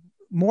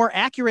more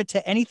accurate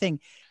to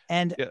anything.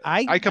 And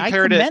I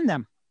commend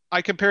them.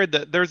 I compared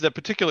that. There's a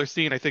particular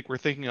scene I think we're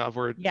thinking of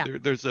where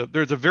there's a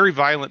very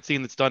violent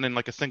scene that's done in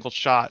like a single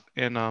shot.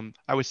 And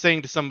I was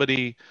saying to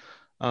somebody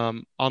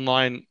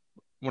online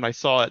when I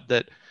saw it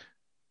that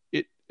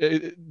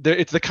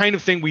it's the kind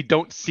of thing we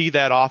don't see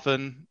that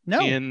often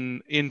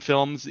in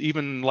films.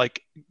 Even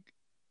like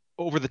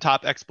over the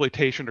top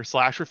exploitation or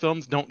slasher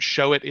films don't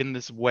show it in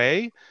this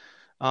way.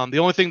 The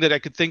only thing that I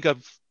could think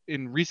of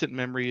in recent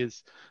memory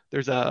is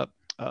there's a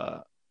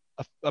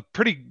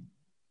pretty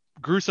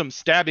gruesome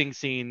stabbing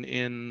scene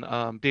in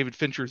David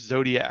Fincher's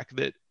Zodiac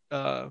that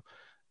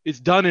is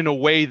done in a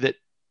way that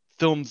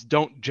films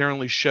don't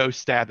generally show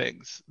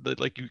stabbings. That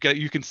like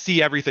you can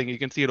see everything, you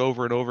can see it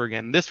over and over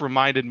again. This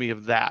reminded me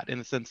of that, in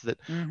the sense that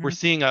we're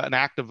seeing an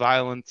act of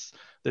violence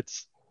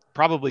that's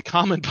probably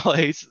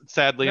commonplace,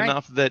 sadly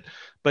enough,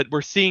 but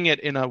we're seeing it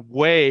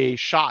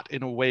shot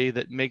in a way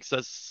that makes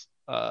us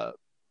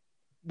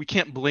we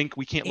can't blink,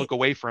 we can't look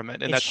away from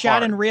it. And that's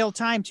shot hard. in real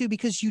time too,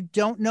 because you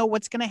don't know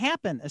what's going to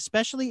happen,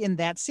 especially in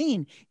that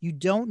scene. You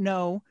don't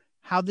know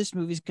how this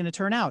movie is going to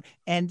turn out.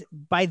 And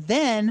by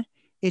then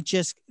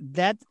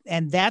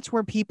that's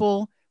where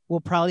people will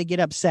probably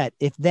get upset.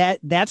 If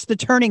that's the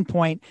turning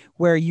point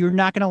where you're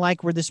not going to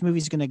like where this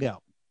movie's going to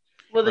go.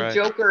 Well, the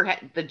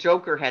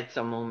Joker had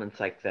some moments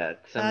like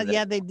that.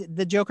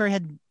 The Joker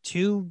had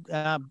 2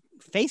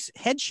 face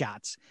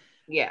headshots.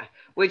 Yeah,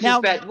 which is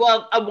bad.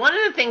 Well, one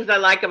of the things I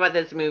like about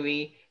this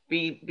movie,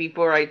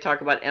 before I talk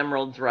about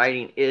Emerald's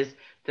writing, is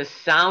the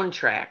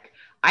soundtrack.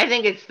 I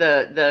think it's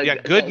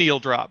good needle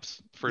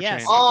drops for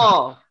change.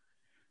 Oh,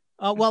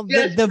 well,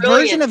 the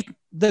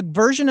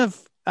version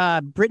of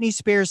Britney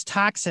Spears'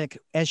 "Toxic"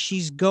 as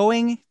she's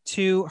going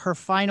to her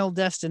final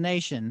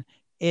destination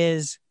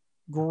is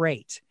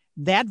great.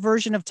 That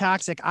version of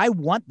 "Toxic," I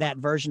want that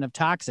version of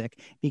 "Toxic"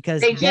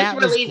 because they just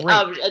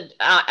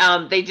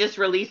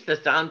released the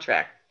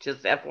soundtrack.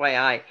 Just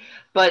FYI,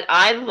 but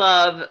I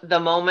love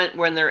the moment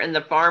when they're in the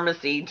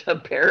pharmacy to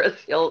Paris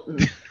Hilton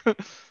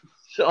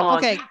song.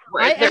 Okay,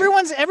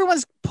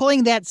 everyone's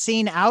pulling that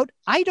scene out.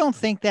 I don't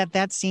think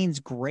that scene's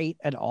great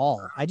at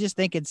all. I just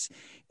think it's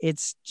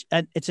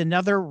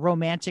another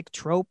romantic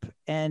trope,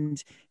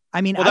 and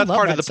I mean, Well, I that's love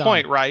part that of the song.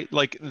 point, right?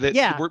 Like that,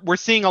 Yeah. we're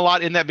seeing a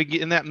lot in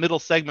that middle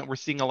segment. We're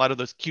seeing a lot of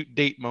those cute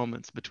date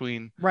moments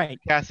between Right.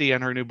 Cassie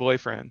and her new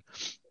boyfriend.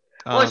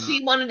 Well,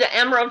 she wanted to.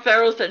 Emerald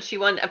Farrell said she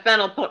wanted.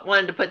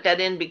 Wanted to put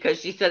that in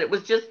because she said it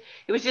was just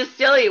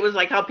silly. It was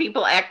like how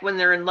people act when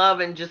they're in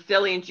love and just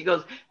silly. And she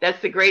goes, "That's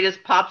the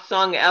greatest pop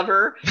song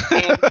ever."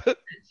 And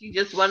she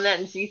just won that.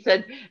 And she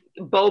said,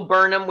 Bo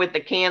Burnham with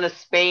the can of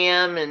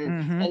Spam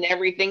and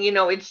everything. You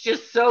know, it's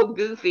just so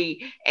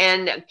goofy.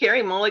 And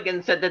Carrie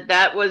Mulligan said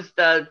that was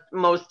the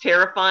most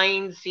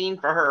terrifying scene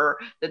for her.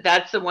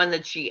 That's the one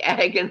that she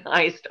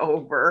agonized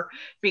over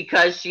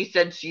because she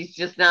said she's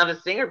just not a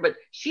singer, but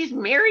she's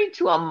married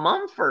to a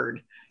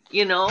Mumford.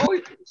 You know,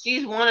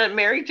 she's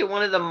married to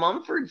one of the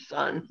Mumford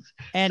sons.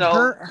 And so,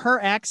 her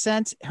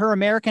accent, her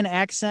American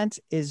accent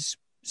is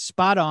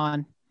spot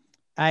on.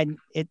 I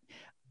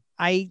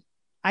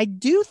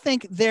do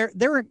think there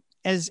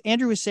as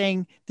Andrew was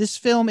saying, this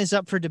film is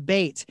up for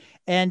debate.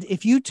 And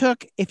if you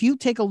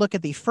take a look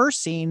at the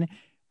first scene,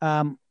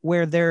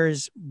 where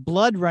there's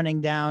blood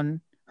running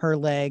down her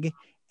leg,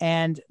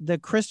 and the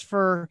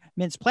Christopher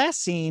Mintz-Plasse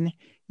scene,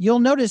 you'll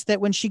notice that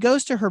when she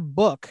goes to her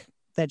book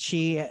that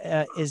she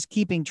is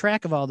keeping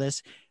track of all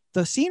this,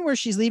 the scene where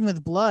she's leaving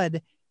with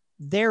blood,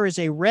 there is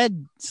a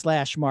red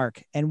slash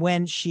mark. And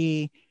when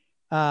she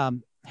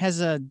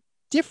has a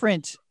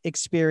different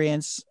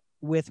experience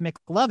with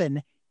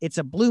McLovin, it's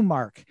a blue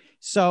mark.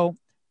 So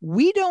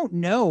we don't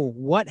know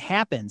what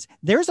happens.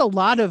 There's a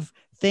lot of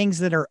things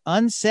that are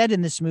unsaid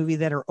in this movie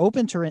that are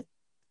open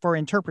for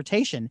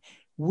interpretation,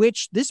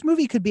 which this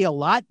movie could be a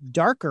lot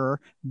darker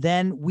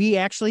than we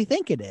actually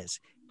think it is.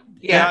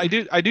 Yeah,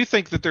 I do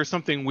think that there's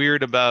something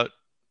weird about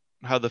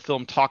how the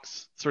film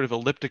talks sort of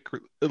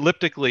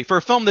elliptically for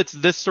a film that's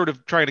this sort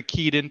of trying to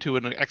key it into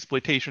an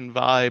exploitation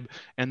vibe,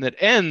 and that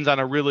ends on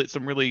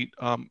some really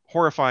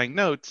horrifying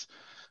notes.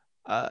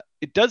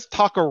 It does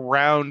talk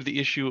around the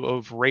issue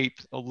of rape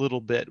a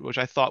little bit, which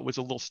I thought was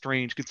a little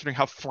strange considering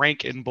how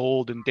frank and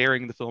bold and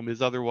daring the film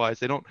is.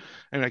 Otherwise, I don't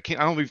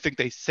even think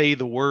they say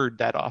the word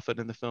that often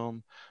in the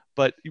film.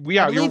 But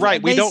you're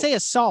right. They say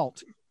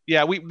assault.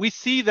 Yeah, we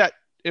see that,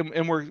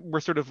 and we're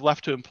sort of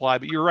left to imply.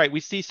 But you're right.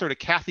 We see sort of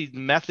Cassie's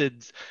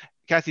methods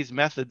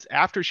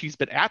after she's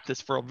been at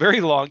this for a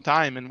very long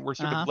time, and we're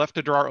sort of left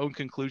to draw our own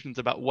conclusions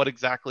about what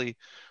exactly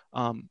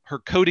her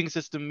coding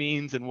system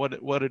means and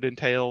what it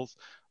entails.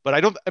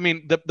 But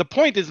the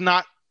point is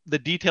not the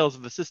details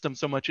of the system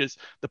so much as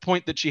the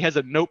point that she has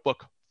a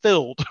notebook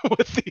filled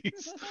with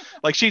these.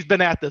 Like, she's been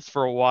at this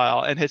for a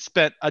while and has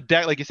spent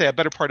like you say, a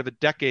better part of a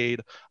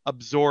decade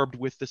absorbed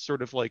with this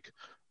sort of like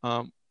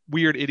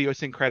weird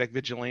idiosyncratic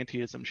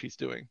vigilantism she's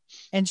doing.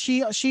 And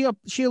she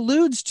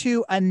alludes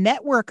to a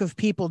network of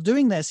people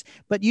doing this,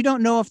 but you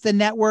don't know if the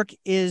network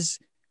is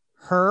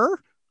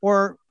her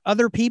or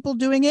other people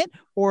doing it,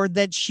 or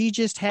that she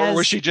just has. Or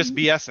was she just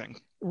BSing?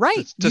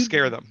 Right. To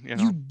scare them.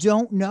 You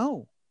don't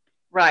know.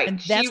 Right. And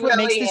that's what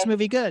makes this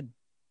movie good.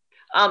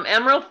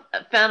 Emerald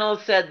Fennell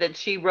said that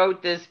she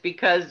wrote this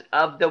because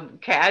of the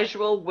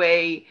casual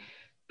way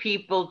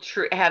people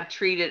have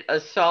treated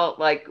assault,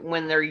 like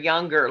when they're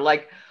younger,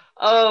 like,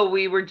 oh,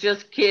 we were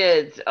just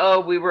kids. Oh,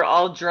 we were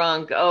all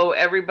drunk. Oh,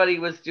 everybody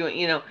was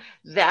doing,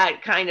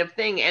 that kind of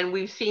thing. And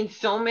we've seen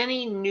so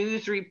many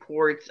news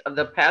reports of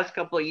the past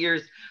couple of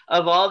years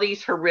of all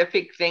these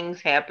horrific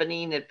things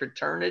happening at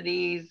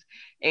fraternities.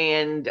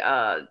 And,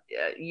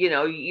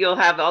 you'll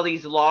have all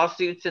these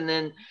lawsuits, and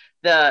then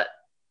the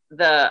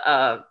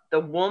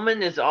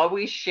woman is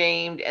always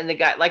shamed, and the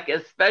guy, like,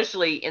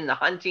 especially in the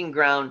hunting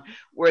ground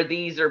where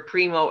these are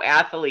primo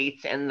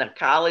athletes and the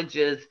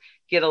colleges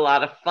get a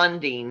lot of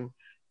funding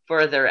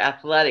for their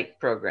athletic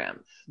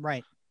programs.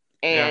 Right.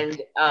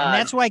 And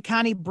that's why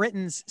Connie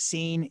Britton's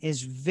scene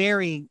is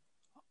very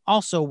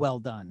also well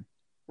done.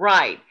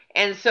 Right.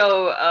 And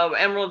so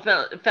Emerald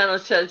Fennell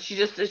said she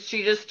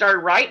just started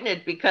writing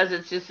it because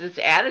it's just this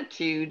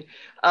attitude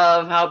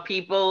of how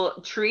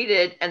people treat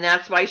it. And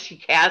that's why she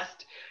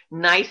cast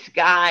nice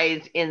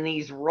guys in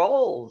these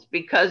roles,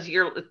 because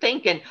you're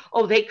thinking,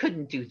 oh, they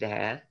couldn't do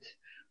that.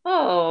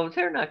 Oh,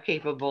 they're not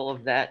capable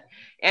of that.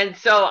 And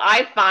so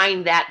I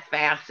find that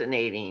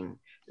fascinating,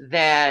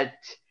 that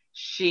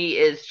she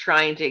is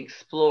trying to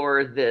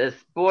explore this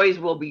boys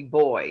will be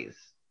boys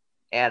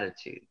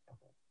attitude.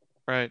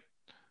 Right.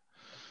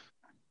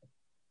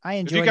 I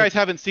enjoyed If you guys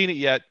haven't seen it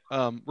yet,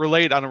 on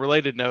a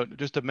related note,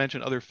 just to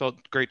mention other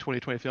great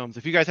 2020 films,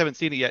 if you guys haven't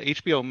seen it yet,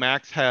 HBO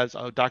Max has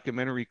a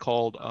documentary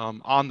called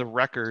On the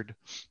Record,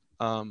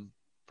 from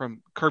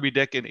Kirby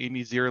Dick and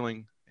Amy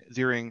Ziering,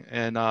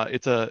 and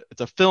it's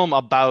a film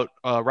about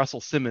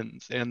Russell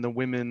Simmons and the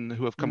women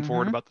who have come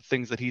forward about the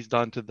things that he's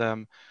done to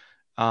them,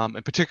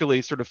 and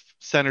particularly sort of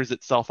centers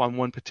itself on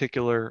one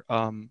particular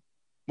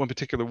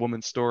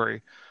woman's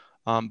story,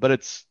 but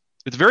it's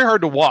very hard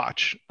to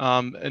watch,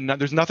 and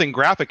there's nothing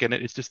graphic in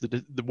it. It's just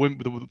the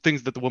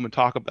things that the women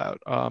talk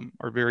about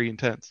are very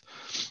intense.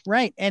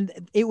 Right.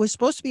 And it was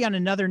supposed to be on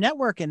another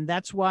network, and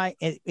that's why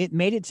it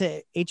made it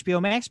to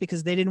HBO Max,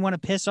 because they didn't want to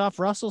piss off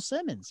Russell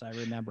Simmons, I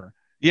remember.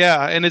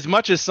 Yeah, and as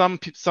much as some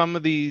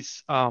of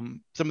these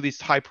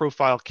high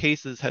profile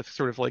cases have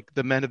sort of like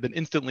the men have been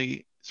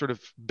instantly sort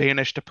of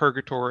banished to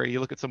purgatory. You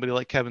look at somebody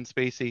like Kevin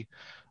Spacey.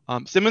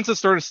 Simmons is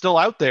sort of still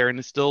out there and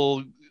is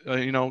still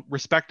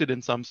respected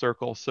in some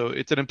circles. So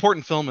it's an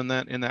important film in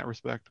that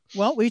respect.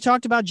 Well, we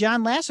talked about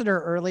John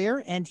Lasseter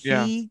earlier, and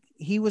Yeah.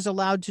 he was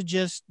allowed to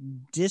just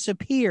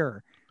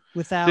disappear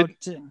without.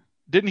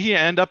 Didn't he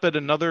end up at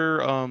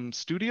another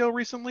studio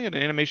recently, an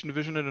animation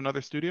division at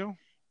another studio?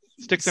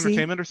 Styx See,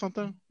 Entertainment or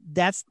something?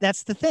 That's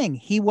the thing.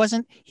 He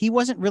wasn't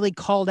really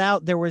called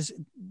out. There was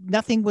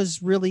nothing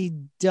was really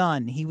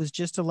done. He was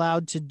just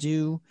allowed to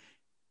do.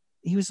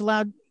 He was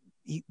allowed,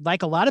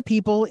 like a lot of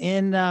people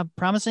in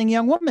Promising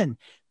Young Woman,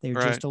 they're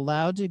Right. just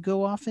allowed to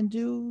go off and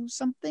do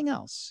something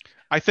else.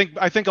 I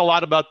think a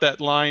lot about that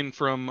line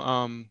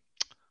from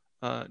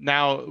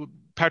now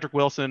Patrick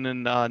Wilson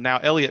and now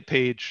Elliot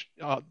Page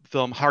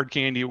film Hard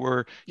Candy,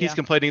 where he's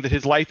complaining that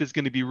his life is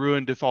going to be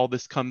ruined if all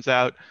this comes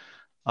out.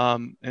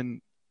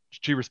 And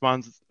she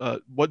responds,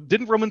 "What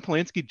didn't Roman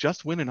Polanski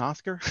just win an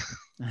Oscar?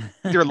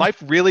 Your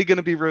life really going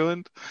to be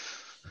ruined?"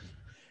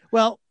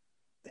 Well,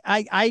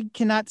 I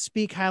cannot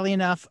speak highly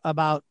enough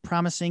about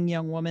Promising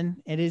Young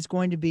Woman. It is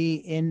going to be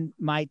in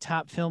my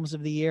top films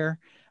of the year.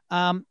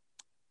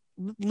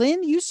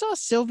 Lynn, you saw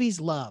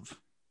Sylvie's Love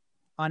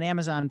on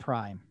Amazon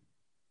Prime.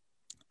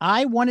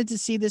 I wanted to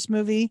see this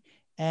movie,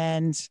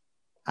 and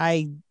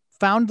I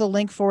found the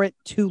link for it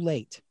too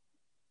late.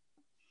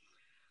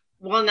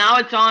 Well, now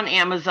it's on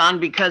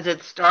Amazon because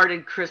it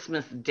started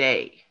Christmas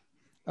Day.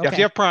 Okay. Yeah, if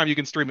you have Prime, you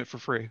can stream it for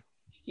free.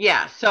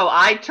 Yeah, so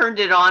I turned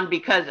it on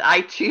because I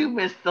too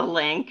missed the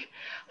link.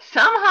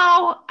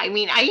 Somehow, I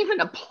even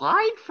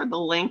applied for the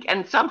link,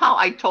 and somehow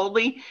I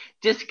totally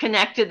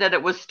disconnected that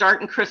it was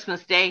starting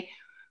Christmas Day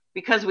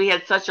because we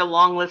had such a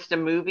long list of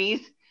movies.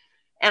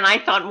 And I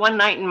thought One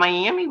Night in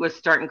Miami was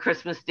starting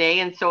Christmas Day.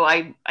 And so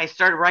I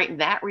started writing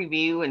that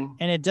review. And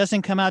it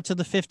doesn't come out till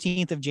the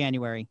 15th of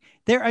January.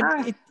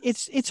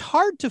 It's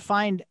hard to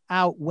find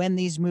out when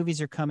these movies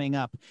are coming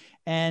up.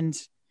 And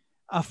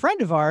a friend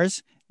of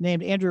ours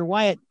named Andrew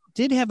Wyatt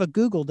did have a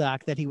Google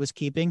Doc that he was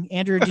keeping.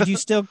 Andrew, did you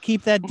still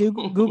keep that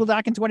Google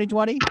Doc in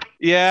 2020?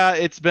 Yeah,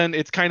 it's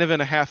kind of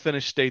in a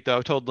half-finished state, though.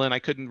 I told Lynn I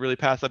couldn't really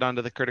pass it on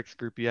to the critics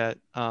group yet.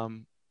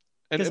 And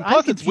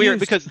plus it's weird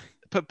because...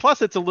 But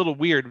plus, it's a little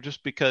weird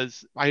just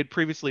because I had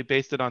previously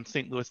based it on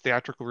St. Louis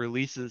theatrical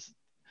releases,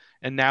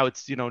 and now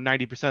it's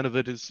 90% of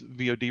it is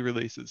VOD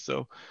releases.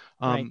 So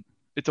right.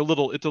 It's a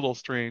little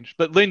strange.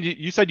 But Lynn,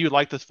 you said you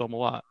liked this film a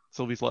lot,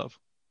 Sylvie's Love.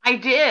 I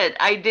did.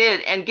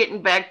 And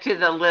getting back to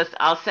the list,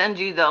 I'll send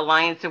you the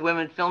Alliance of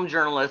Women Film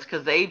Journalists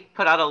because they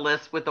put out a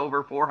list with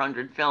over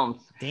 400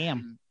 films.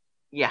 Damn.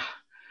 Yeah.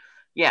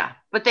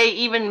 But they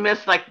even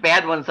missed like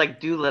bad ones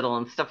like Doolittle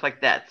and stuff like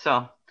that.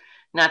 So.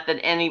 Not that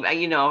any,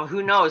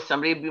 who knows?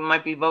 Somebody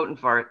might be voting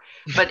for it.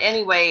 But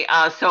anyway,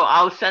 so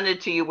I'll send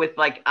it to you with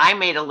I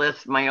made a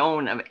list my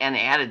own and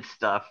added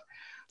stuff.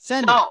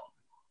 Send it.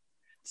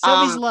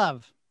 Sylvie's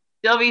Love.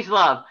 Sylvie's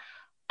Love.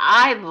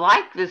 I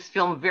like this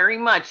film very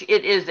much.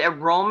 It is a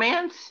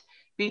romance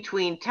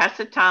between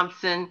Tessa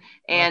Thompson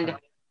and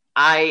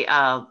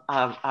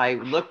I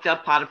looked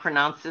up how to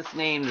pronounce this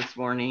name this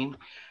morning.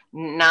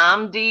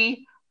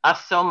 Nnamdi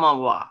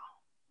Asomugha.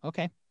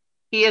 Okay.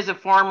 He is a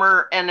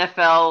former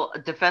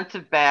NFL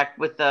defensive back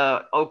with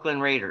the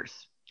Oakland Raiders.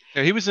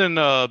 Yeah, he was in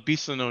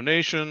Beasts of No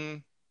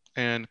Nation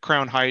and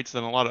Crown Heights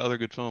and a lot of other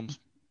good films.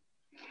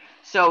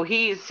 So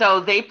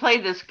they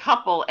play this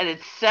couple, and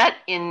it's set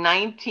in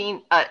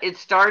it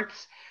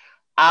starts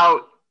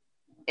out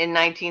in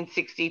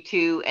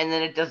 1962, and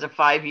then it does a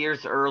 5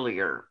 years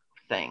earlier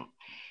thing.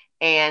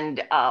 And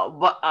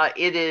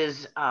it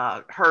is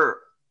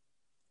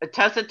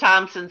Tessa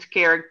Thompson's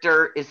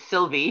character is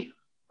Sylvie.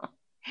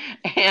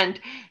 And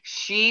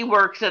she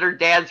works at her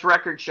dad's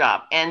record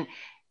shop. And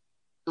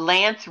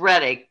Lance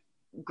Reddick,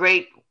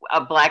 great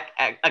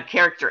a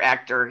character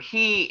actor,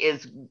 he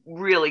is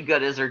really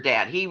good as her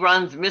dad. He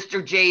runs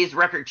Mr. J's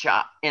record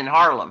shop in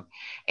Harlem.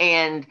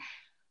 And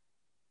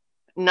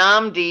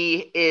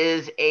Nnamdi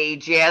is a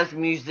jazz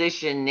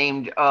musician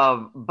named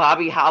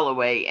Bobby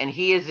Holloway, and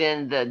he is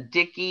in the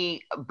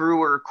Dickie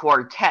Brewer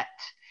Quartet.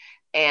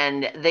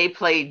 And they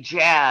play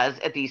jazz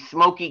at these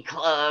smoky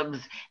clubs,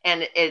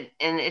 and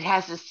it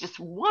has this just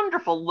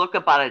wonderful look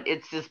about it.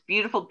 It's this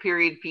beautiful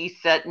period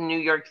piece set in New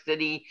York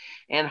City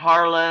and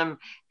Harlem,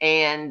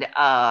 and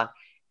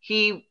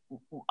he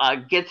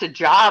gets a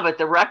job at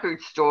the record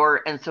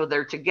store, and so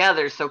they're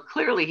together. So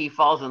clearly he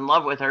falls in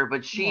love with her,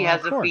 but she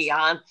has a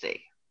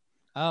fiance.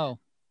 Oh.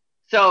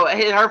 So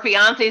her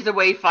fiance is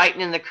away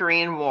fighting in the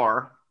Korean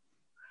War.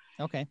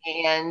 Okay.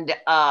 And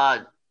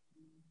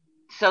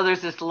so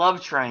there's this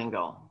love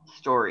triangle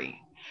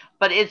story,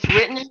 but it's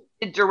written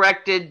and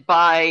directed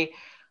by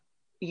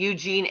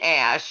Eugene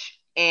Ash,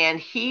 and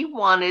he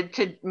wanted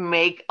to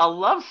make a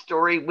love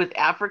story with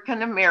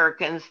African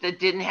Americans that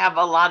didn't have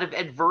a lot of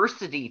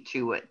adversity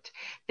to it,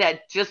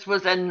 that just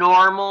was a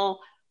normal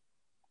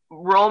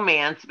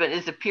romance, but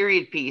is a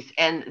period piece.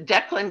 And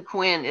Declan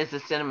Quinn is a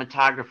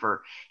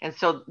cinematographer. And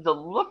so the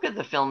look of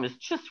the film is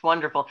just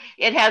wonderful.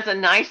 It has a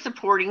nice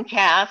supporting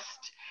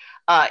cast.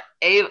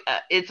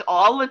 It's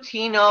all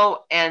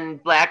Latino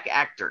and Black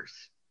actors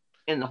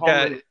in the whole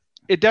movie.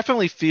 It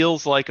definitely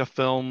feels like a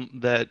film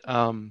that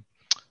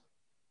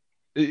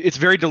it's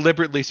very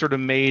deliberately sort of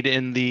made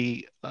in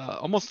the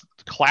almost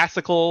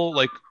classical,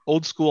 like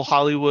old school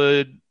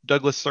Hollywood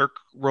Douglas Sirk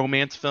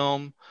romance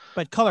film.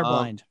 But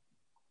colorblind.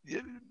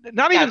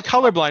 Not even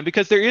colorblind,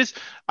 because there is,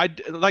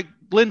 like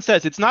Lynn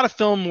says, it's not a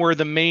film where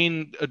the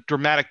main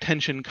dramatic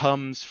tension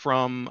comes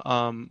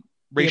from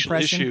racial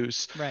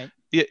issues. Right.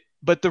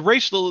 But the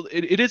racial,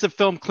 it is a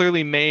film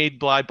clearly made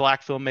by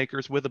Black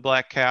filmmakers with a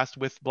Black cast,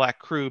 with Black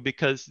crew,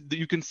 because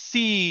you can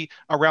see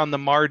around the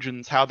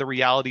margins how the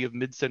reality of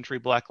mid-century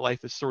Black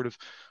life is sort of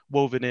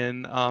woven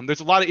in. There's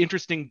a lot of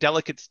interesting,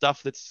 delicate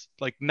stuff that's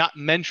like not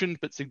mentioned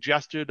but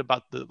suggested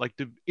about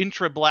the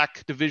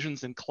intra-Black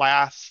divisions in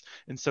class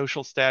and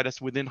social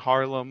status within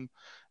Harlem.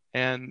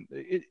 And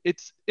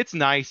it's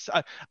nice.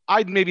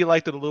 I'd maybe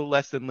liked it a little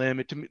less than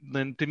Lim.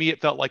 To me,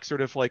 it felt like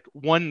sort of like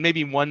one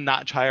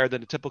notch higher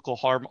than a typical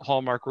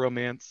Hallmark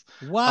romance.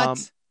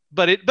 What?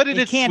 But it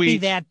is can't sweet. Be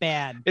that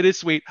bad. It is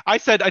sweet. I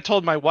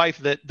told my wife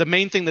that the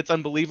main thing that's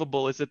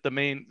unbelievable is that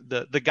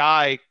the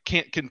guy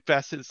can't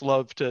confess his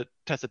love to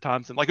Tessa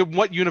Thompson. Like, in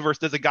what universe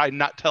does a guy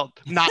not tell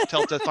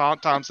Tessa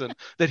Thompson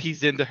that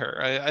he's into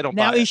her? I don't.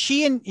 Now, buy is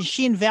she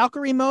in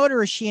Valkyrie mode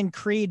or is she in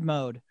Creed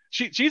mode?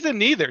 She's in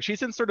neither.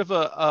 She's in sort of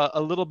a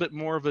little bit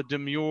more of a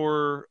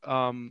demure,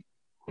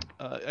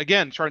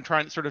 again, trying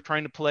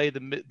to play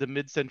the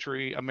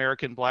mid-century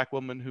American Black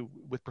woman who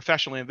with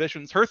professional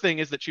ambitions. Her thing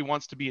is that she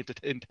wants to be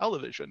in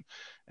television,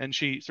 and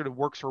she sort of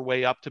works her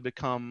way up to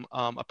become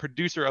a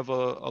producer of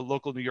a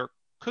local New York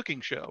cooking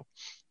show,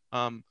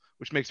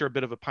 which makes her a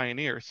bit of a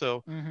pioneer.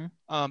 So,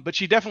 but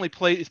she definitely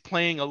is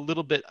playing a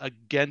little bit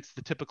against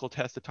the typical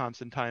Tessa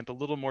Thompson type, a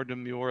little more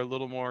demure, a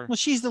little more. Well,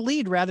 she's the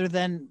lead rather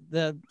than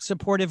the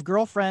supportive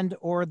girlfriend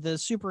or the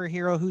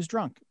superhero who's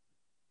drunk.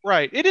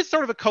 Right. It is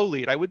sort of a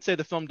co-lead. I would say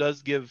the film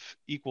does give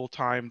equal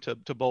time to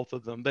both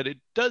of them, but it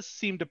does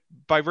seem to,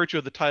 by virtue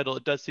of the title,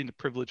 it does seem to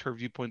privilege her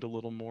viewpoint a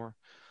little more.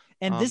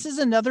 And this is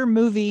another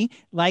movie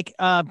like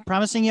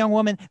Promising Young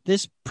Woman.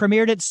 This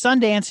premiered at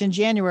Sundance in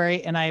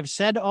January. And I've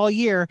said all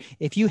year,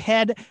 if you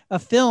had a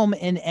film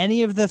in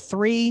any of the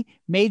three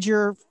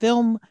major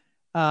film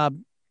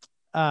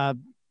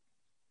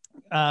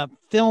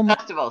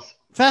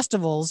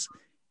festivals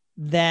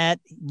that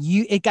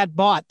it got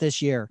bought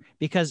this year,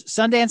 because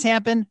Sundance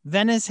happened,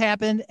 Venice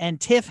happened,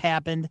 and TIFF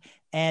happened.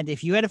 And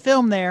if you had a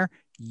film there,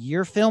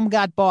 your film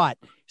got bought.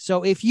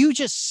 So if you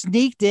just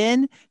sneaked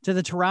in to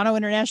the Toronto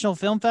International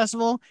Film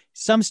Festival,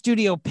 some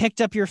studio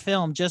picked up your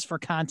film just for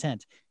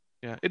content.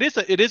 Yeah, it is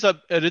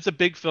a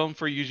big film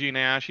for Eugene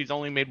Ash. He's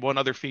only made one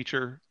other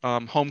feature,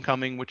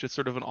 Homecoming, which is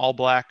sort of an all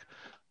Black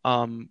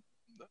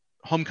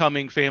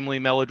homecoming family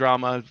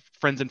melodrama,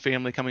 friends and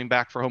family coming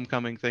back for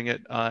homecoming thing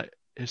at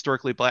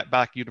historically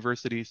Black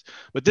universities.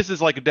 But this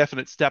is like a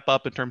definite step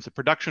up in terms of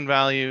production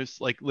values.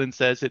 Like Lynn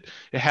says, it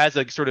has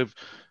a sort of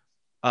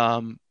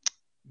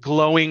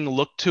glowing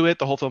look to it.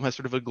 The whole film has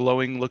sort of a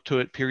glowing look to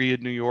it,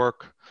 period New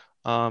York.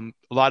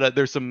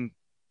 There's some,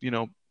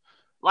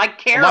 like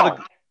Carol.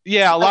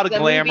 A lot of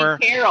glamour.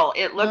 Carol,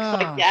 it looks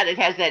like that. It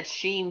has that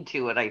sheen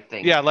to it, I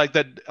think. Yeah, like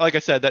that. Like I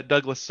said, that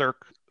Douglas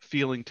Sirk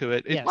feeling to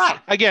it. Yes. Right.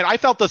 Again, I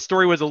felt the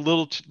story was a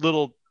little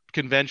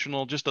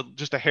conventional, just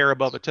a hair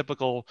above a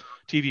typical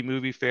TV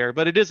movie fare,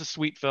 but it is a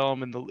sweet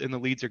film, and the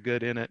leads are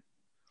good in it.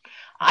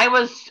 I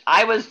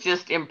was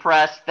just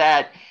impressed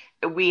that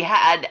we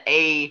had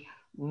a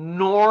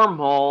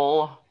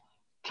normal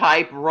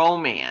type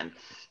romance.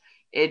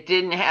 It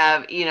didn't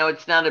have,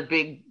 it's not a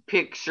big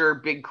picture,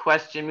 big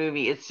question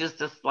movie. It's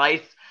just a slice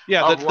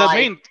of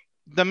life.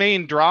 The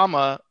main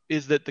drama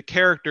is that the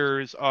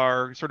characters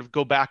are sort of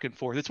go back and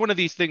forth. It's one of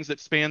these things that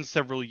spans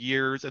several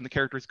years, and the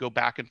characters go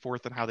back and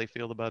forth on how they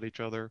feel about each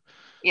other.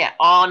 Yeah,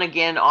 on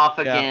again, off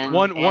again.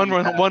 One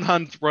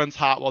runs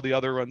hot while the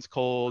other runs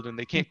cold, and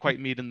they can't quite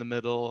meet in the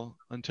middle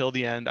until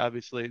the end.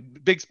 Obviously,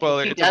 big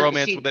spoiler. It's a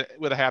romance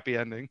with a happy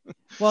ending.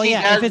 Well,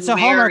 yeah, if it's a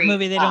Hallmark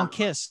movie, they don't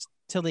kiss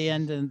till the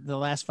end in the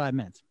last 5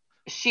 minutes.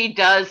 She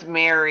does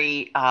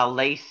marry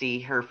Lacey,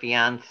 her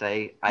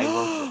fiance. I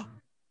will.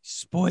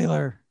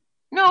 Spoiler.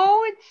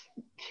 No,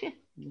 it's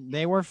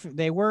they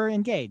were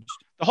engaged.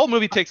 The whole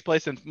movie takes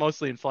place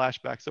mostly in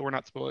flashback, so we're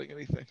not spoiling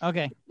anything.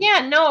 Okay.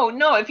 Yeah,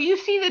 no. If you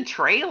see the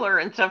trailer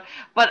and stuff,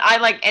 but I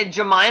like, and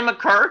Jemima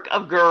Kirk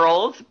of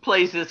Girls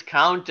plays this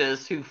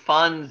countess who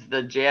funds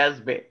the jazz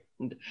band,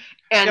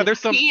 and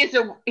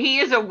he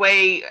is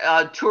away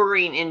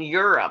touring in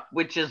Europe,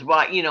 which is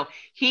why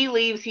he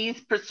leaves.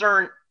 He's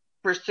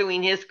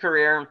pursuing his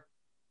career.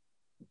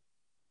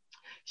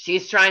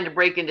 She's trying to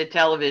break into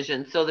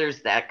television, so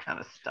there's that kind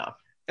of stuff.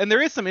 And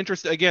there's some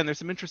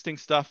interesting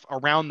stuff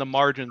around the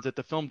margins that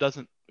the film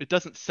doesn't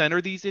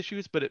center these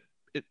issues, but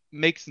it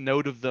makes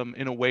note of them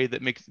in a way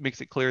that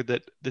makes it clear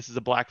that this is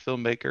a Black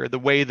filmmaker. The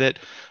way that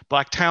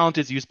Black talent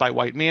is used by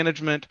white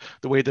management,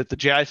 the way that the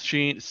jazz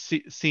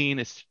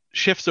scene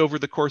shifts over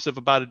the course of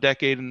about a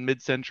decade in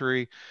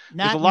mid-century.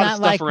 There's a lot of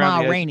stuff like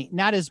around Ma Rainey,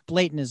 not as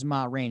blatant as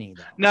Ma Rainey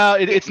though. No,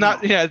 it's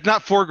not. Yeah, it's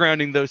not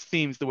foregrounding those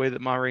themes the way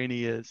that Ma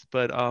Rainey is,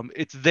 but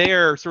it's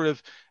there sort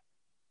of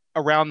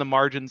around the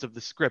margins of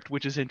the script,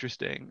 which is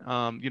interesting.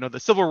 The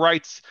civil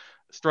rights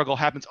struggle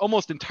happens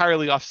almost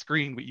entirely off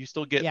screen, but you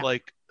still get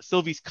like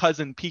Sylvie's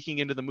cousin peeking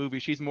into the movie.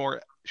 She's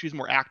more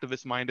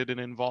activist minded and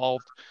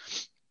involved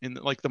in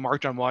like the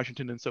March on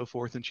Washington and so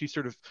forth, and she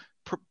sort of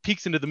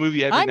peeks into the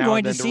movie every now and then. I'm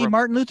going to see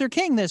Martin Luther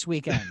King this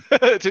weekend.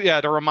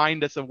 to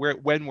remind us of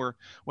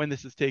when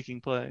this is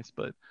taking place.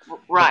 But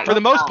right, for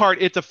the most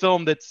part, it's a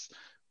film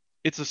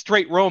it's a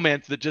straight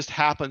romance that just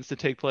happens to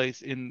take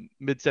place in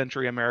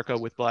mid-century America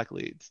with Black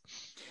leads.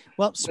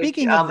 Well,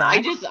 speaking of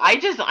that,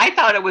 I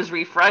thought it was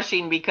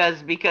refreshing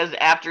because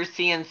after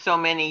seeing so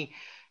many,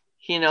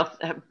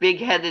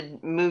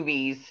 big-headed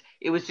movies,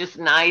 it was just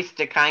nice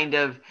to kind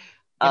of,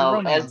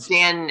 as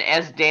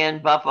Dan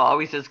Buffa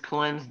always says,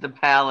 cleanse the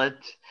palate.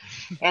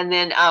 And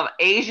then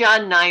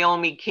Asia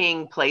Naomi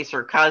King plays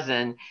her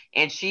cousin,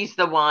 and she's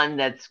the one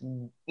that's,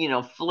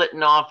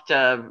 flitting off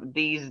to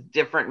these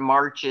different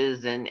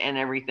marches and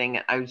everything.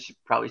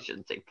 Probably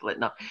shouldn't say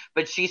flitting off,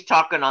 but she's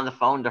talking on the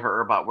phone to her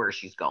about where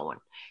she's going.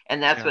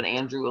 And that's what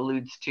Andrew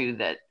alludes to,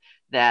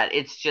 that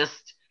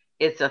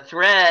it's a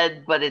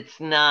thread, but it's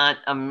not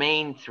a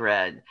main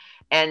thread.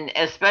 And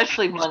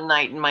especially One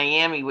Night in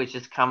Miami, which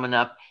is coming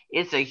up,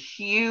 it's a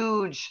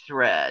huge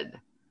thread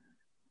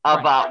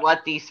about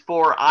what these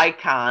four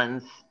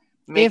icons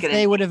if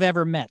they would have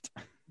ever met.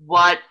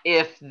 What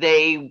if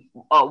they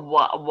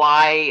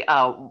why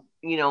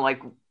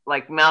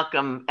like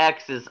Malcolm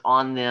X is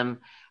on them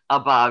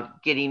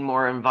about getting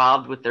more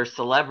involved with their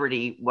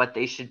celebrity, what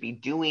they should be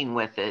doing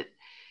with it.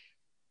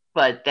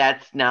 But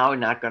that's now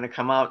not going to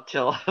come out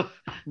till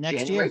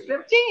next January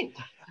year 15th.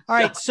 All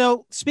right.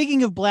 So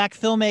speaking of Black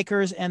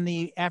filmmakers and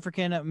the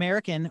African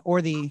American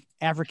or the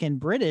African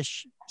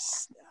British,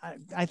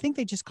 I think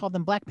they just call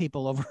them Black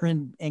people over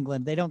in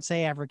England. They don't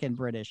say African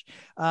British.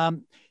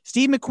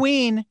 Steve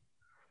McQueen,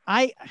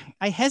 I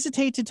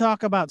hesitate to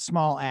talk about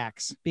Small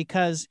Axe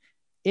because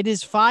it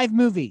is 5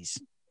 movies.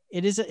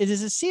 It is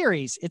a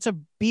series. It's a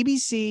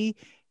BBC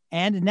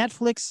and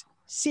Netflix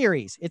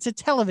series. It's a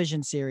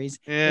television series.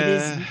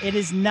 It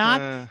is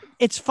not.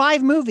 It's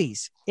 5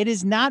 movies. It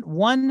is not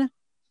one.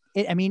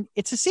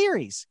 It's a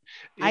series.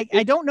 I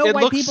don't know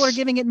why people are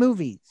giving it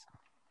movies.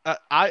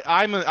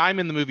 I'm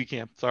in the movie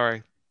camp.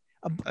 Sorry.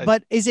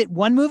 But is it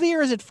 1 movie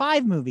or is it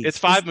 5 movies? It's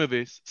 5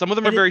 movies. Some of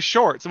them are very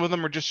short. Some of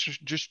them are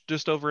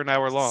just over an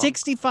hour long.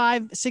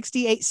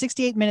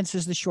 68 minutes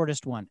is the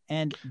shortest one.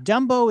 And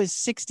Dumbo is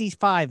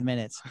 65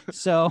 minutes.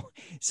 So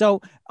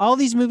all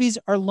these movies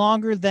are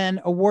longer than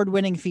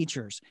award-winning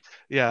features.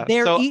 Yeah.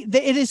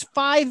 It is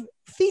 5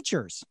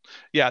 features.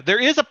 Yeah, there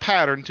is a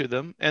pattern to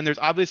them. And there's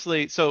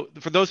obviously, so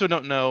for those who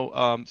don't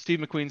know, Steve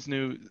McQueen's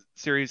new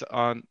series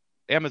on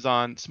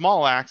Amazon,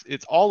 Small Axe,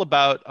 it's all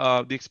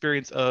about the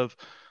experience of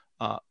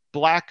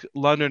Black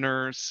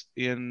Londoners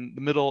in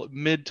the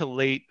mid to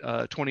late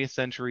 20th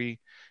century,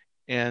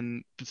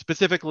 and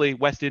specifically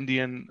West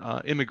Indian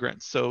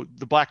immigrants. So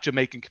the Black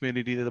Jamaican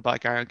community, the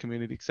Black Island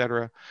community,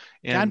 etc.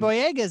 John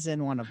Boyega's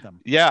in one of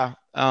them. Yeah.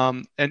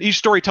 And each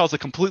story tells a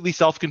completely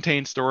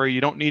self-contained story.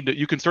 You don't need to,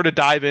 you can sort of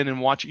dive in and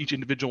watch each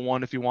individual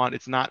one if you want.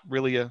 It's not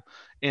really a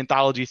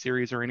anthology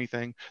series or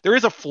anything. There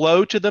is a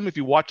flow to them if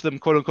you watch them,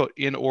 quote unquote,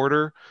 in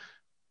order.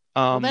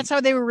 Well, that's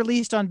how they were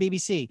released on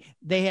BBC.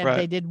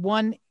 They did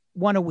one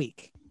a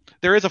week.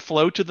 There is a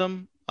flow to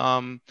them,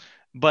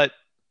 but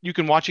you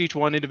can watch each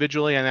one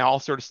individually, and they all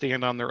sort of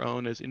stand on their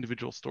own as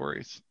individual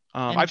stories.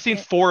 I've seen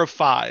 4 of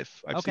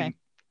 5.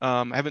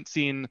 I haven't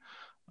seen.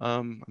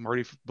 I'm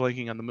already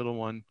blanking on the middle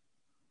one.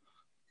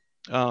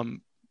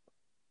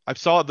 I've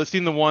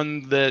seen the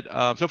one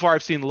that so far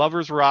I've seen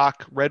Lovers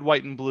Rock, Red,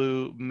 White, and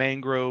Blue,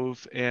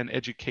 Mangrove, and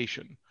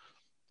Education,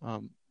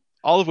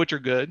 all of which are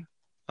good.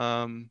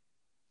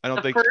 I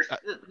don't think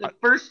the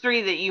first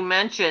 3 that you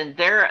mentioned,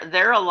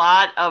 they're a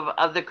lot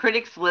of the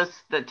critics list,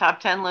 the top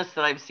 10 list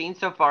that I've seen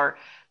so far.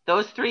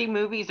 Those 3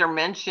 movies are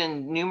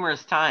mentioned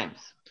numerous times.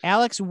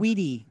 Alex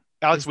Weedy.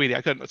 I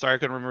couldn't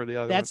remember the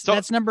other.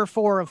 That's number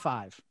 4 of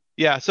 5.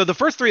 Yeah. So the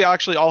first 3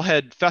 actually all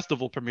had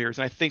festival premieres,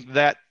 and I think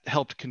that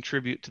helped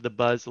contribute to the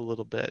buzz a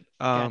little bit.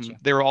 Gotcha.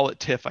 They were all at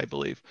TIFF, I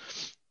believe.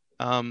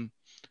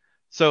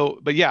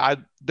 But yeah,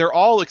 they're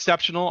all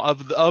exceptional.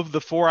 Of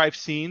the 4 I've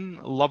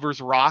seen,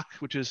 Lovers Rock,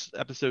 which is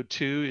episode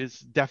 2, is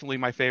definitely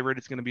my favorite.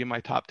 It's going to be in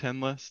my top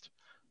 10 list.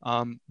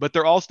 But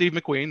they're all Steve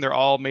McQueen. They're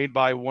all made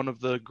by one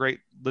of the great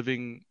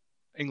living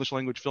English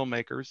language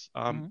filmmakers.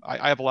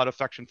 I have a lot of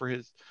affection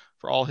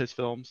for all his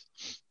films.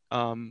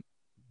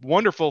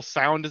 Wonderful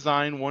sound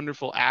design,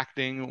 wonderful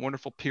acting,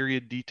 wonderful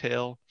period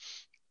detail.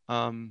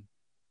 I don't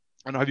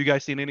know. Have you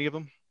guys seen any of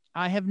them?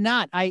 I have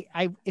not.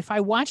 If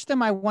I watch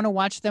them, I want to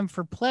watch them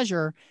for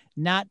pleasure,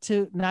 not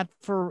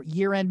for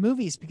year-end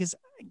movies. Because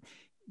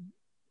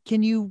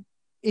can you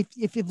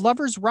if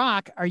Lovers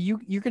Rock,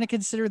 you're going to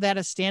consider that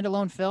a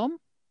standalone film?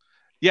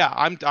 Yeah,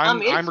 I'm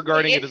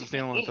regarding it as a it's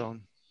standalone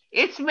film.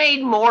 it's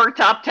made more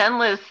top 10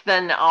 lists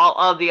than all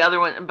of the other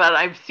ones, but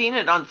I've seen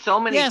it on so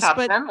many Yes, top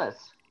but 10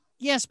 lists.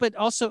 yes, but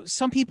also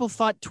some people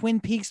thought Twin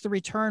Peaks: The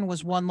Return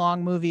was one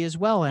long movie as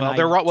well, and Well,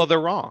 they're wrong. Well, they're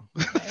wrong.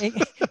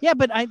 yeah,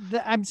 but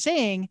I'm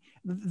saying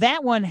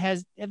that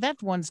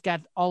one's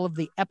got all of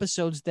the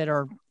episodes that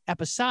are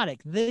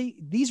episodic.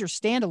 These are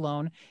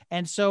standalone,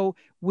 and so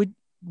would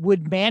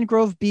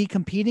Mangrove be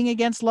competing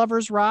against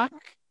Lovers Rock?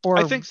 Or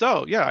I think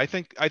so. Yeah, I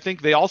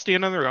think they all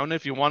stand on their own.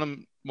 If you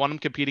want them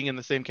competing in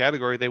the same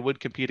category, they would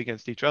compete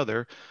against each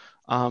other.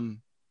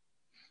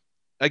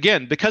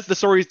 Again, because the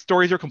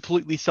stories are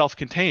completely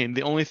self-contained,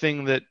 the only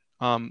thing that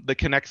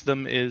connects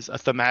them is a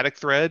thematic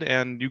thread,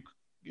 and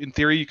in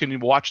theory, you can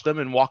watch them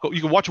and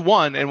you can watch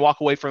one and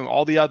walk away from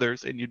all the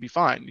others, and you'd be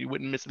fine. You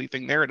wouldn't miss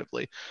anything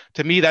narratively.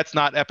 To me, that's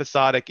not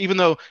episodic. Even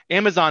though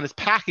Amazon is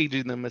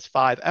packaging them as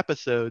 5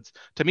 episodes,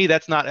 to me,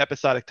 that's not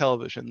episodic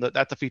television.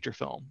 That's a feature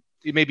film.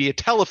 It may be a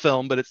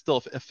telefilm, but it's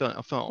still a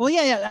film. Well,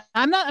 yeah.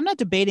 I'm not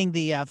debating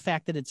the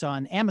fact that it's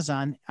on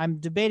Amazon. I'm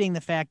debating the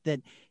fact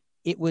that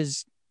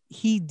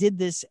he did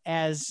this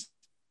as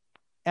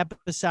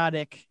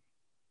episodic,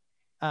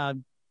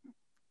 as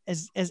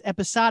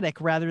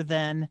episodic rather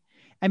than.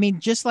 I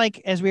mean, just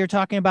like as we were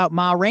talking about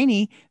Ma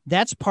Rainey,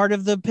 that's part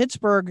of the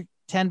Pittsburgh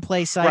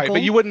 10-play cycle. Right,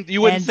 but you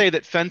wouldn't say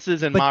that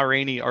Fences and Ma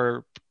Rainey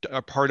are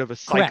part of a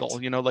cycle.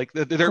 Correct. You know, like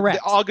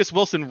August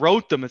Wilson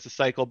wrote them as a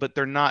cycle, but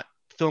they're not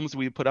films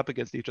we put up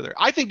against each other.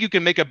 I think you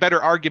can make a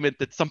better argument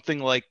that something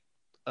like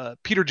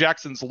Peter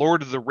Jackson's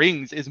Lord of the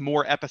Rings is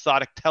more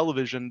episodic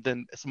television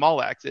than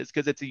Small Axe is,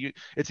 because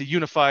it's a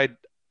unified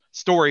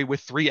story with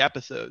 3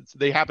 episodes.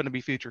 They happen to be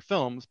feature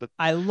films, but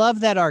I love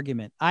that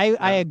argument.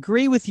 I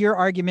agree with your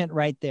argument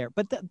right there.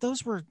 But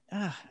those were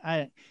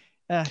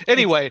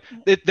anyway,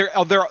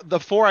 the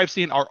 4 I've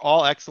seen are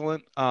all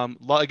excellent.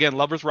 Again,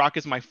 Lovers Rock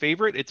is my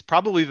favorite. It's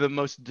probably the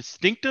most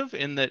distinctive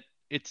in that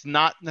it's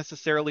not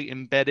necessarily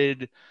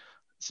embedded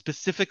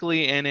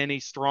specifically in any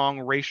strong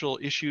racial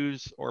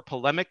issues or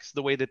polemics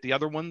the way that the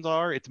other ones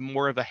are. It's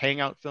more of a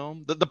hangout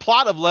film. The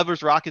plot of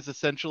Lovers Rock is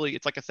essentially,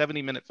 it's like a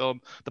 70-minute film.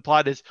 The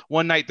plot is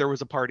one night there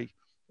was a party,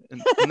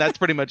 and that's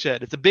pretty much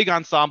it. It's a big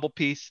ensemble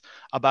piece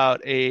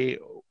about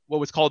what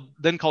was called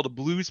a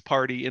blues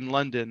party in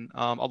London.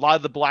 A lot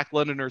of the Black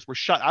Londoners were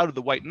shut out of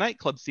the white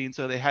nightclub scene,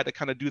 so they had to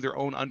kind of do their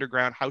own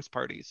underground house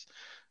parties.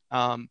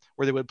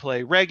 Where they would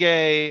play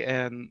reggae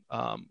and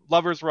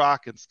lovers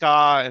rock and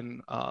ska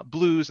and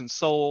blues and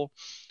soul.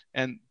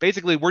 And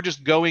basically, we're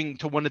just going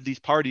to one of these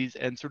parties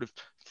and sort of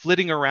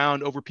flitting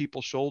around over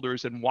people's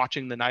shoulders and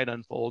watching the night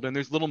unfold. And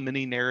there's little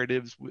mini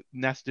narratives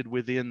nested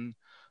within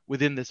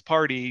this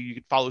party. You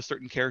could follow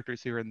certain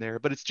characters here and there,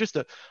 but it's just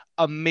a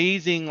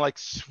amazing, like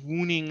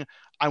swooning.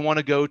 I want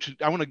to go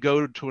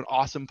to an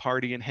awesome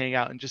party and hang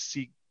out and just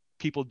see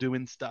people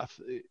doing stuff.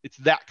 It's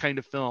that kind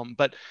of film,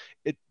 but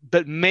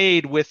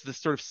made with the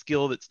sort of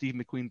skill that Steve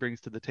McQueen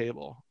brings to the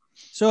table.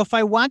 So if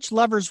I watch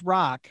Lovers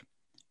Rock,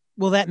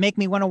 will that make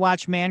me want to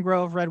watch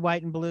Mangrove, Red,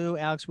 White, and Blue,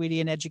 Alex Wheaty,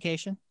 and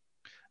Education?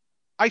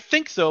 I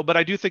think so, but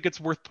I do think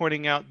it's worth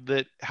pointing out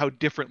that how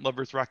different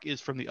Lovers Rock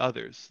is from the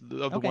others,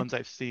 the ones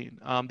I've seen.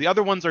 The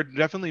other ones are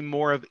definitely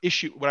more of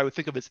what I would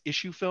think of as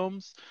issue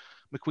films.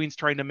 McQueen's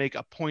trying to make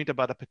a point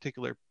about a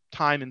particular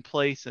time and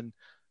place and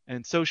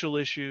social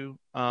issue.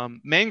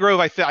 Mangrove,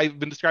 I've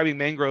been describing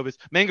Mangrove is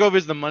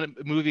the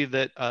movie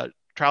that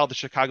Trial of the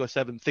Chicago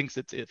 7 thinks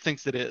it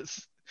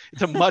is.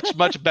 It's a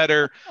much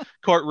better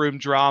courtroom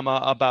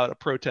drama about a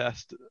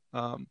protest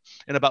and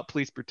about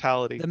police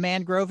brutality. The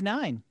Mangrove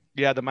 9.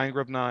 Yeah, the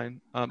Mangrove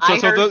 9. For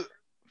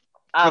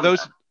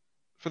those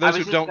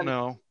who don't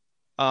know,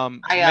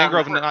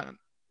 Mangrove 9.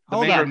 The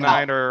Mangrove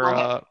 9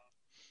 are.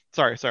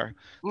 Sorry. The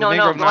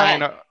Mangrove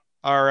 9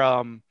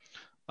 are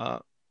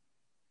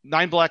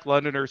 9 Black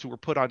Londoners who were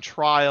put on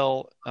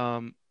trial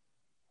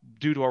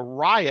due to a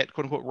riot,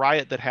 quote unquote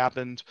riot, that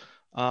happened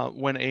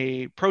when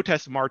a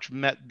protest march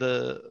met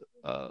the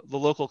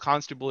local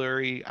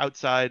constabulary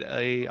outside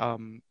a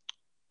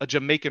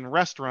Jamaican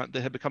restaurant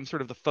that had become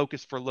sort of the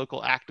focus for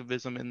local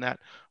activism in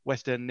that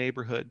West End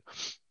neighborhood.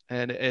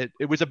 And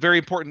it was a very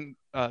important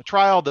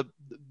trial.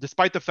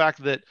 Despite the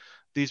fact that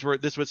this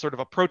was sort of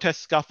a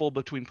protest scuffle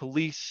between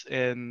police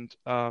and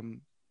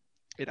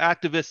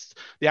activists.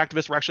 The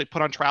activists were actually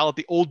put on trial at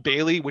the Old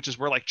Bailey, which is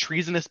where like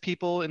treasonous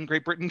people in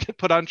Great Britain get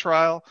put on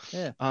trial.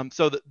 Yeah.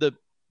 So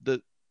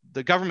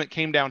the government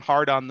came down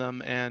hard on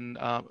them. And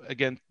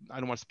again, I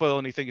don't want to spoil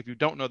anything if you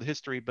don't know the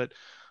history, but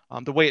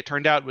the way it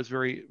turned out was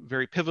very,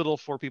 very pivotal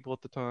for people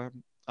at the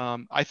time.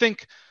 I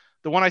think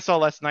the one I saw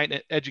last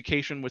night,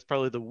 Education, was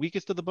probably the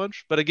weakest of the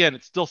bunch. But again,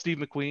 it's still Steve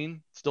McQueen,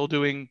 still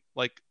doing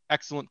like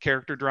excellent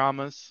character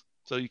dramas.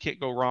 So you can't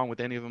go wrong with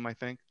any of them, I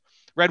think.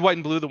 Red, White,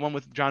 and Blue, the one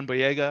with John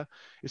Boyega,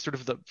 is sort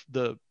of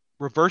the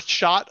reverse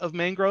shot of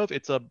Mangrove.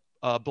 It's a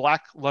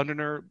Black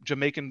Londoner,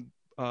 Jamaican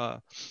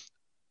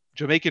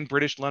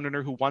British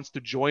Londoner who wants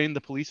to join the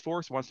police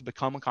force, wants to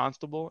become a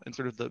constable, and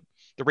sort of the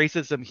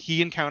racism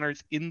he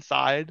encounters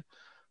inside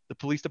the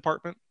police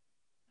department.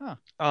 Huh.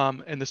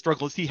 And the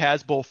struggles he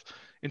has both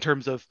in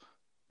terms of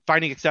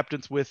finding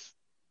acceptance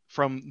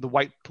from the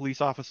white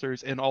police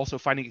officers and also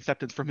finding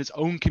acceptance from his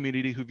own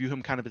community who view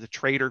him kind of as a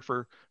traitor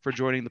for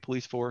joining the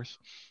police force.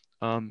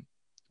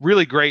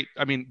 Really great.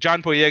 I mean,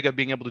 John Boyega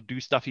being able to do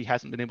stuff he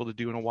hasn't been able to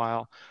do in a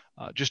while.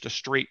 Just a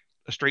straight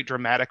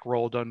dramatic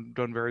role done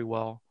very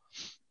well.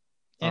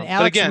 And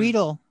Alex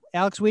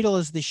Wheatle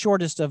is the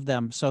shortest of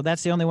them, so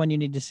that's the only one you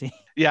need to see.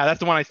 Yeah, that's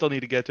the one I still need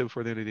to get to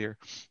before the end of the year.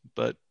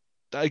 But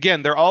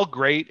again, they're all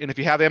great, and if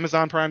you have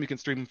Amazon Prime, you can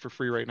stream them for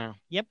free right now.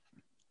 Yep.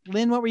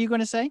 Lynn, what were you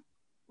going to say?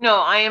 No,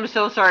 I am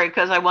so sorry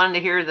because I wanted to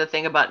hear the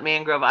thing about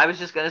Mangrove. I was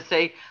just going to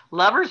say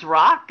Lovers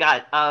Rock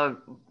got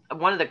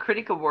one of the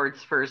critic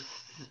awards for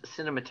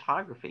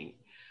cinematography.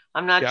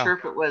 I'm not sure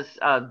if it was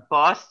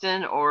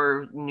Boston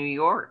or New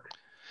York.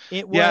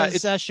 It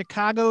was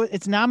Chicago.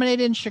 It's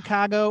nominated in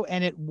Chicago,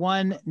 and it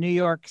won New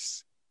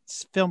York's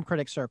Film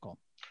Critics Circle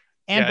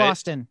and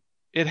Boston.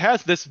 It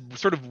has this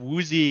sort of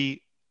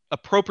woozy,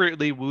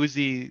 appropriately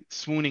woozy,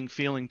 swooning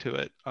feeling to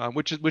it,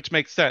 which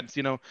makes sense.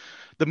 You know,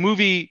 the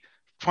movie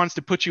wants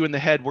to put you in the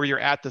head where you're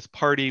at this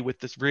party with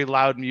this very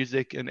loud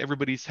music and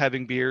everybody's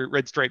having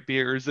Red Stripe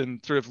beers and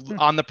sort of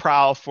on the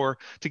prowl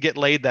to get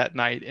laid that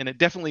night. And it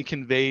definitely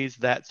conveys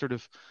that sort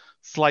of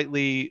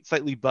slightly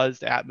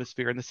buzzed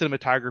atmosphere, and the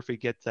cinematography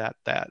gets at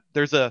that.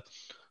 There's a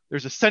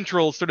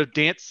central sort of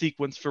dance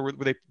sequence where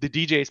the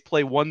DJs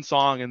play one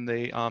song and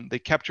they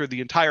capture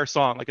the entire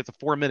song like it's a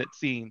 4-minute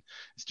scene.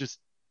 It's just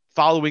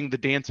following the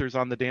dancers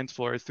on the dance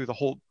floors through the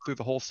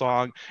whole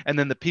song, and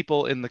then the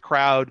people in the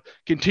crowd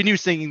continue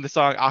singing the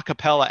song a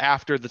cappella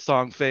after the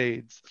song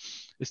fades.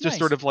 It's just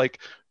sort of like,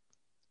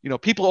 you know,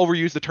 people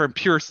overuse the term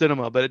pure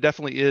cinema, but it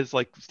definitely is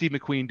like Steve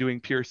McQueen doing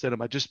pure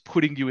cinema, just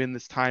putting you in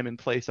this time and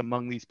place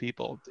among these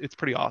people. It's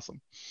pretty awesome.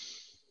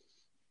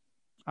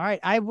 All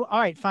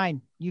right,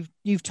 fine.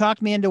 You've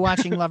talked me into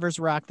watching Lovers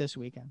Rock this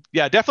weekend.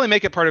 Yeah, definitely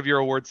make it part of your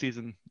award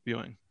season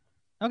viewing.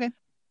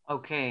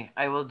 Okay,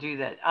 I will do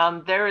that.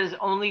 There is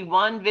only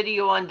one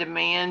video on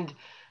demand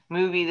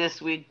movie this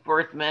week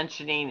worth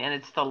mentioning, and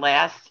it's The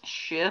Last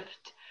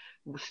Shift,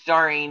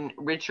 starring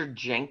Richard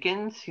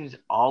Jenkins, who's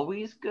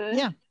always good.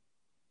 Yeah.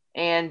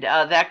 And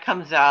that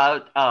comes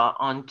out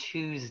on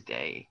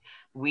Tuesday.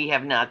 We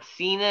have not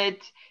seen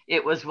it.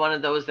 It was one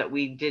of those that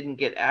we didn't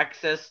get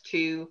access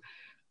to.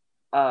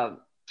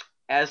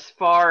 As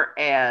far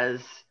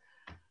as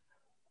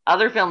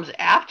other films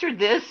after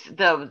this,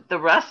 the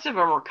rest of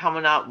them are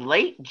coming out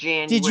late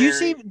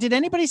January. Did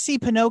anybody see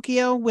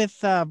Pinocchio with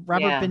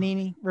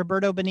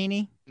Roberto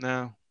Benigni?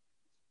 No.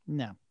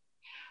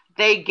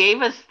 They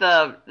gave us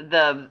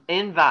the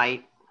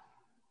invite.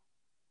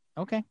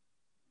 Okay.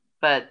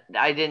 But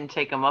I didn't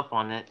take them up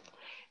on it.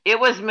 It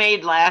was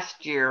made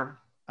last year.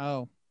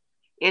 Oh.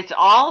 It's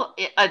all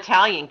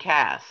Italian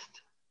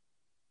cast.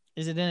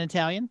 Is it in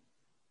Italian?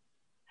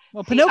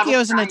 Well, Pinocchio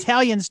is an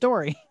Italian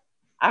story.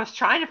 I was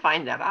trying to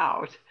find that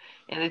out,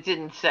 and it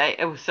didn't say.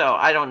 So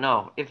I don't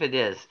know if it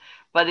is.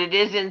 But it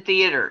is in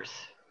theaters.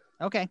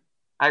 Okay.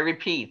 I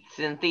repeat, it's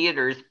in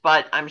theaters,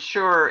 but I'm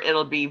sure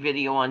it'll be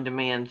video on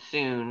demand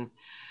soon.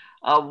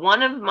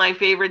 One of my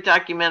favorite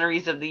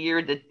documentaries of the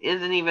year that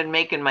isn't even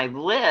making my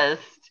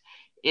list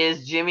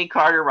is Jimmy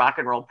Carter, Rock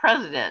and Roll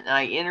President.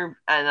 And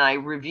I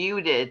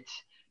reviewed it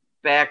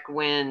back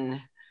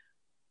when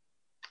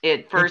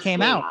it first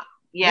came out.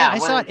 Yeah, I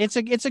saw it. It's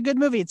a good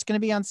movie. It's going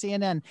to be on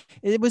CNN.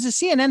 It was a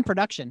CNN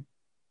production.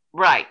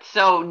 Right.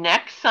 So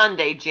next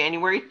Sunday,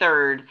 January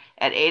 3rd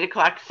at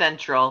 8:00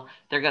 Central,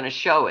 they're going to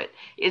show it.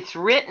 It's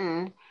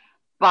written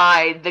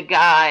by the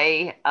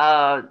guy,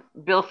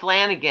 Bill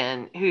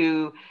Flanagan,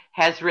 who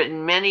has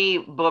written many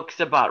books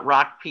about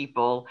rock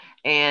people,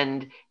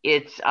 and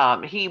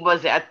he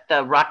was at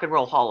the Rock and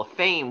Roll Hall of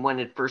Fame when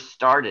it first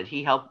started.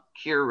 He helped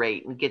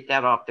curate and get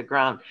that off the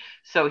ground.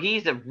 So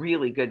he's a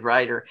really good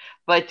writer.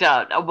 But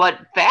what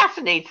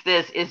fascinates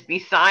this is,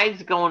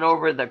 besides going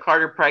over the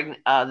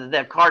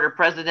Carter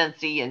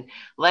presidency and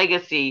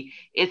legacy,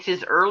 it's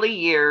his early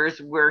years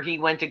where he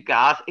went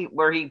to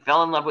where he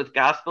fell in love with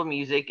gospel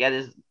music at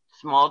his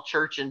small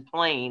church in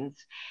Plains,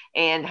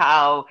 and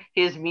how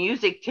his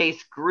music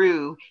taste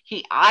grew.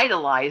 He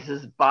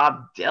idolizes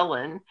Bob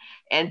Dylan,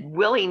 and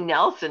Willie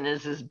Nelson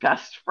is his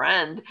best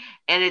friend.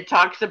 And it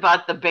talks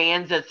about the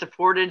bands that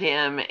supported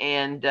him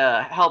and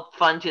helped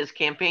fund his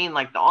campaign,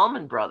 like the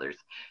Allman Brothers.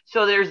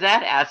 So there's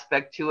that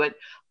aspect to it.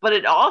 But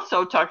it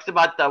also talks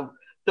about the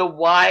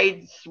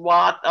wide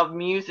swath of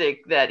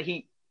music that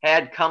he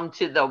had come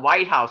to the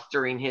White House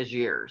during his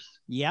years.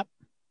 Yep.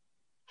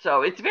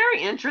 So it's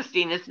very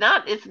interesting. It's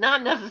not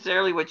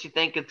necessarily what you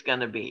think it's going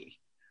to be.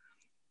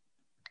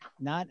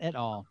 Not at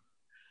all.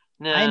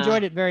 No. I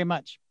enjoyed it very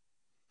much.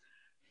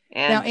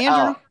 And,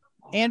 now,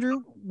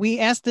 Andrew, we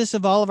asked this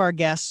of all of our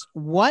guests.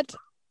 What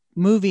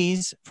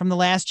movies from the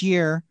last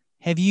year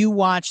have you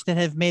watched that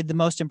have made the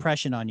most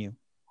impression on you?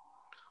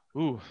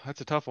 Ooh, that's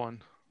a tough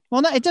one.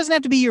 Well, no, it doesn't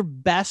have to be your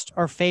best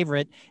or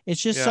favorite. It's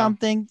just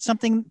something,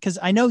 because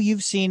I know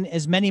you've seen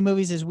as many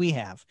movies as we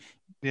have.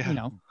 Yeah. You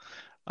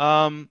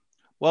know.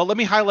 Well, let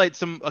me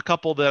highlight a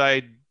couple that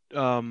I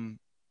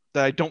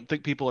that I don't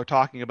think people are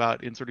talking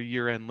about in sort of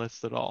year-end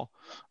lists at all.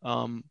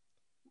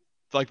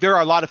 Like there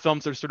are a lot of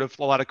films that are sort of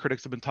a lot of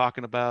critics have been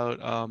talking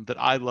about that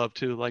I love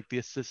too, like The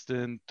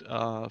Assistant,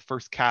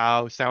 First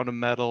Cow, Sound of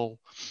Metal,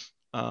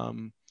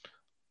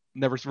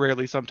 Never,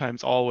 Rarely,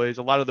 Sometimes, Always.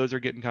 A lot of those are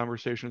getting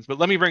conversations, but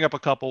let me bring up a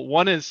couple.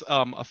 One is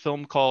a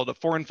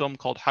foreign film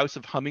called House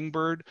of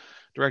Hummingbird,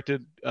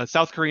 a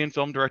South Korean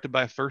film directed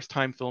by a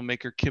first-time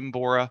filmmaker, Kim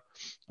Bora.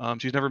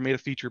 She's never made a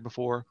feature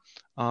before.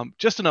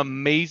 Just an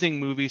amazing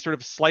movie, sort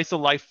of slice of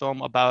life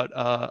film about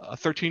a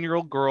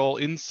 13-year-old girl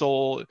in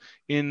Seoul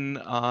in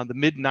the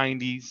mid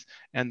 90s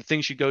and the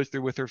things she goes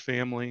through with her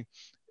family.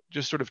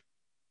 Just sort of,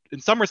 in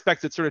some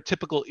respects, it's sort of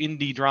typical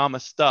indie drama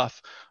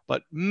stuff,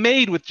 but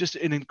made with just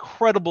an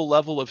incredible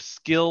level of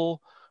skill.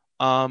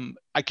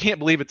 I can't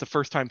believe it's a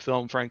first-time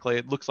film, frankly.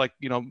 It looks like,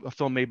 a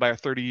film made by a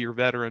 30-year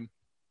veteran.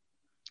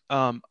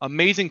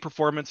 Amazing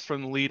performance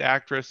from the lead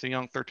actress, a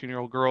young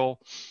 13-year-old girl,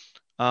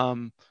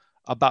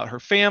 about her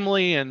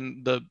family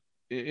and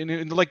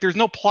like there's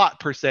no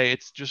plot per se.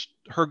 It's just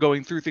her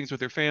going through things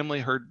with her family,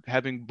 her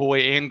having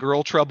boy and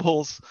girl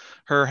troubles,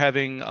 her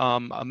having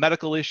a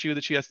medical issue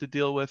that she has to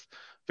deal with.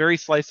 Very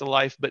slice of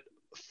life, but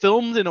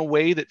filmed in a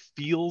way that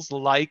feels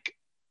like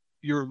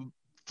you're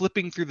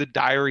flipping through the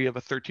diary of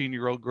a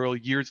 13-year-old girl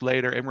years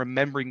later and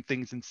remembering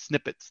things in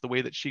snippets the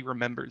way that she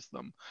remembers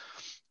them.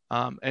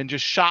 And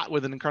just shot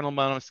with an incredible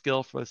amount of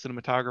skill for the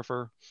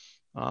cinematographer.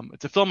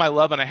 It's a film I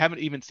love, and I haven't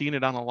even seen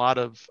it on a lot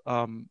of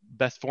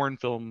Best Foreign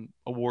Film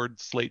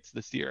Award slates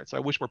this year. So I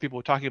wish more people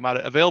were talking about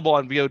it. Available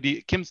on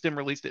VOD. Kim Stim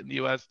released it in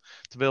the US.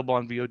 It's available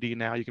on VOD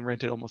now. You can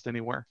rent it almost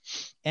anywhere.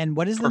 And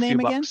what is the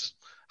name again?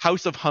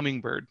 House of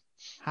Hummingbird.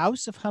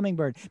 House of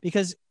Hummingbird.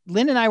 Because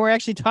Lynn and I were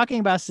actually talking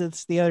about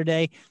this the other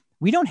day.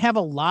 We don't have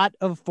a lot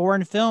of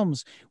foreign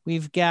films.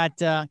 We've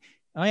got,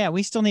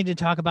 we still need to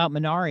talk about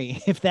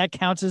Minari, if that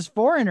counts as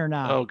foreign or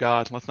not. Oh,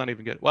 God, let's not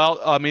even get. Well,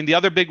 I mean, the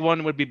other big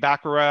one would be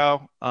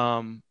Bacurau,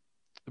 a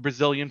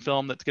Brazilian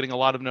film that's getting a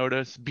lot of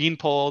notice.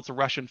 Beanpole, it's a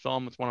Russian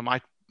film. It's going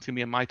to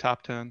be in my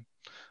top 10.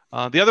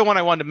 The other one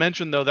I wanted to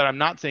mention, though, that I'm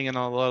not seeing on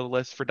a lot of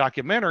lists for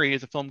documentary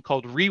is a film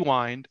called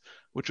Rewind,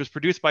 which was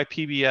produced by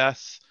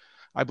PBS.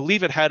 I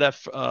believe it had a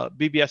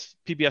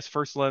PBS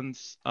First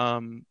Lens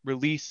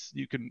release.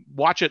 You can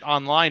watch it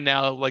online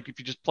now. Like if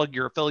you just plug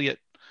your affiliate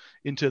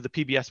into the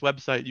PBS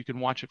website, you can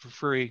watch it for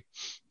free.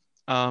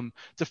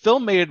 It's a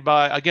film made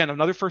by, again,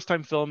 another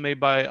first-time film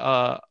made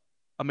by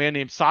a man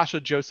named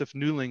Sasha Joseph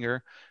Neulinger.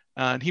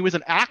 And he was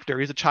an actor.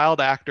 He's a child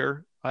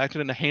actor,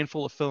 acted in a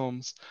handful of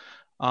films.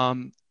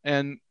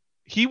 And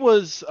he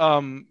was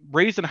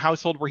raised in a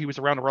household where he was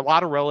around a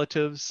lot of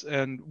relatives.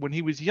 And when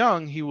he was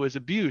young, he was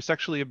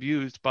sexually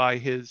abused by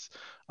his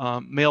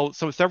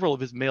several of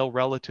his male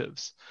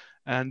relatives.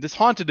 And this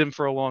haunted him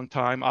for a long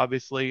time,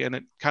 obviously, and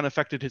it kind of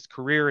affected his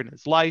career and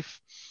his life.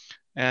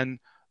 And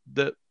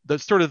the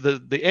sort of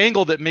the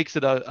angle that makes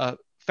it a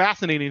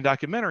fascinating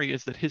documentary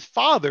is that his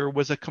father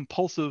was a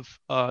compulsive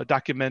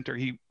documenter.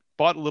 He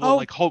bought a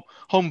little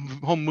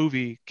home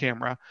movie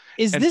camera.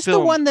 Is this the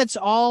one that's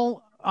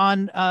all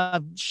on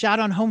shot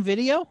on home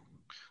video?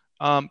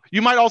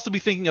 You might also be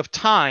thinking of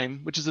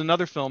Time, which is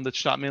another film that's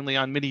shot mainly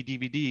on mini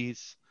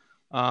DVDs.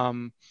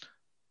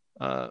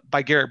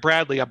 By Garrett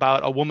Bradley,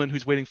 about a woman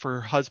who's waiting for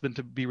her husband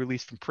to be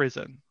released from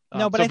prison.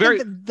 No, but I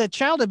think the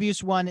child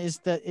abuse one is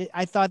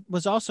I thought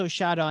was also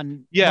shot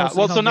on. Yeah,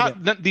 well, so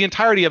not the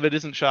entirety of it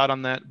isn't shot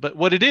on that, but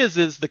what it is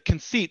the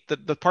conceit,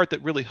 the part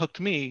that really hooked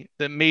me,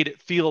 that made it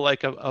feel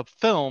like a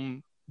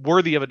film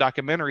worthy of a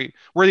documentary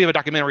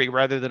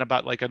rather than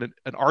about like an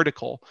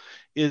article,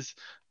 is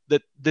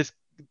that this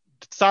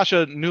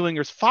Sasha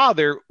Neulinger's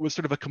father was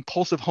sort of a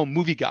compulsive home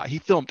movie guy. He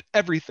filmed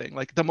everything,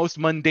 like the most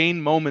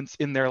mundane moments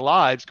in their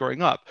lives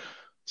growing up.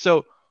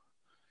 So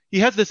he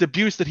has this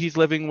abuse that he's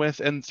living with,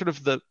 and sort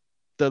of the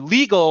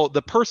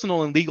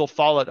personal and legal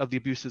fallout of the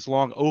abuse is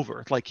long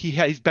over. Like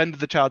he's been to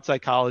the child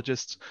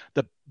psychologist.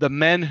 The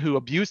men who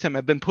abused him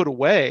have been put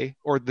away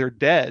or they're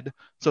dead.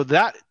 So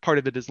that part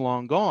of it is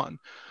long gone.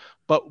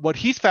 But what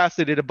he's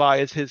fascinated by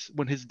is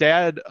when his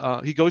dad,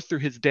 he goes through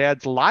his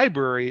dad's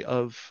library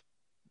of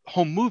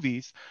home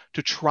movies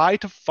to try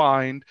to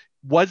find,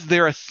 was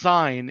there a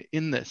sign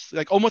in this?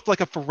 Like almost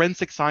like a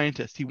forensic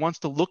scientist. He wants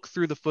to look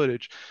through the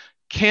footage.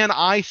 Can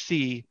I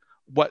see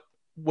what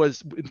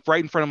was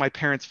right in front of my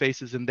parents'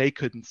 faces and they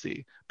couldn't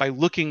see, by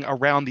looking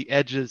around the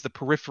edges, the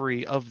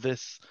periphery of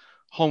this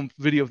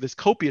this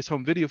copious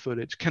home video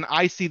footage? Can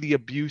I see the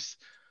abuse,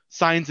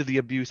 signs of the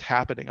abuse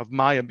happening, of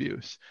my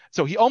abuse?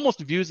 So he almost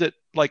views it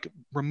like,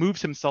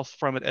 removes himself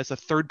from it as a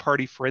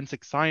third-party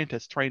forensic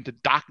scientist trying to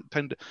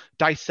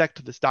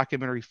dissect this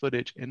documentary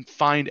footage and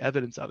find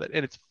evidence of it.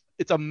 And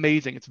it's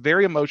amazing. It's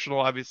very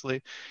emotional,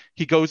 obviously.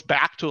 He goes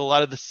back to a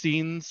lot of the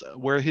scenes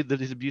where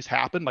his abuse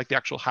happened, like the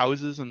actual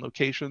houses and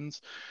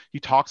locations. He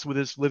talks with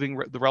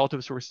the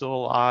relatives who are still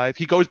alive.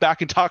 He goes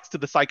back and talks to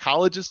the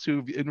psychologist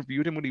who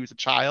interviewed him when he was a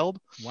child.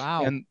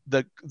 Wow. And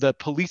the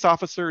police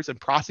officers and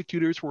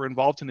prosecutors who were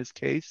involved in his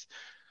case.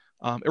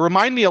 It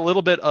reminded me a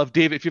little bit of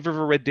if you've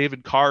ever read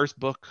David Carr's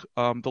book,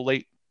 The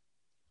Late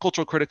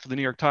cultural critic for the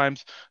New York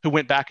Times, who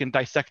went back and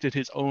dissected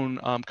his own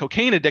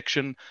cocaine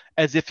addiction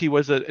as if he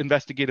was an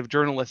investigative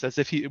journalist, as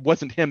if it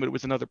wasn't him, it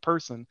was another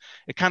person.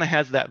 It kind of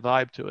has that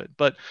vibe to it.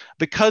 But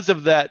because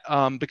of that,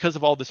 because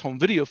of all this home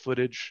video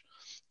footage,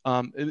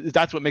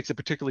 that's what makes it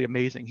particularly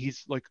amazing.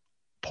 He's like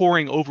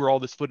poring over all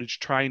this footage,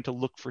 trying to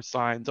look for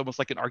signs, almost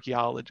like an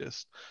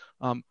archaeologist.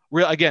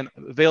 Again,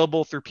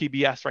 available through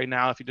PBS right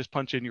now. If you just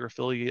punch in your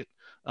affiliate,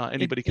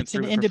 anybody can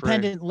stream it for free. It's an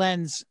independent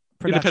lens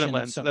production. Independent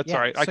lens. So, that's yeah.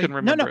 all right. I couldn't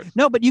remember it.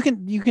 No, but you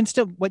can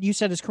still, what you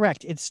said is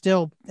correct. It's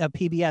still a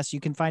PBS.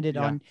 You can find it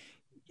on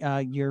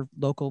your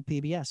local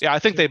PBS. Yeah, I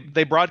think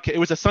they broadcast. It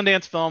was a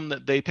Sundance film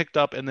that they picked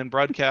up and then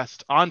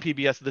broadcast on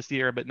PBS this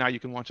year, but now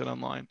you can watch it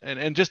online.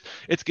 And just,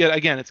 it's good.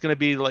 Again, it's going to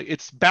be like,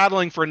 it's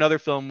battling for another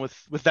film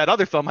with that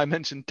other film I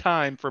mentioned,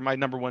 Time, for my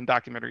 #1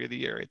 documentary of the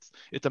year.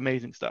 It's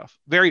amazing stuff.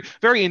 Very,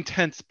 very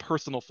intense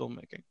personal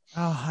filmmaking.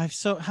 Oh,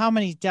 how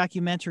many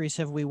documentaries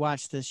have we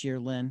watched this year,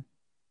 Lynn?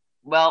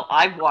 Well,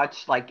 I've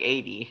watched like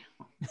 80.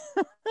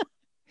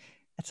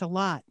 That's a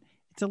lot.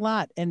 It's a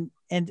lot. And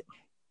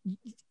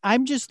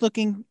I'm just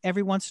looking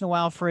every once in a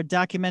while for a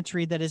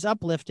documentary that is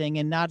uplifting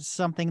and not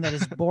something that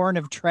is born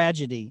of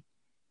tragedy.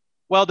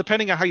 Well,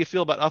 depending on how you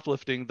feel about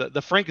uplifting,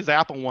 the Frank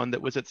Zappa one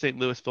that was at St.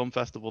 Louis Film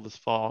Festival this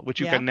fall, which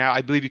you can now,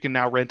 I believe you can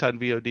now rent on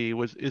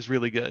VOD, is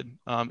really good.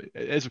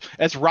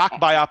 As rock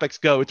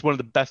biopics go, it's one of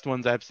the best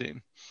ones I've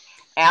seen.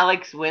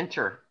 Alex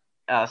Winter,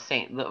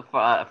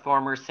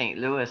 former St.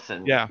 Louis,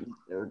 and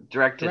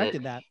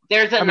directed that.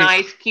 There's a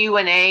nice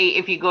Q&A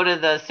if you go to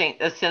the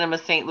Cinema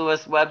St.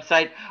 Louis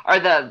website, or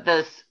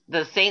the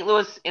St.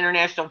 Louis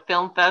International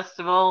Film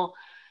Festival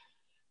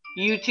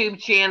YouTube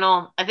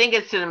channel. I think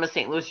it's Cinema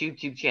St. Louis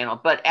YouTube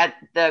channel, but at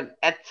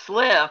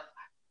SLIF,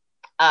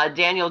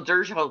 Daniel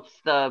Dershowitz,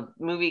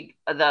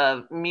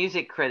 the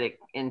music critic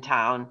in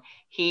town,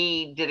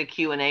 he did a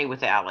Q&A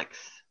with Alex.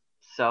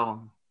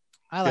 So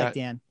I like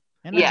Dan.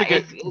 And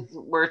it's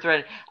worth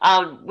it.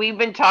 We've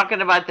been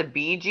talking about the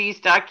Bee Gees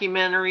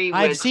documentary.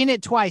 I've seen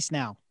it twice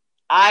now.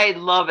 I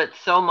love it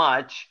so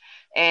much.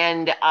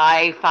 And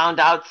I found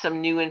out some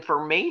new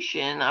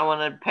information I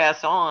want to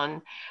pass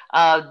on.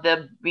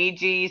 The Bee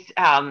Gees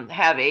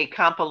have a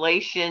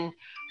compilation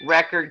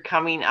record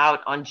coming out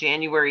on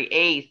January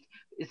 8th.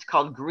 It's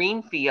called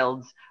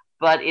Greenfields,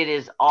 but it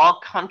is all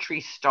country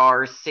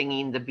stars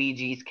singing the Bee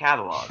Gees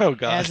catalog. Oh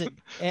God,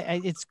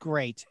 it's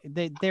great.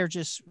 They're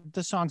just,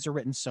 the songs are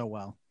written so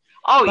well.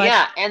 Oh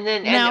yeah, and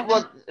then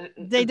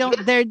they don't.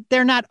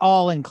 They're not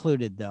all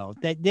included though.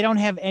 They don't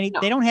have any.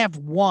 No. They don't have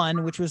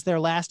One, which was their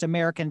last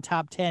American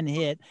top 10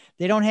 hit.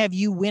 They don't have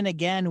You Win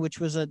Again, which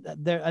was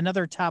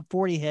another top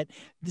 40 hit.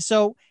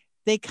 So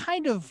they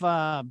kind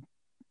of.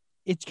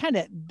 It's kind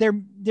of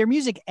their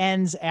music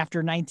ends after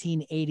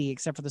 1980,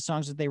 except for the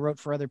songs that they wrote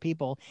for other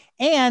people.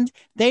 And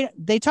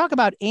they talk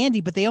about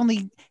Andy, but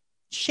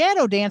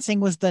Shadow Dancing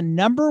was the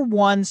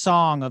 #1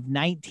 song of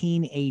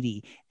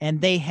 1980, and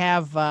they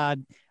have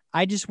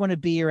I Just Want to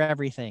Be Your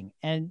Everything.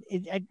 And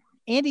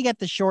Andy got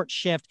the short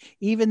shift,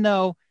 even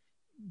though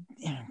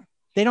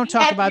they don't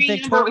talk about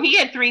that. He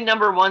had 3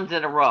 #1s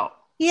in a row.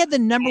 He had the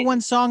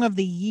 #1 song of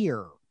the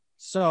year.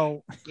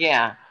 So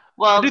yeah.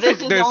 Well, I do think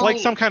there's like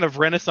some kind of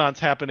renaissance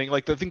happening.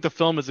 Like, I think the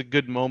film is a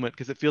good moment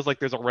because it feels like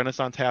there's a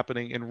renaissance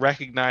happening in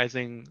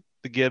recognizing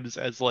the Gibbs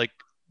as like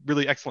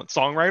really excellent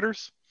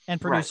songwriters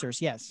and producers.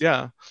 Right. Yes.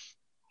 Yeah.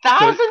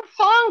 1,000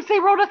 songs. They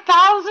wrote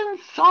 1,000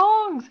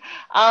 songs.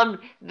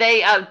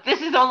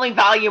 This is only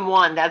volume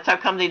 1. That's how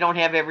come they don't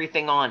have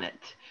everything on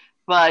it.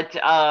 But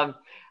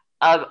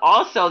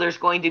also, there's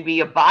going to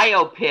be a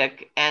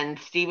biopic, and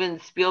Steven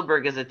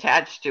Spielberg is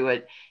attached to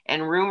it.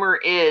 And rumor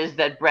is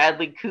that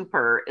Bradley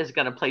Cooper is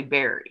going to play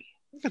Barry.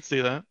 I can see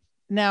that.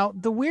 Now,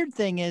 the weird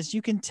thing is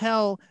you can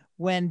tell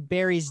when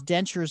Barry's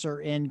dentures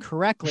are in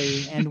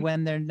correctly and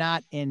when they're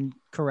not in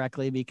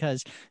correctly,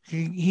 because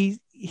Barry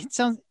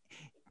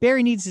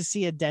needs to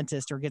see a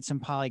dentist or get some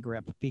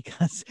Polygrip,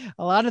 because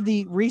a lot of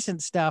the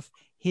recent stuff,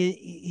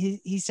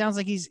 he sounds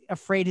like he's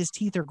afraid his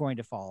teeth are going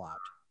to fall out.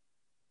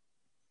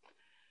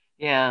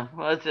 Yeah,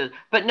 well,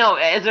 but no,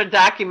 as a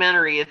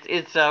documentary,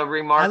 it's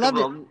remarkable. I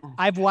loved it.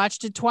 I've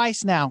watched it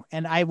twice now,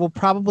 and I will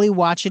probably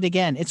watch it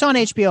again. It's on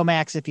HBO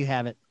Max if you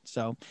have it.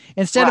 So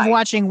instead of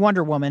watching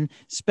Wonder Woman,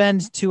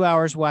 spend 2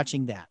 hours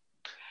watching that.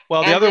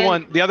 Well,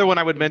 the other one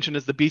I would mention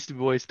is the Beastie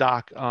Boys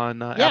doc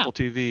on Apple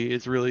TV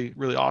is really,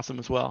 really awesome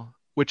as well.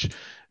 Which,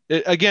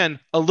 again,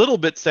 a little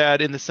bit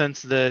sad in the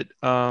sense that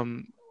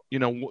one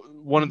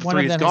of the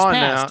three is gone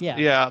now.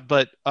 Yeah,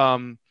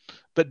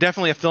 but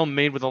definitely a film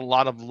made with a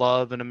lot of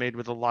love and made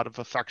with a lot of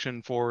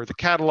affection for the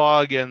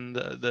catalog and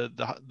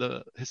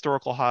the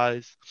historical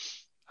highs.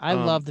 I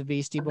love the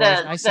Beastie Boys.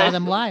 I saw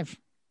them live.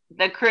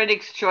 The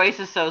Critics' Choice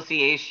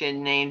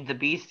Association named the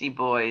Beastie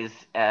Boys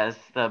as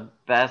the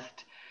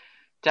best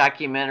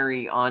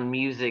documentary on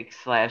music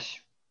 /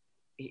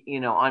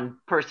 on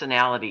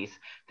personalities.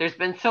 There's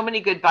been so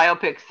many good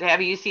biopics.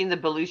 Have you seen the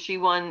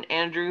Belushi one,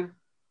 Andrew?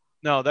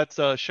 No, that's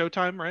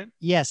Showtime, right?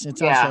 Yes,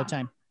 it's on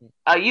Showtime.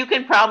 You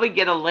can probably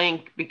get a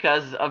link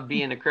because of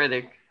being a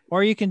critic.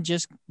 or you can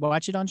just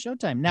watch it on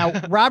Showtime. Now,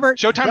 Robert,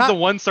 Showtime's the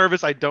one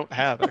service I don't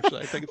have,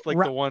 actually. I think it's like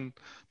the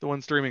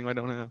one streaming I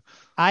don't have.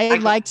 I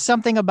liked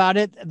something about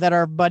it that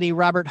our buddy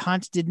Robert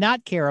Hunt did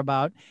not care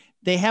about.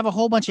 They have a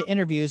whole bunch of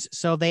interviews,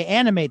 so they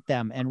animate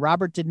them. And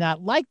Robert did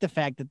not like the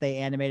fact that they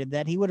animated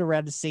that. He would have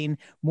rather seen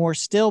more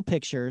still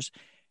pictures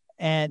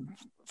and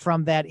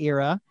from that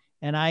era.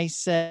 And I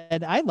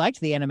said, I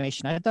liked the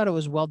animation. I thought it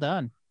was well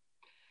done.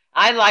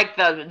 I like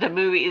the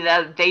movie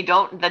that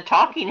the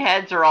talking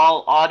heads are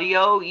all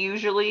audio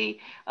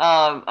usually.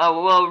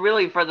 Well,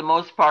 really for the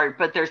most part,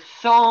 but there's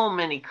so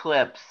many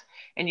clips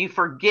and you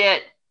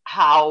forget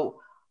how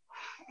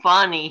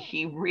funny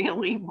he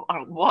really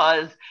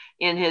was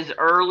in his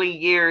early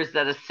years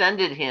that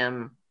ascended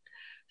him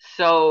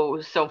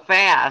so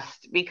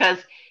fast, because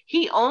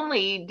he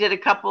only did a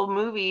couple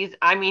movies.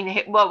 I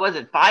mean, what was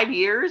it? 5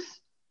 years?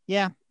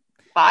 Yeah.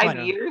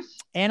 5 years.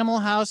 Animal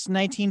House,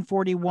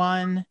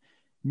 1941.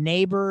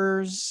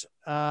 Neighbors,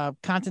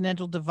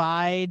 Continental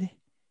Divide,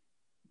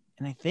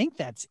 and I think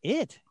that's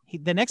it.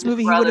 The next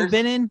movie he would have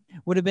been in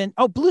would have been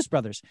Blues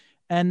Brothers,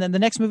 and then the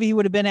next movie he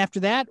would have been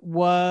after that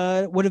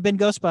would have been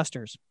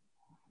Ghostbusters.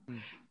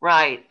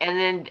 Right,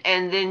 and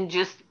then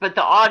but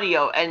the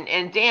audio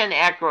and Dan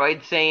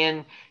Aykroyd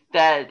saying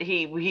that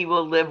he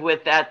will live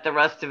with that the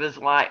rest of his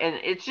life, and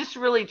it's just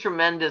really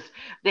tremendous.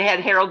 They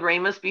had Harold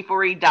Ramis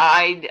before he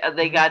died.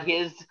 They got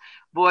his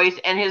voice,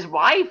 and his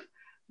wife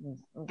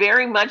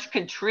very much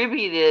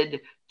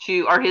contributed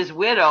to, or his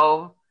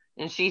widow,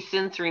 and she's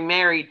since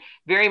remarried,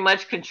 very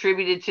much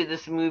contributed to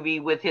this movie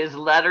with his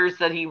letters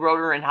that he wrote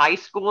her in high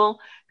school,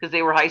 because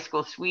they were high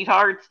school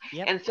sweethearts.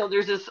 Yep. And so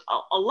there's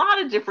a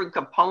lot of different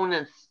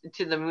components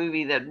to the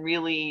movie that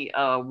really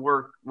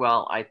work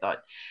well, I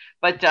thought.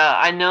 But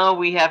I know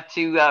we have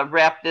to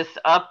wrap this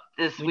up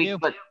this week,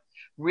 but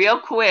real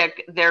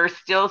quick, there's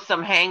still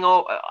some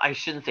I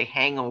shouldn't say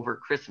hangover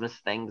Christmas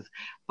things,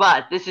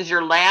 but this is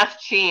your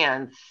last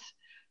chance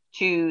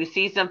to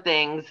see some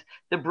things.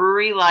 The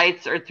brewery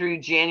lights are through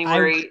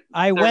January.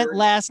 I went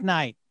last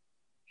night.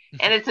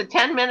 And it's a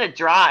 10-minute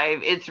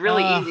drive. It's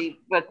really easy,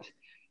 but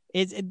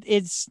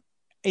it's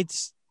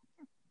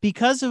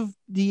because of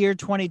the year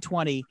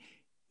 2020,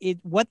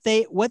 what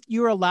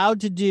you're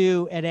allowed to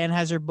do at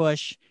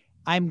Anheuser-Busch.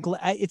 I'm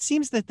glad it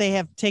seems that they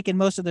have taken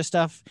most of the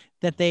stuff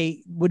that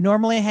they would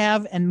normally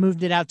have and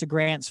moved it out to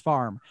Grant's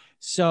Farm.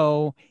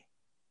 So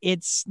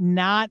it's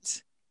not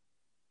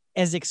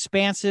as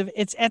expansive.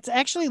 It's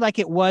actually like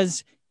it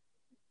was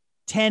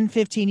 10,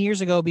 15 years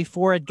ago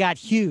before it got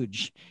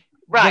huge.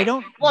 Right.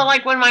 Well,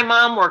 like when my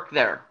mom worked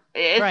there,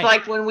 it's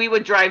like when we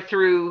would drive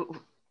through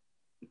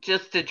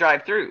just to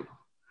drive through.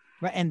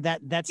 Right, and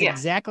that's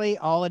exactly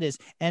all it is.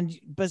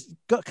 But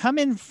come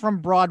in from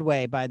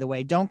Broadway, by the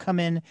way. Don't come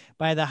in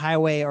by the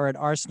highway or at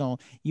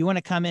Arsenal. You want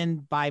to come in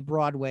by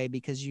Broadway,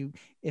 because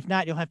if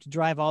not, you'll have to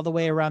drive all the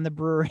way around the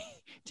brewery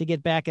to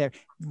get back there.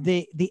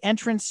 The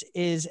entrance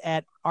is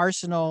at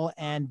Arsenal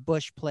and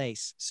Bush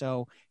Place.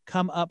 So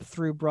come up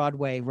through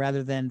Broadway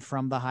rather than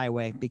from the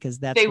highway, because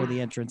that's where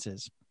the entrance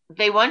is.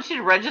 They want you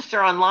to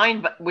register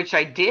online, which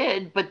I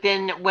did. But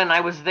then when I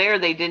was there,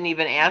 they didn't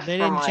even ask for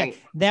my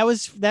check.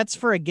 That's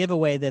for a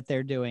giveaway that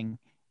they're doing,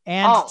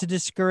 and to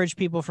discourage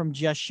people from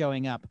just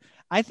showing up.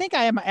 I think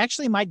I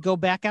might go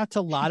back out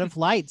to Lot of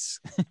Lights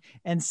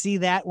and see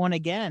that one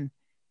again.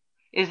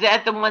 Is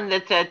that the one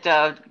that's at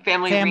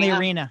Family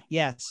Arena?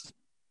 Yes.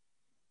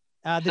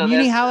 The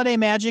Muni Holiday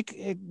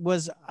Magic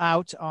was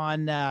out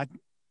on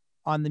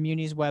the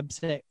Muni's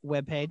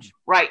webpage.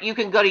 Right. You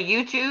can go to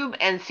YouTube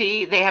and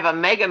see they have a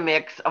mega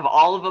mix of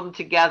all of them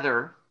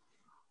together.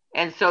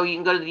 And so you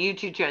can go to the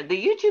YouTube channel.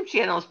 The YouTube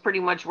channel is pretty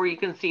much where you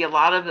can see a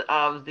lot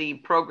of the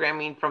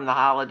programming from the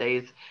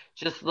holidays.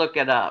 Just look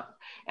it up.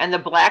 And the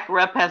Black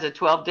Rep has a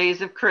 12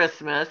 Days of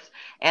Christmas.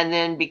 And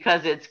then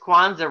because it's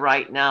Kwanzaa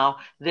right now,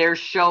 they're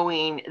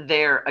showing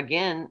their,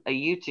 again, a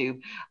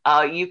YouTube.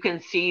 You can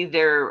see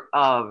their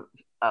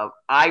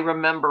I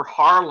Remember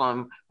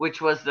Harlem,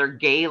 which was their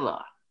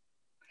gala.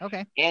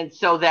 Okay. And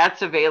so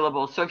that's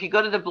available. So if you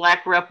go to the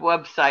Black Rep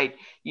website,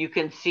 you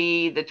can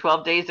see the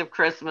 12 Days of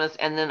Christmas,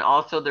 and then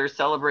also their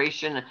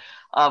celebration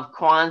of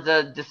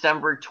Kwanzaa,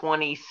 December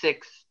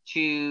 26th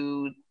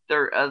to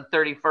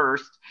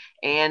 31st.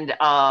 And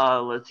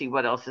let's see,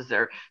 what else is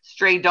there?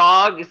 Stray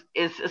Dog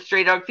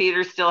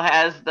Theater still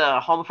has the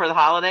Home for the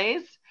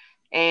Holidays.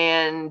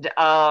 And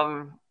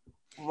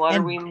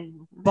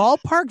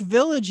Ballpark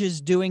Village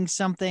is doing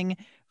something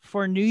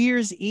for New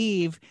Year's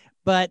Eve,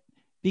 but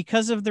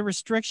because of the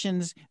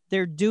restrictions,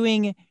 they're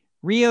doing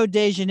Rio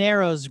de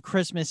Janeiro's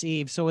Christmas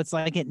Eve. So it's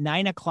like at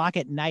 9:00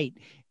 at night,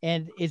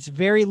 and it's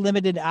very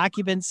limited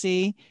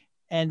occupancy.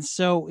 And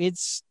so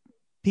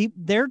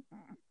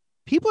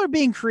people are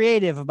being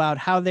creative about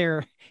how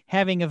they're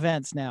having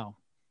events now.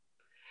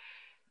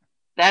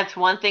 That's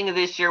one thing of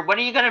this year. What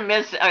are you going to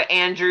miss,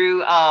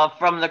 Andrew,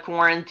 from the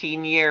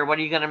quarantine year? What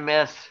are you going to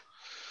miss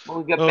when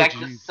we get back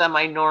to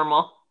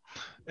semi-normal?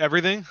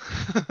 Everything.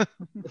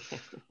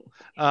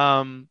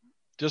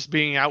 just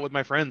being out with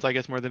my friends, I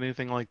guess, more than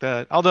anything like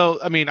that. Although,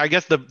 I mean, I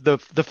guess the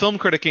film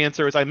critic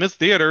answer is I miss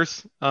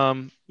theaters.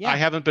 I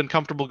haven't been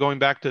comfortable going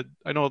back to.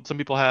 I know some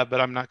people have, but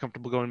I'm not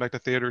comfortable going back to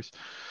theaters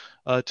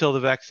till the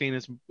vaccine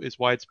is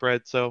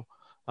widespread. So,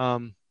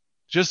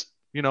 just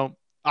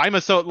I'm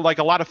like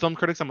a lot of film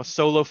critics, I'm a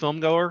solo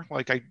film goer.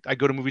 Like I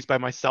go to movies by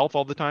myself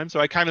all the time, so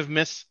I kind of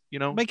miss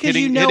because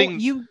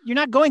you're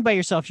not going by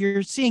yourself.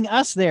 You're seeing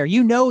us there.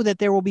 You know that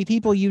there will be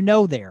people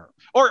there.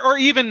 Or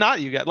even not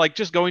you get like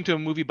just going to a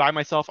movie by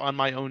myself on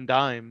my own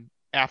dime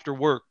after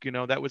work.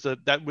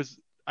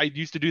 I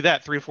used to do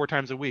that 3 or 4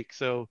 times a week,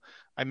 so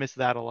I miss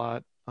that a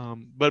lot.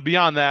 But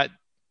beyond that,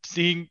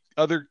 seeing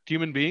other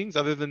human beings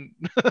other than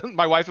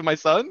my wife and my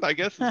son, I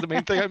guess, is the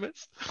main thing I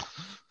miss.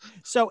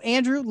 So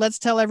Andrew, let's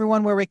tell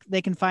everyone where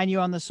they can find you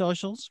on the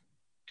socials.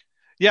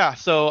 Yeah,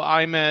 so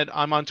I'm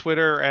on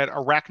Twitter at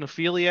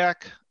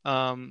Arachnophiliac.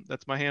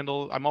 That's my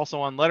handle. I'm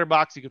also on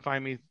Letterboxd. You can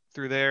find me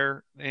through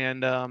there.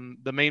 And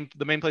the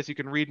main place you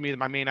can read me,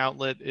 my main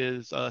outlet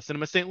is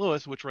Cinema St.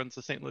 Louis, which runs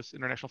the St. Louis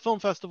International Film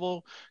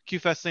Festival,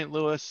 QFest St.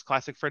 Louis,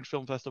 Classic French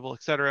Film Festival,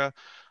 etc.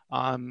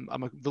 I'm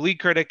the lead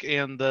critic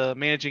and the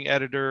managing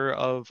editor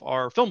of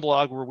our film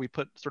blog, where we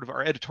put sort of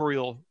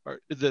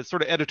the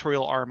sort of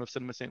editorial arm of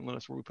Cinema St.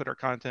 Louis, where we put our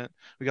content.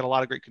 We got a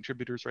lot of great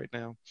contributors right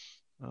now.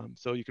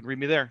 So you can read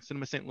me there,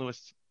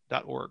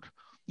 cinemastlouis.org.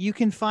 You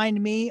can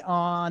find me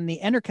on the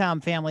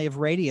Entercom family of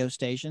radio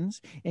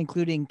stations,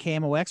 including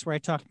KMOX, where I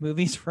talked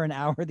movies for an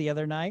hour the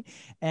other night,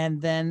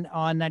 and then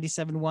on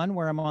 97.1,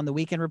 where I'm on the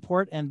Weekend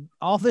Report. And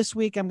all this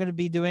week, I'm going to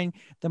be doing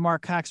the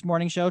Mark Cox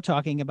Morning Show,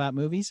 talking about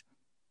movies.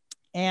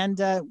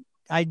 And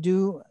I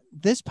do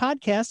this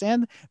podcast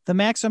and the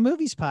Max on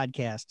Movies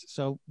podcast.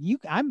 So you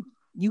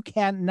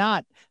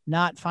cannot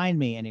not find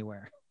me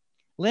anywhere.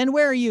 Lynn,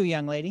 where are you,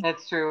 young lady?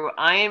 That's true.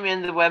 I am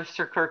in the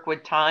Webster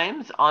Kirkwood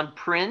Times on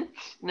print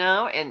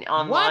now and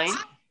online.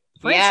 What?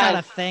 Print's not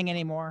a thing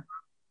anymore.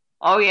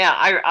 Oh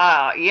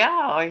yeah,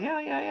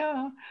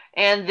 yeah.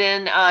 And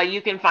then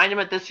you can find them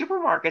at the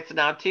supermarkets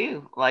now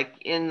too, like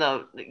in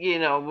the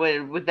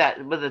with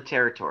the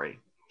territory.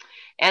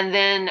 And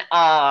then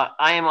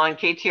I am on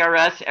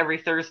KTRS every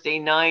Thursday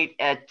night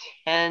at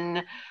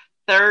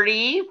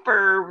 10:30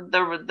 for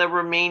the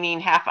remaining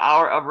half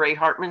hour of Ray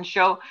Hartman's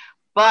show.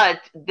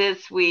 But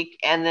this week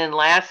and then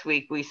last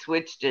week we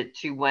switched it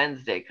to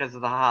Wednesday because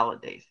of the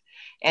holidays.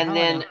 And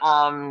then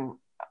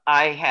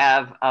I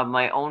have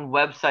my own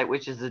website,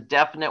 which is a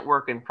definite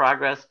work in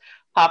progress,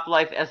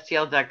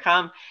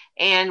 poplifestl.com.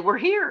 And we're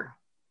here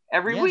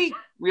every week.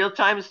 Real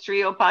Times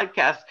Trio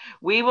podcast.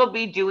 We will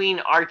be doing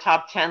our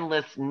top 10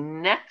 list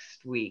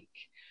next week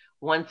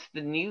once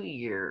the new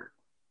year.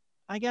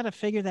 I got to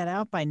figure that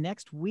out by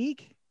next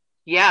week.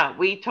 Yeah,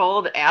 we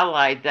told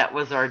Allied that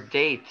was our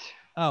date.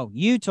 Oh,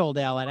 you told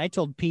Allied. I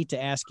told Pete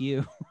to ask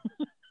you.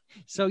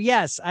 So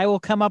yes, I will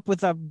come up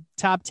with a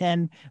top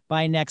 10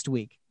 by next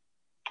week.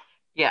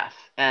 Yes,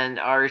 and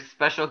our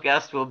special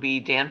guest will be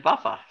Dan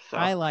Buffa. So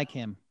I like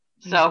him.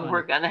 So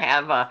we're gonna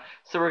have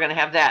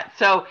that.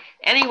 So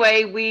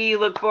anyway, we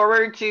look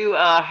forward to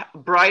a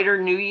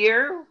brighter new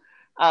year.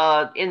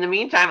 In the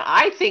meantime,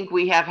 I think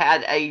we have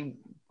had a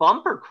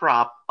bumper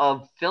crop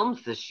of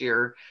films this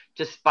year,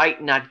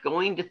 despite not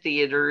going to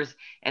theaters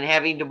and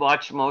having to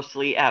watch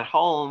mostly at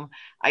home.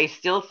 I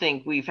still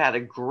think we've had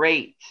a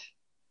great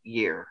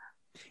year.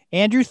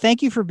 Andrew,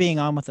 thank you for being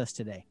on with us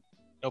today.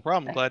 No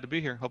problem. Glad to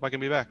be here. Hope I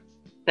can be back.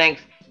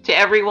 Thanks to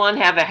everyone.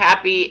 Have a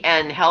happy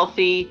and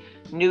healthy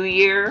new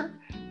year.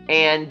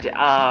 And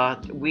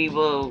we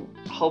will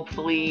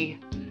hopefully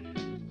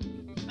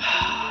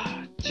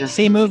just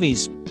see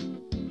movies.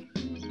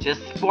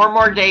 Just 4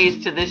 more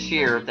days to this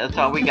year. That's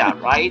all we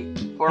got, right?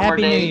 4 more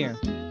days.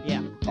 Happy New Year.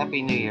 Yeah.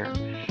 Happy New Year.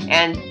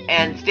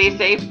 And stay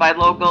safe, buy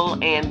local,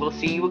 and we'll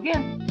see you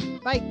again.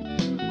 Bye.